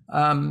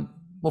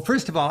 Well,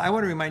 first of all, I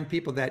want to remind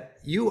people that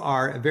you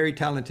are a very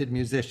talented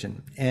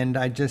musician, and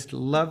I just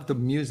love the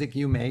music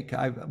you make.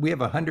 We have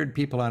 100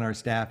 people on our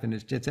staff, and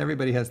it's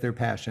everybody has their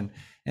passion.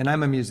 And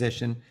I'm a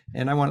musician,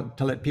 and I want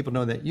to let people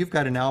know that you've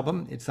got an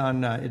album. It's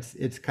on.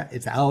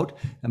 It's out.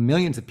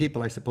 Millions of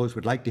people, I suppose,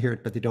 would like to hear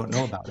it, but they don't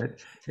know about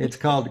it. It's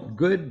called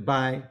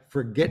 "Goodbye,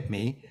 Forget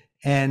Me."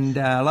 And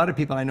a lot of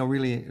people I know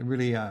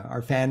really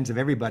are fans of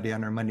everybody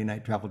on our Monday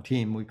Night Travel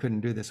team. We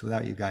couldn't do this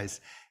without you guys.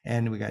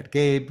 And we got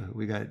Gabe,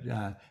 we got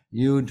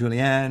you,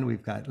 Julianne,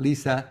 we've got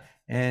Lisa,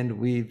 and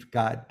we've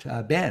got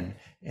Ben.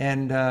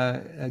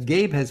 And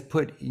Gabe has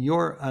put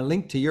a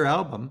link to your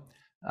album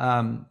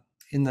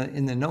in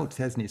the notes,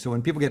 hasn't he? So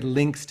when people get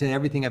links to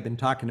everything I've been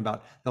talking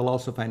about, they'll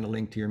also find a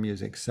link to your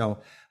music. So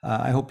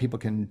I hope people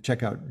can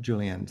check out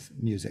Julianne's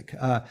music.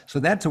 So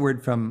that's a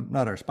word from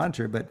not our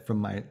sponsor, but from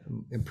my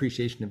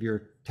appreciation of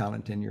your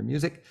talent and your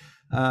music.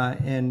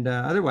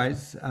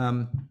 Otherwise,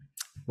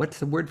 what's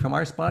the word from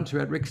our sponsor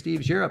at Rick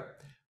Steves Europe?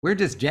 We're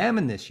just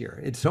jamming this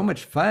year. It's so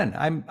much fun.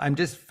 I'm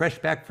just fresh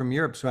back from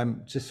Europe, so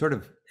I'm just sort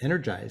of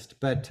energized.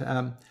 But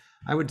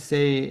I would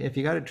say if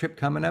you got a trip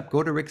coming up,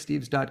 go to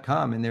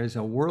ricksteves.com, and there's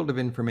a world of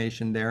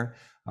information there.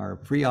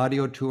 Our free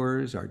audio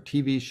tours, our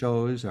TV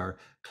shows, our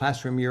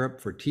Classroom Europe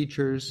for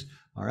teachers,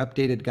 our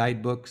updated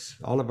guidebooks,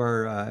 all of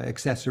our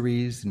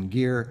accessories and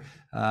gear,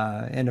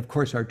 and of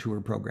course our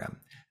tour program.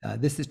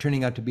 This is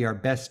turning out to be our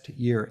best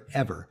year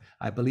ever.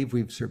 I believe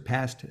we've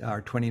surpassed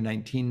our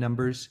 2019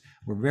 numbers.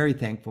 We're very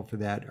thankful for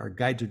that. Our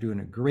guides are doing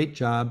a great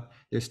job.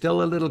 There's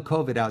still a little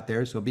COVID out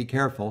there, so be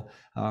careful.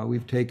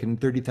 We've taken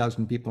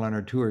 30,000 people on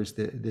our tours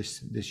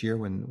this year.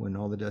 When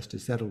all the dust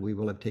is settled, we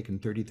will have taken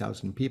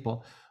 30,000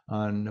 people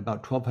on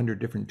about 1,200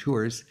 different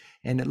tours.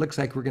 And it looks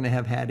like we're going to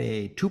have had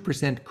a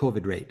 2%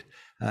 COVID rate.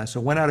 So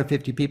 1 out of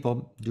 50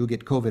 people do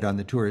get COVID on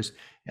the tours.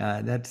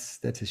 That's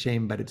a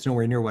shame, but it's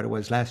nowhere near what it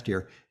was last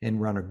year. And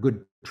we're on a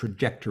good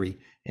trajectory.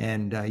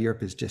 And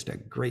Europe is just a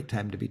great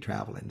time to be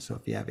traveling. So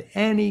if you have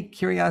any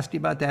curiosity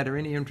about that or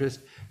any interest,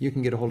 you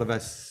can get a hold of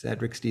us at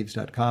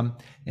ricksteves.com,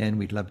 and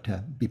we'd love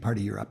to be part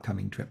of your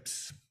upcoming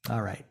trips.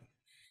 All right.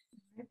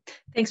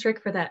 Thanks,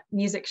 Rick, for that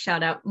music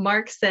shout out.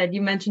 Mark said,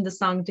 you mentioned the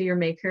song Do Your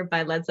Maker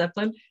by Led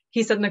Zeppelin.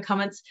 He said in the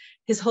comments,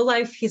 his whole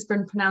life he's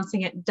been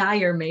pronouncing it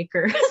Dire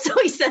Maker. So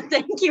he said,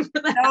 thank you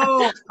for that.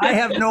 No, I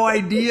have no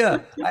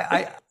idea.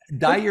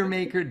 Dire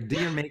Maker,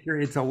 Dear Maker,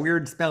 it's a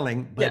weird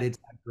spelling, but it's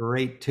a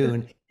great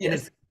tune.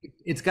 Yes. And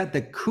it's got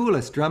the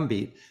coolest drum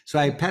beat. So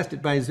I passed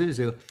it by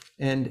Zuzu,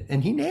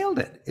 and he nailed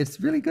it. It's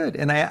really good.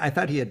 And I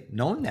thought he had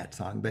known that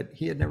song, but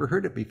he had never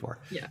heard it before.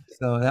 Yeah.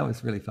 So that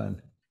was really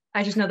fun.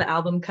 I just know the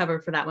album cover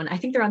for that one. I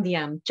think they're on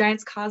the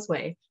Giant's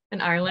Causeway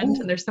in Ireland,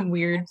 and there's some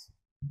weird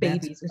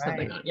babies or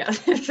something on. Yeah.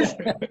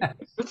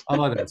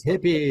 Oh, those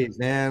hippies,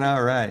 man.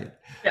 All right.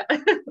 Yeah.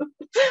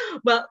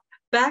 Well,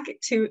 back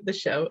to the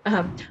show.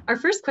 Our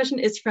first question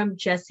is from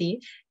Jesse,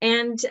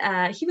 and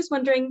he was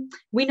wondering,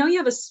 we know you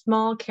have a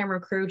small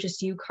camera crew,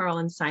 just you, Carl,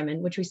 and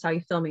Simon, which we saw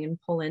you filming in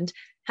Poland.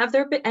 Have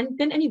there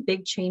been any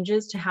big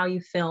changes to how you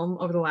film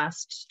over the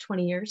last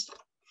 20 years?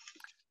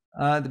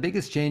 The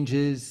biggest change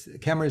is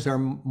cameras are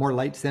more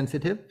light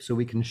sensitive, so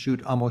we can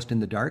shoot almost in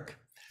the dark.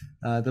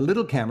 The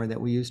little camera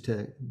that we use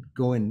to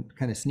go and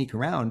kind of sneak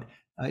around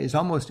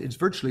it's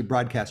virtually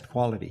broadcast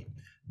quality.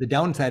 The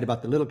downside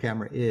about the little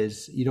camera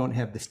is you don't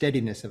have the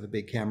steadiness of a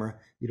big camera,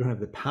 you don't have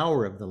the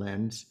power of the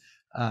lens,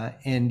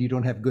 and you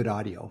don't have good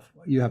audio.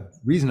 You have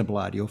reasonable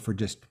audio for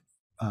just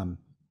the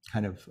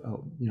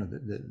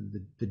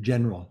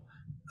general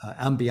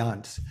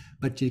ambiance,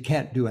 but you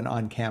can't do an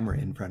on camera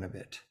in front of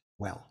it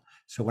well.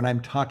 So when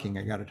I'm talking,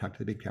 I got to talk to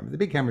the big camera. The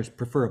big camera is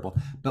preferable,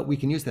 but we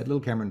can use that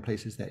little camera in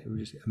places that will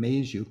just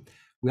amaze you.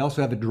 We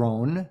also have a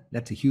drone.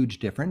 That's a huge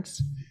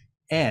difference.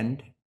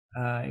 And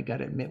I got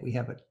to admit, we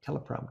have a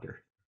teleprompter.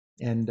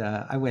 And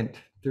I went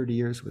 30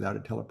 years without a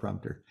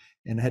teleprompter,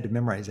 and I had to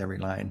memorize every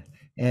line.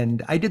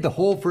 And I did the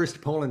whole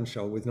first Poland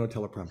show with no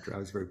teleprompter. I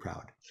was very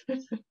proud.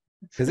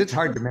 Because it's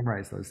hard to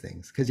memorize those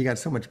things because you got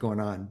so much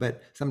going on.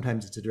 But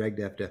sometimes it's a drag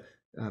to have to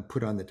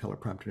put on the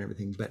teleprompter and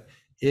everything. But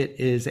it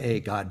is a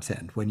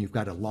godsend when you've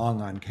got a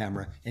long on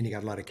camera and you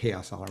got a lot of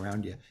chaos all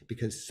around you,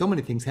 because so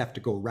many things have to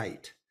go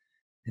right.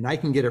 And I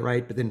can get it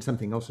right, but then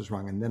something else is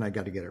wrong, and then I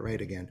got to get it right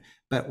again.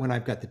 But when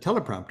I've got the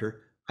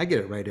teleprompter, I get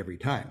it right every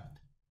time.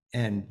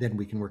 And then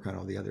we can work on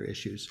all the other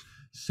issues.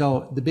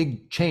 So the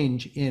big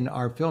change in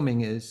our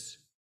filming is,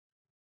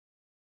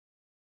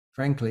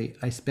 frankly,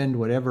 I spend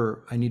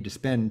whatever I need to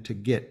spend to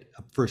get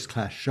a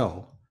first-class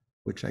show,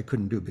 which I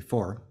couldn't do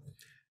before.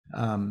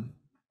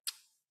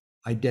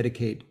 I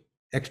dedicate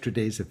extra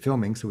days of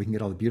filming so we can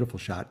get all the beautiful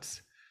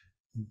shots.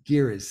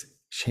 Gear is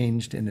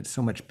changed, and it's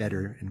so much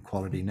better in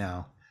quality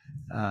now.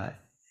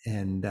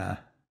 And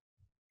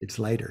it's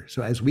lighter.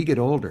 So as we get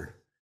older,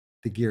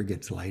 the gear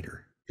gets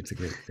lighter. It's a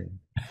great thing.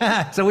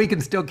 So we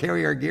can still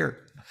carry our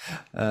gear.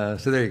 So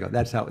there you go.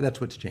 That's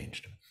what's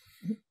changed.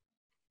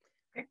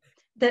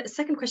 The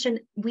second question,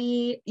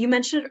 you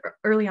mentioned it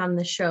early on in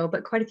the show,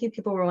 but quite a few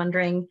people were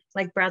wondering,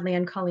 like Bradley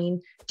and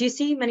Colleen, do you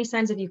see many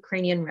signs of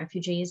Ukrainian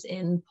refugees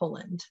in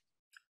Poland?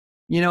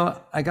 You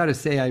know, I got to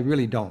say, I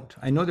really don't.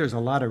 I know there's a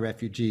lot of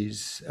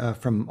refugees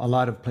from a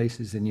lot of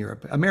places in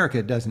Europe.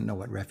 America doesn't know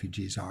what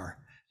refugees are.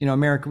 You know,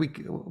 America,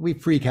 we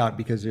freak out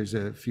because there's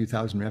a few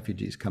thousand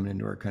refugees coming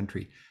into our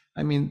country.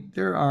 I mean,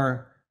 there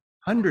are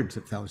hundreds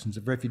of thousands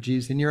of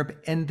refugees in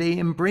Europe, and they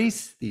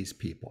embrace these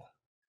people.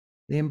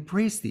 They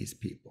embrace these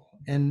people,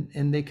 and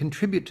they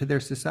contribute to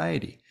their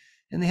society,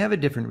 and they have a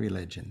different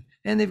religion,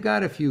 and they've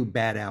got a few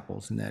bad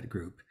apples in that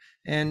group.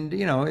 And,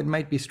 you know, it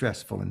might be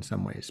stressful in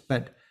some ways,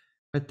 but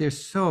they're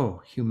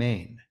so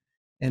humane.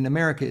 And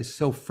America is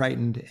so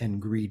frightened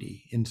and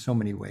greedy in so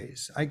many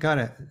ways. I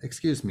gotta,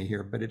 excuse me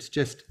here, but it's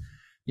just,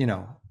 you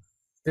know,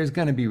 there's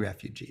gonna be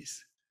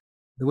refugees.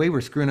 the way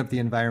we're screwing up the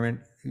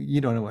environment,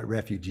 you don't know what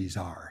refugees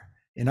are.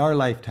 In our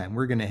lifetime,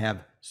 we're going to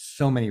have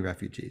so many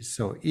refugees.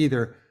 So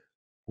either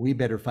we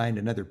better find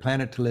another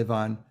planet to live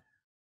on,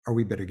 or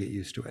we better get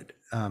used to it.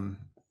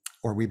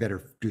 Or we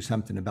better do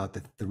something about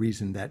the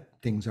reason that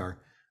things are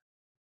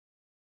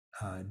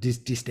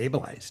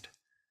destabilized.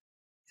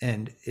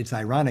 And it's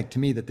ironic to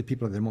me that the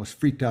people that are the most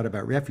freaked out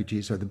about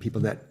refugees are the people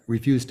that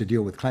refuse to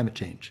deal with climate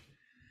change.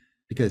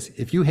 Because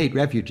if you hate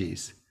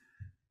refugees,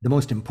 the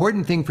most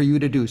important thing for you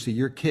to do so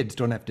your kids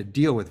don't have to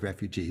deal with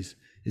refugees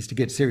is to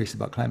get serious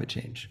about climate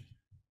change.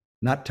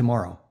 Not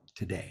tomorrow,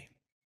 today.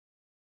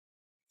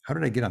 How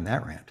did I get on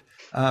that rant?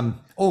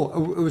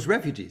 It was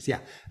refugees, yeah.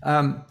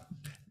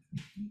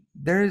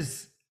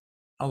 There's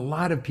a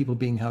lot of people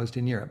being housed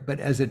in Europe, but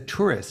as a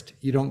tourist,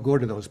 you don't go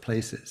to those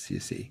places,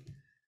 you see.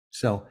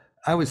 So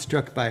I was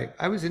struck by,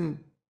 I was in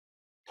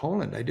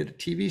Poland. I did a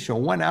TV show,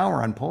 1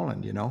 hour on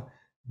Poland,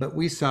 but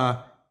we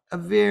saw a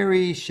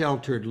very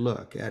sheltered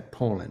look at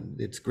Poland,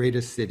 its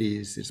greatest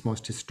cities, its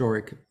most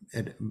historic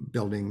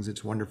buildings,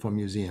 its wonderful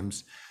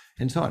museums,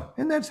 and so on.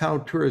 And that's how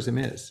tourism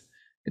is.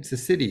 It's a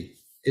city.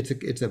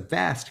 It's a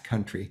vast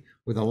country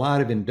with a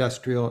lot of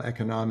industrial,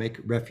 economic,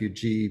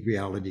 refugee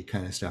reality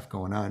kind of stuff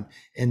going on.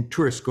 And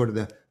tourists go to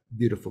the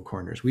beautiful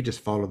corners. We just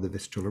follow the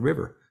Vistula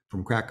River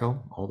from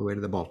Kraków all the way to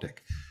the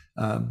Baltic.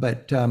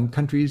 But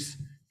countries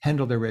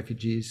handle their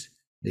refugees.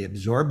 They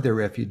absorb their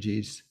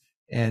refugees.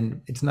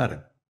 And it's not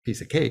a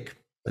piece of cake,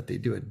 but they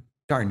do a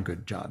darn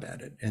good job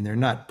at it. And they're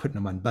not putting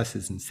them on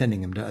buses and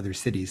sending them to other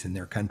cities in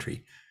their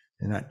country.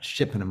 They're not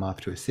shipping them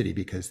off to a city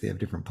because they have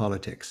different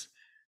politics.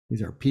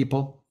 These are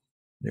people.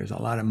 There's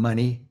a lot of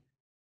money,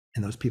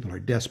 and those people are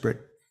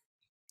desperate.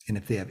 And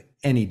if they have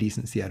any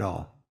decency at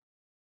all,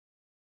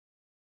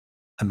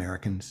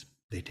 Americans,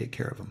 they take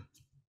care of them.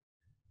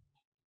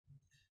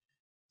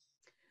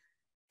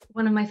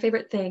 One of my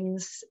favorite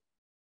things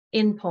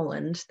in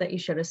Poland that you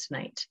showed us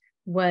tonight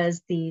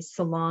was the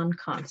salon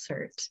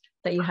concert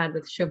that you had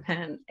with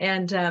Chopin.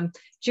 And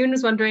June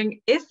was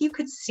wondering if you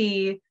could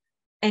see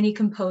any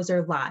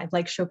composer live,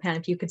 like Chopin,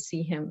 if you could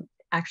see him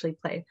actually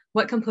play,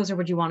 what composer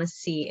would you want to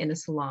see in a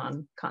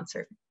salon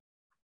concert?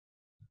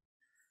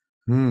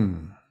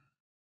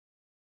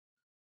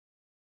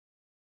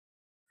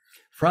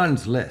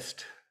 Franz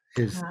Liszt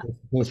is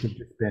supposed to have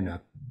just been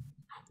a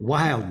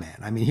wild man.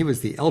 I mean, he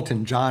was the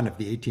Elton John of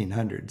the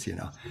 1800s,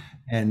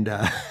 and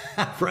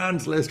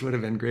Franz Liszt would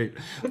have been great.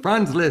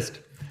 Franz Liszt,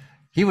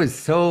 he was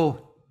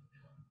so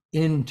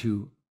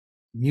into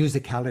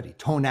musicality,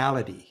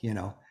 tonality,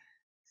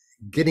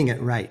 getting it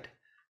right.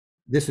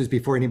 This was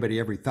before anybody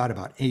ever thought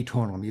about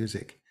atonal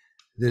music.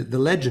 The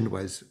legend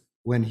was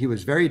when he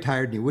was very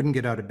tired and he wouldn't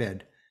get out of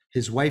bed,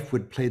 his wife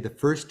would play the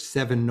first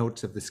 7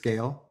 notes of the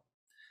scale.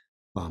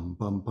 Bum,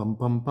 bum, bum,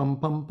 bum, bum,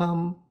 bum,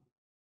 bum.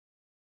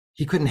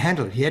 He couldn't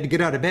handle it. He had to get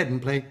out of bed and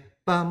play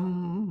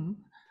bum.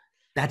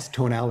 That's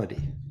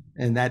tonality.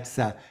 And that's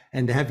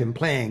and to have him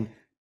playing,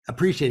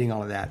 appreciating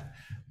all of that,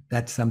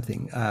 that's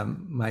something.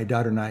 My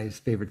daughter and I's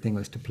favorite thing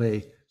was to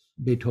play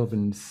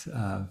Beethoven's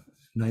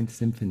Ninth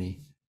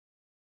Symphony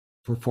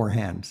for 4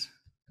 hands,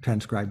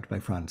 transcribed by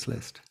Franz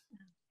Liszt.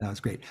 That was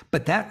great.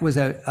 But that was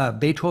a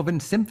Beethoven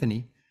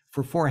symphony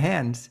for 4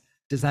 hands,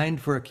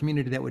 designed for a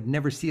community that would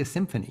never see a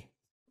symphony.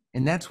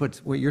 And that's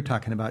what you're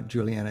talking about,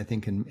 Julianne, I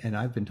think, and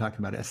I've been talking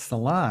about. A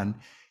salon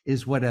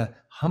is what a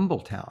humble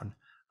town,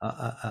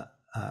 a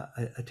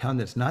town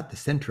that's not the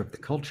center of the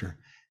culture,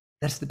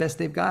 that's the best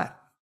they've got,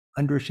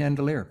 under a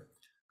chandelier.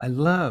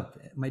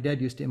 My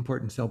dad used to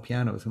import and sell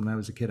pianos. When I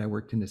was a kid, I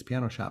worked in this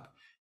piano shop.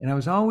 And I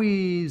was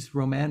always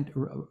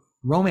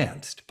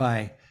romanced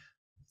by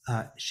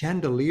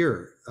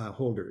chandelier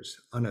holders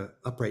on an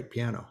upright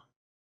piano,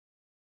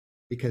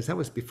 because that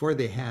was before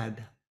they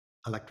had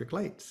electric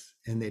lights,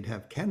 and they'd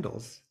have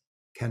candles,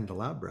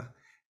 candelabra,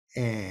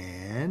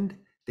 and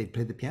they'd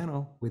play the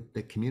piano with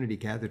the community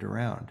gathered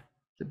around.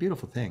 It's a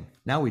beautiful thing.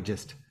 Now we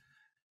just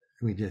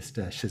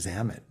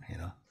Shazam it,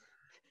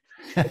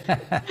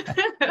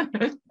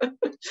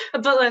 A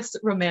bit less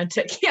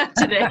romantic,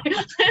 today.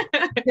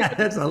 Yeah,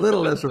 that's a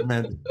little less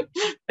romantic.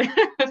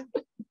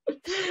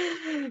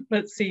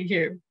 Let's see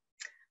here.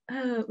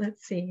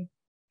 Let's see.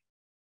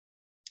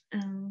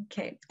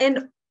 Okay,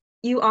 and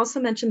you also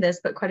mentioned this,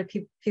 but quite a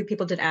few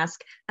people did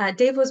ask.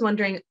 Dave was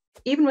wondering,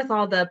 even with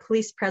all the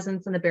police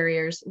presence and the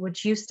barriers,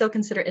 would you still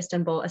consider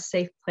Istanbul a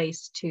safe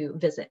place to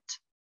visit?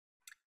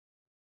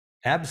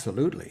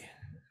 Absolutely.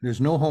 There's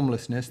no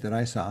homelessness that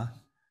I saw.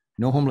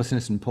 No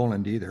homelessness in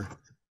Poland either.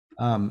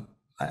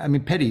 I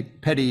mean, petty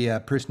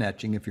purse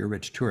snatching if you're a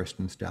rich tourist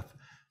and stuff.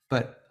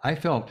 But I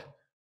felt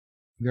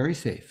very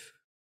safe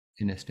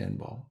in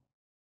Istanbul.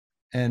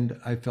 And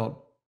I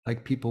felt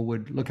like people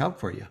would look out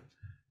for you.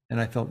 And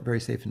I felt very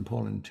safe in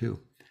Poland too.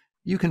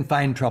 You can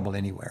find trouble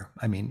anywhere.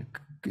 I mean,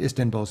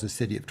 Istanbul is a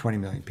city of 20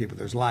 million people.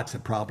 There's lots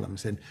of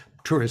problems. And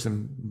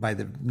tourism, by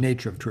the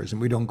nature of tourism,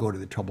 we don't go to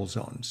the trouble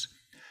zones.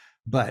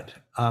 But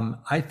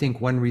I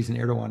think one reason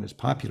Erdogan is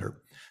popular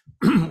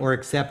or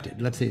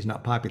accepted, let's say he's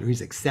not popular,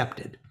 he's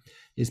accepted,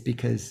 is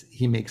because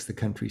he makes the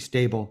country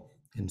stable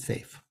and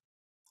safe.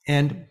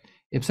 And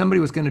If somebody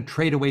was going to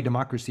trade away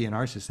democracy in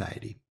our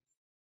society,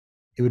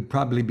 it would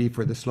probably be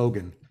for the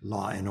slogan,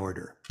 law and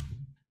order.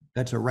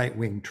 That's a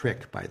right-wing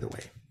trick, by the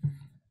way.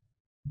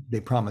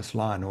 They promise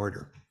law and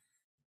order.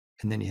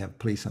 And then you have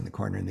police on the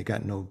corner and they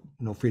got no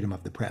freedom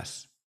of the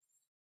press.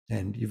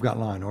 And you've got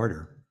law and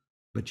order,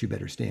 but you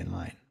better stay in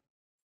line.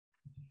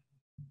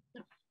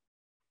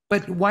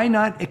 But why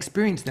not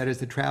experience that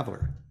as a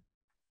traveler?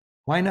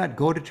 Why not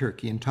go to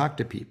Turkey and talk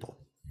to people?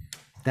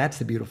 That's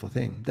the beautiful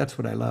thing. That's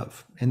what I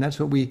love. And that's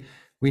what we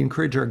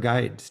encourage our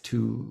guides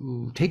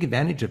to take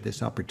advantage of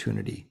this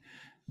opportunity.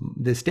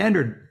 The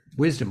standard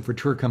wisdom for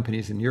tour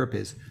companies in Europe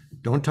is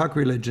don't talk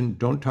religion,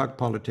 don't talk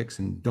politics,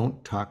 and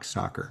don't talk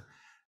soccer,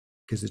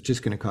 because it's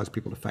just going to cause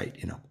people to fight,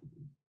 you know.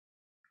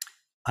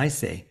 I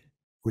say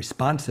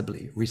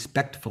responsibly,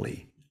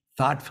 respectfully,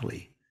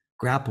 thoughtfully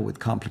grapple with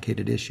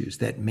complicated issues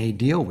that may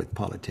deal with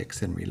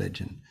politics and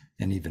religion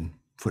and even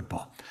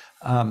football.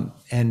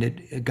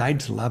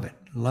 Guides love it,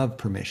 love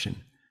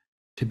permission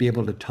to be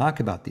able to talk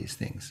about these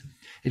things.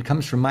 It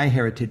comes from my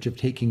heritage of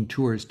taking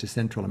tours to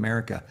Central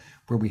America,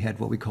 where we had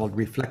what we called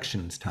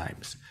reflections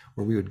times,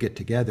 where we would get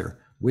together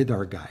with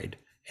our guide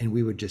and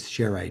we would just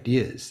share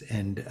ideas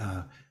and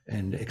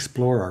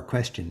explore our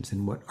questions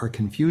and what our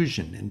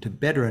confusion, and to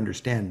better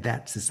understand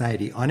that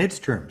society on its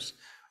terms,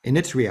 in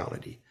its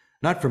reality,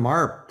 not from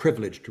our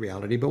privileged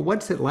reality, but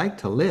what's it like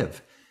to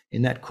live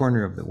in that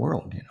corner of the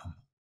world, you know?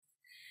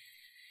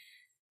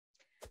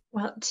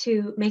 Well,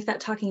 to make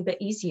that talking a bit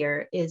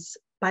easier is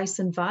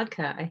bison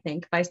vodka, I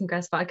think, bison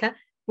grass vodka,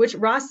 which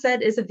Ross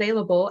said is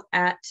available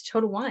at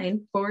Total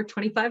Wine for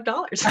 $25.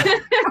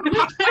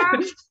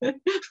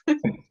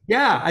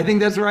 Yeah, I think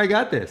that's where I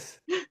got this.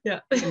 Yeah.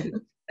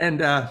 And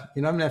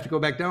you know, I'm gonna have to go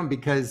back down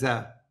because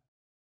there's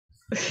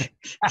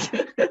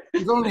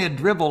only a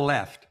dribble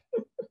left.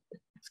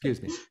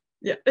 Excuse me.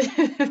 Yeah.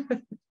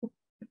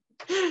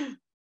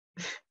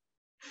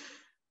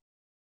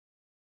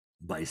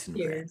 Bison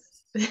Cheers.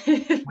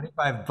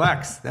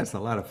 $25. That's a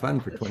lot of fun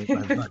for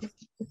 $25.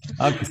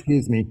 Oh,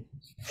 excuse me.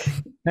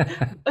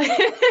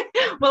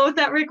 Well, with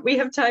that, Rick, we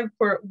have time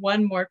for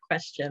one more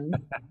question.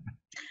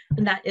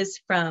 And that is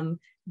from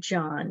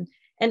John.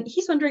 And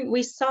he's wondering,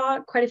 we saw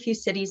quite a few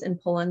cities in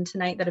Poland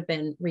tonight that have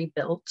been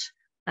rebuilt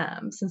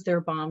since they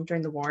were bombed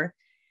during the war.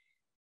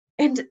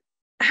 And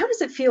how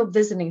does it feel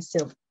visiting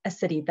still a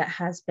city that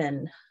has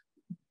been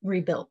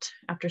rebuilt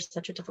after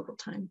such a difficult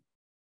time?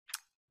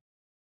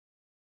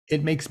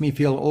 It makes me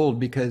feel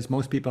old because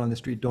most people on the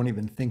street don't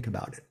even think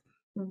about it.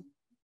 Mm.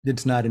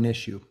 It's not an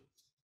issue.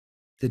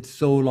 It's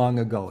so long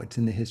ago. It's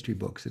in the history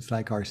books. It's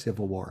like our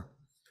Civil War.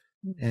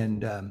 Mm.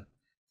 And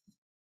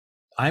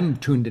I'm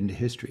tuned into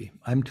history.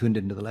 I'm tuned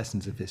into the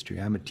lessons of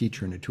history. I'm a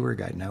teacher and a tour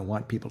guide, and I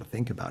want people to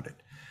think about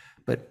it.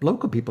 But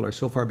local people are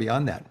so far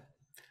beyond that.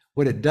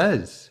 What it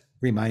does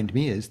remind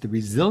me is the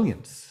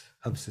resilience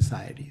of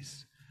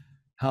societies,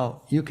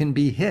 how you can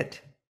be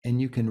hit and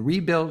you can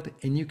rebuild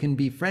and you can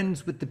be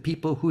friends with the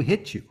people who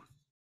hit you.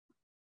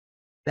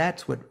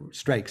 That's what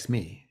strikes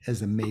me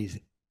as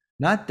amazing.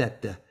 Not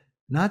that the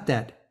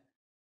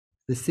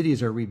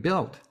cities are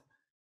rebuilt,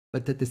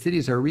 but that the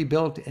cities are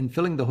rebuilt and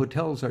filling the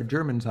hotels are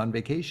Germans on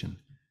vacation.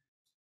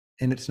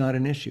 And it's not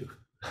an issue.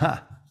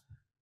 Ha!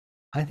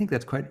 I think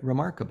that's quite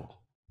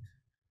remarkable.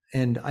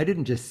 And I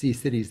didn't just see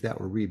cities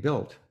that were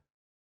rebuilt.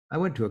 I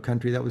went to a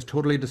country that was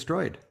totally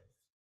destroyed,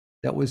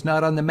 that was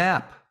not on the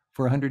map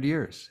for 100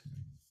 years.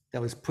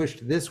 That was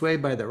pushed this way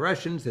by the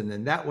Russians, and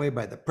then that way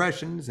by the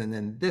Prussians, and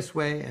then this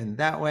way and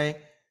that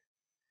way.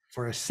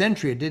 For a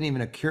century, it didn't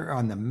even occur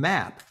on the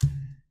map.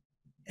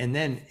 And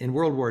then in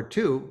World War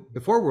II,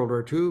 before World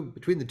War II,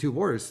 between the two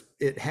wars,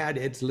 it had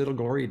its little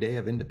glory day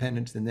of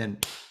independence, and then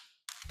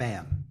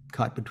bam,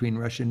 caught between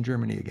Russia and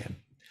Germany again.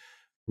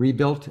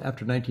 Rebuilt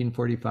after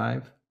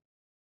 1945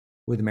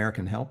 with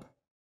American help,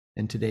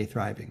 and today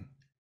thriving.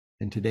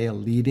 And today a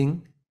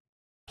leading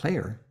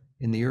player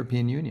in the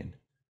European Union.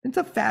 It's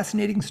a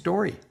fascinating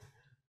story.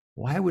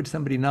 Why would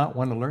somebody not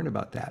want to learn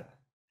about that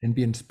and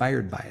be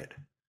inspired by it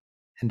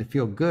and to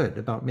feel good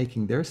about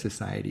making their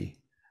society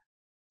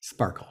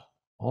sparkle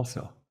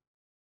also?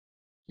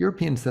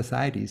 European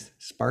societies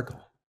sparkle.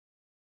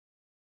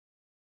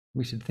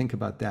 We should think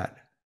about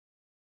that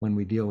when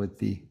we deal with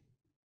the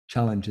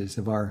challenges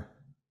of our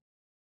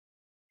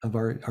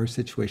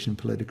situation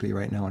politically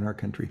right now in our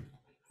country.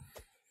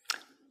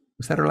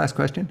 Was that our last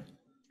question?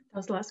 That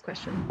was the last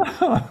question.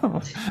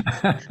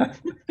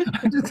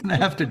 I'm just gonna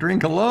have to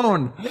drink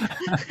alone.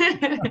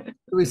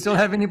 Do we still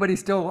have anybody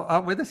still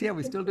with us? Yeah,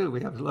 we still do.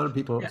 We have a lot of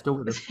people still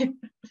with us.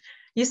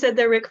 You said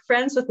there, Rick,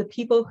 friends with the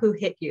people who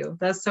hit you.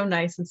 That's so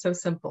nice and so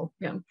simple.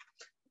 Yeah,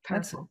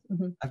 powerful.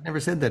 I've never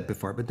said that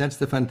before, but that's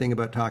the fun thing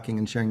about talking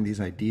and sharing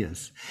these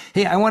ideas.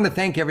 Hey, I want to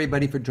thank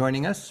everybody for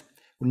joining us.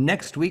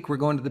 Next week, we're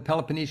going to the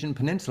Peloponnesian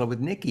Peninsula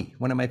with Nikki,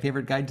 one of my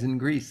favorite guides in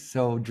Greece.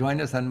 So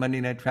join us on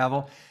Monday Night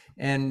Travel.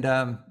 And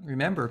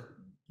remember,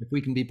 if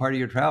we can be part of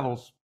your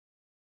travels,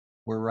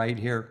 we're right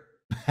here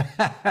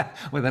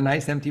with a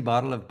nice empty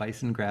bottle of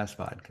bison grass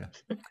vodka.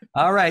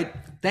 All right.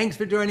 Thanks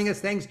for joining us.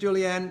 Thanks,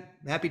 Julianne.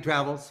 Happy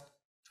travels.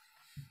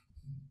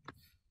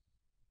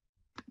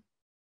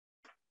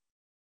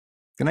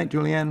 Good night,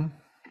 Julianne.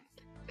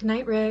 Good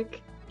night,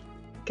 Rick.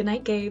 Good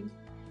night, Gabe.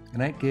 Good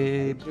night,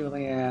 Gabe.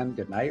 Julianne.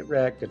 Good night,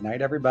 Rick. Good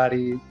night,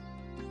 everybody.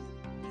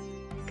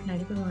 Good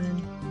night,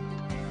 everyone.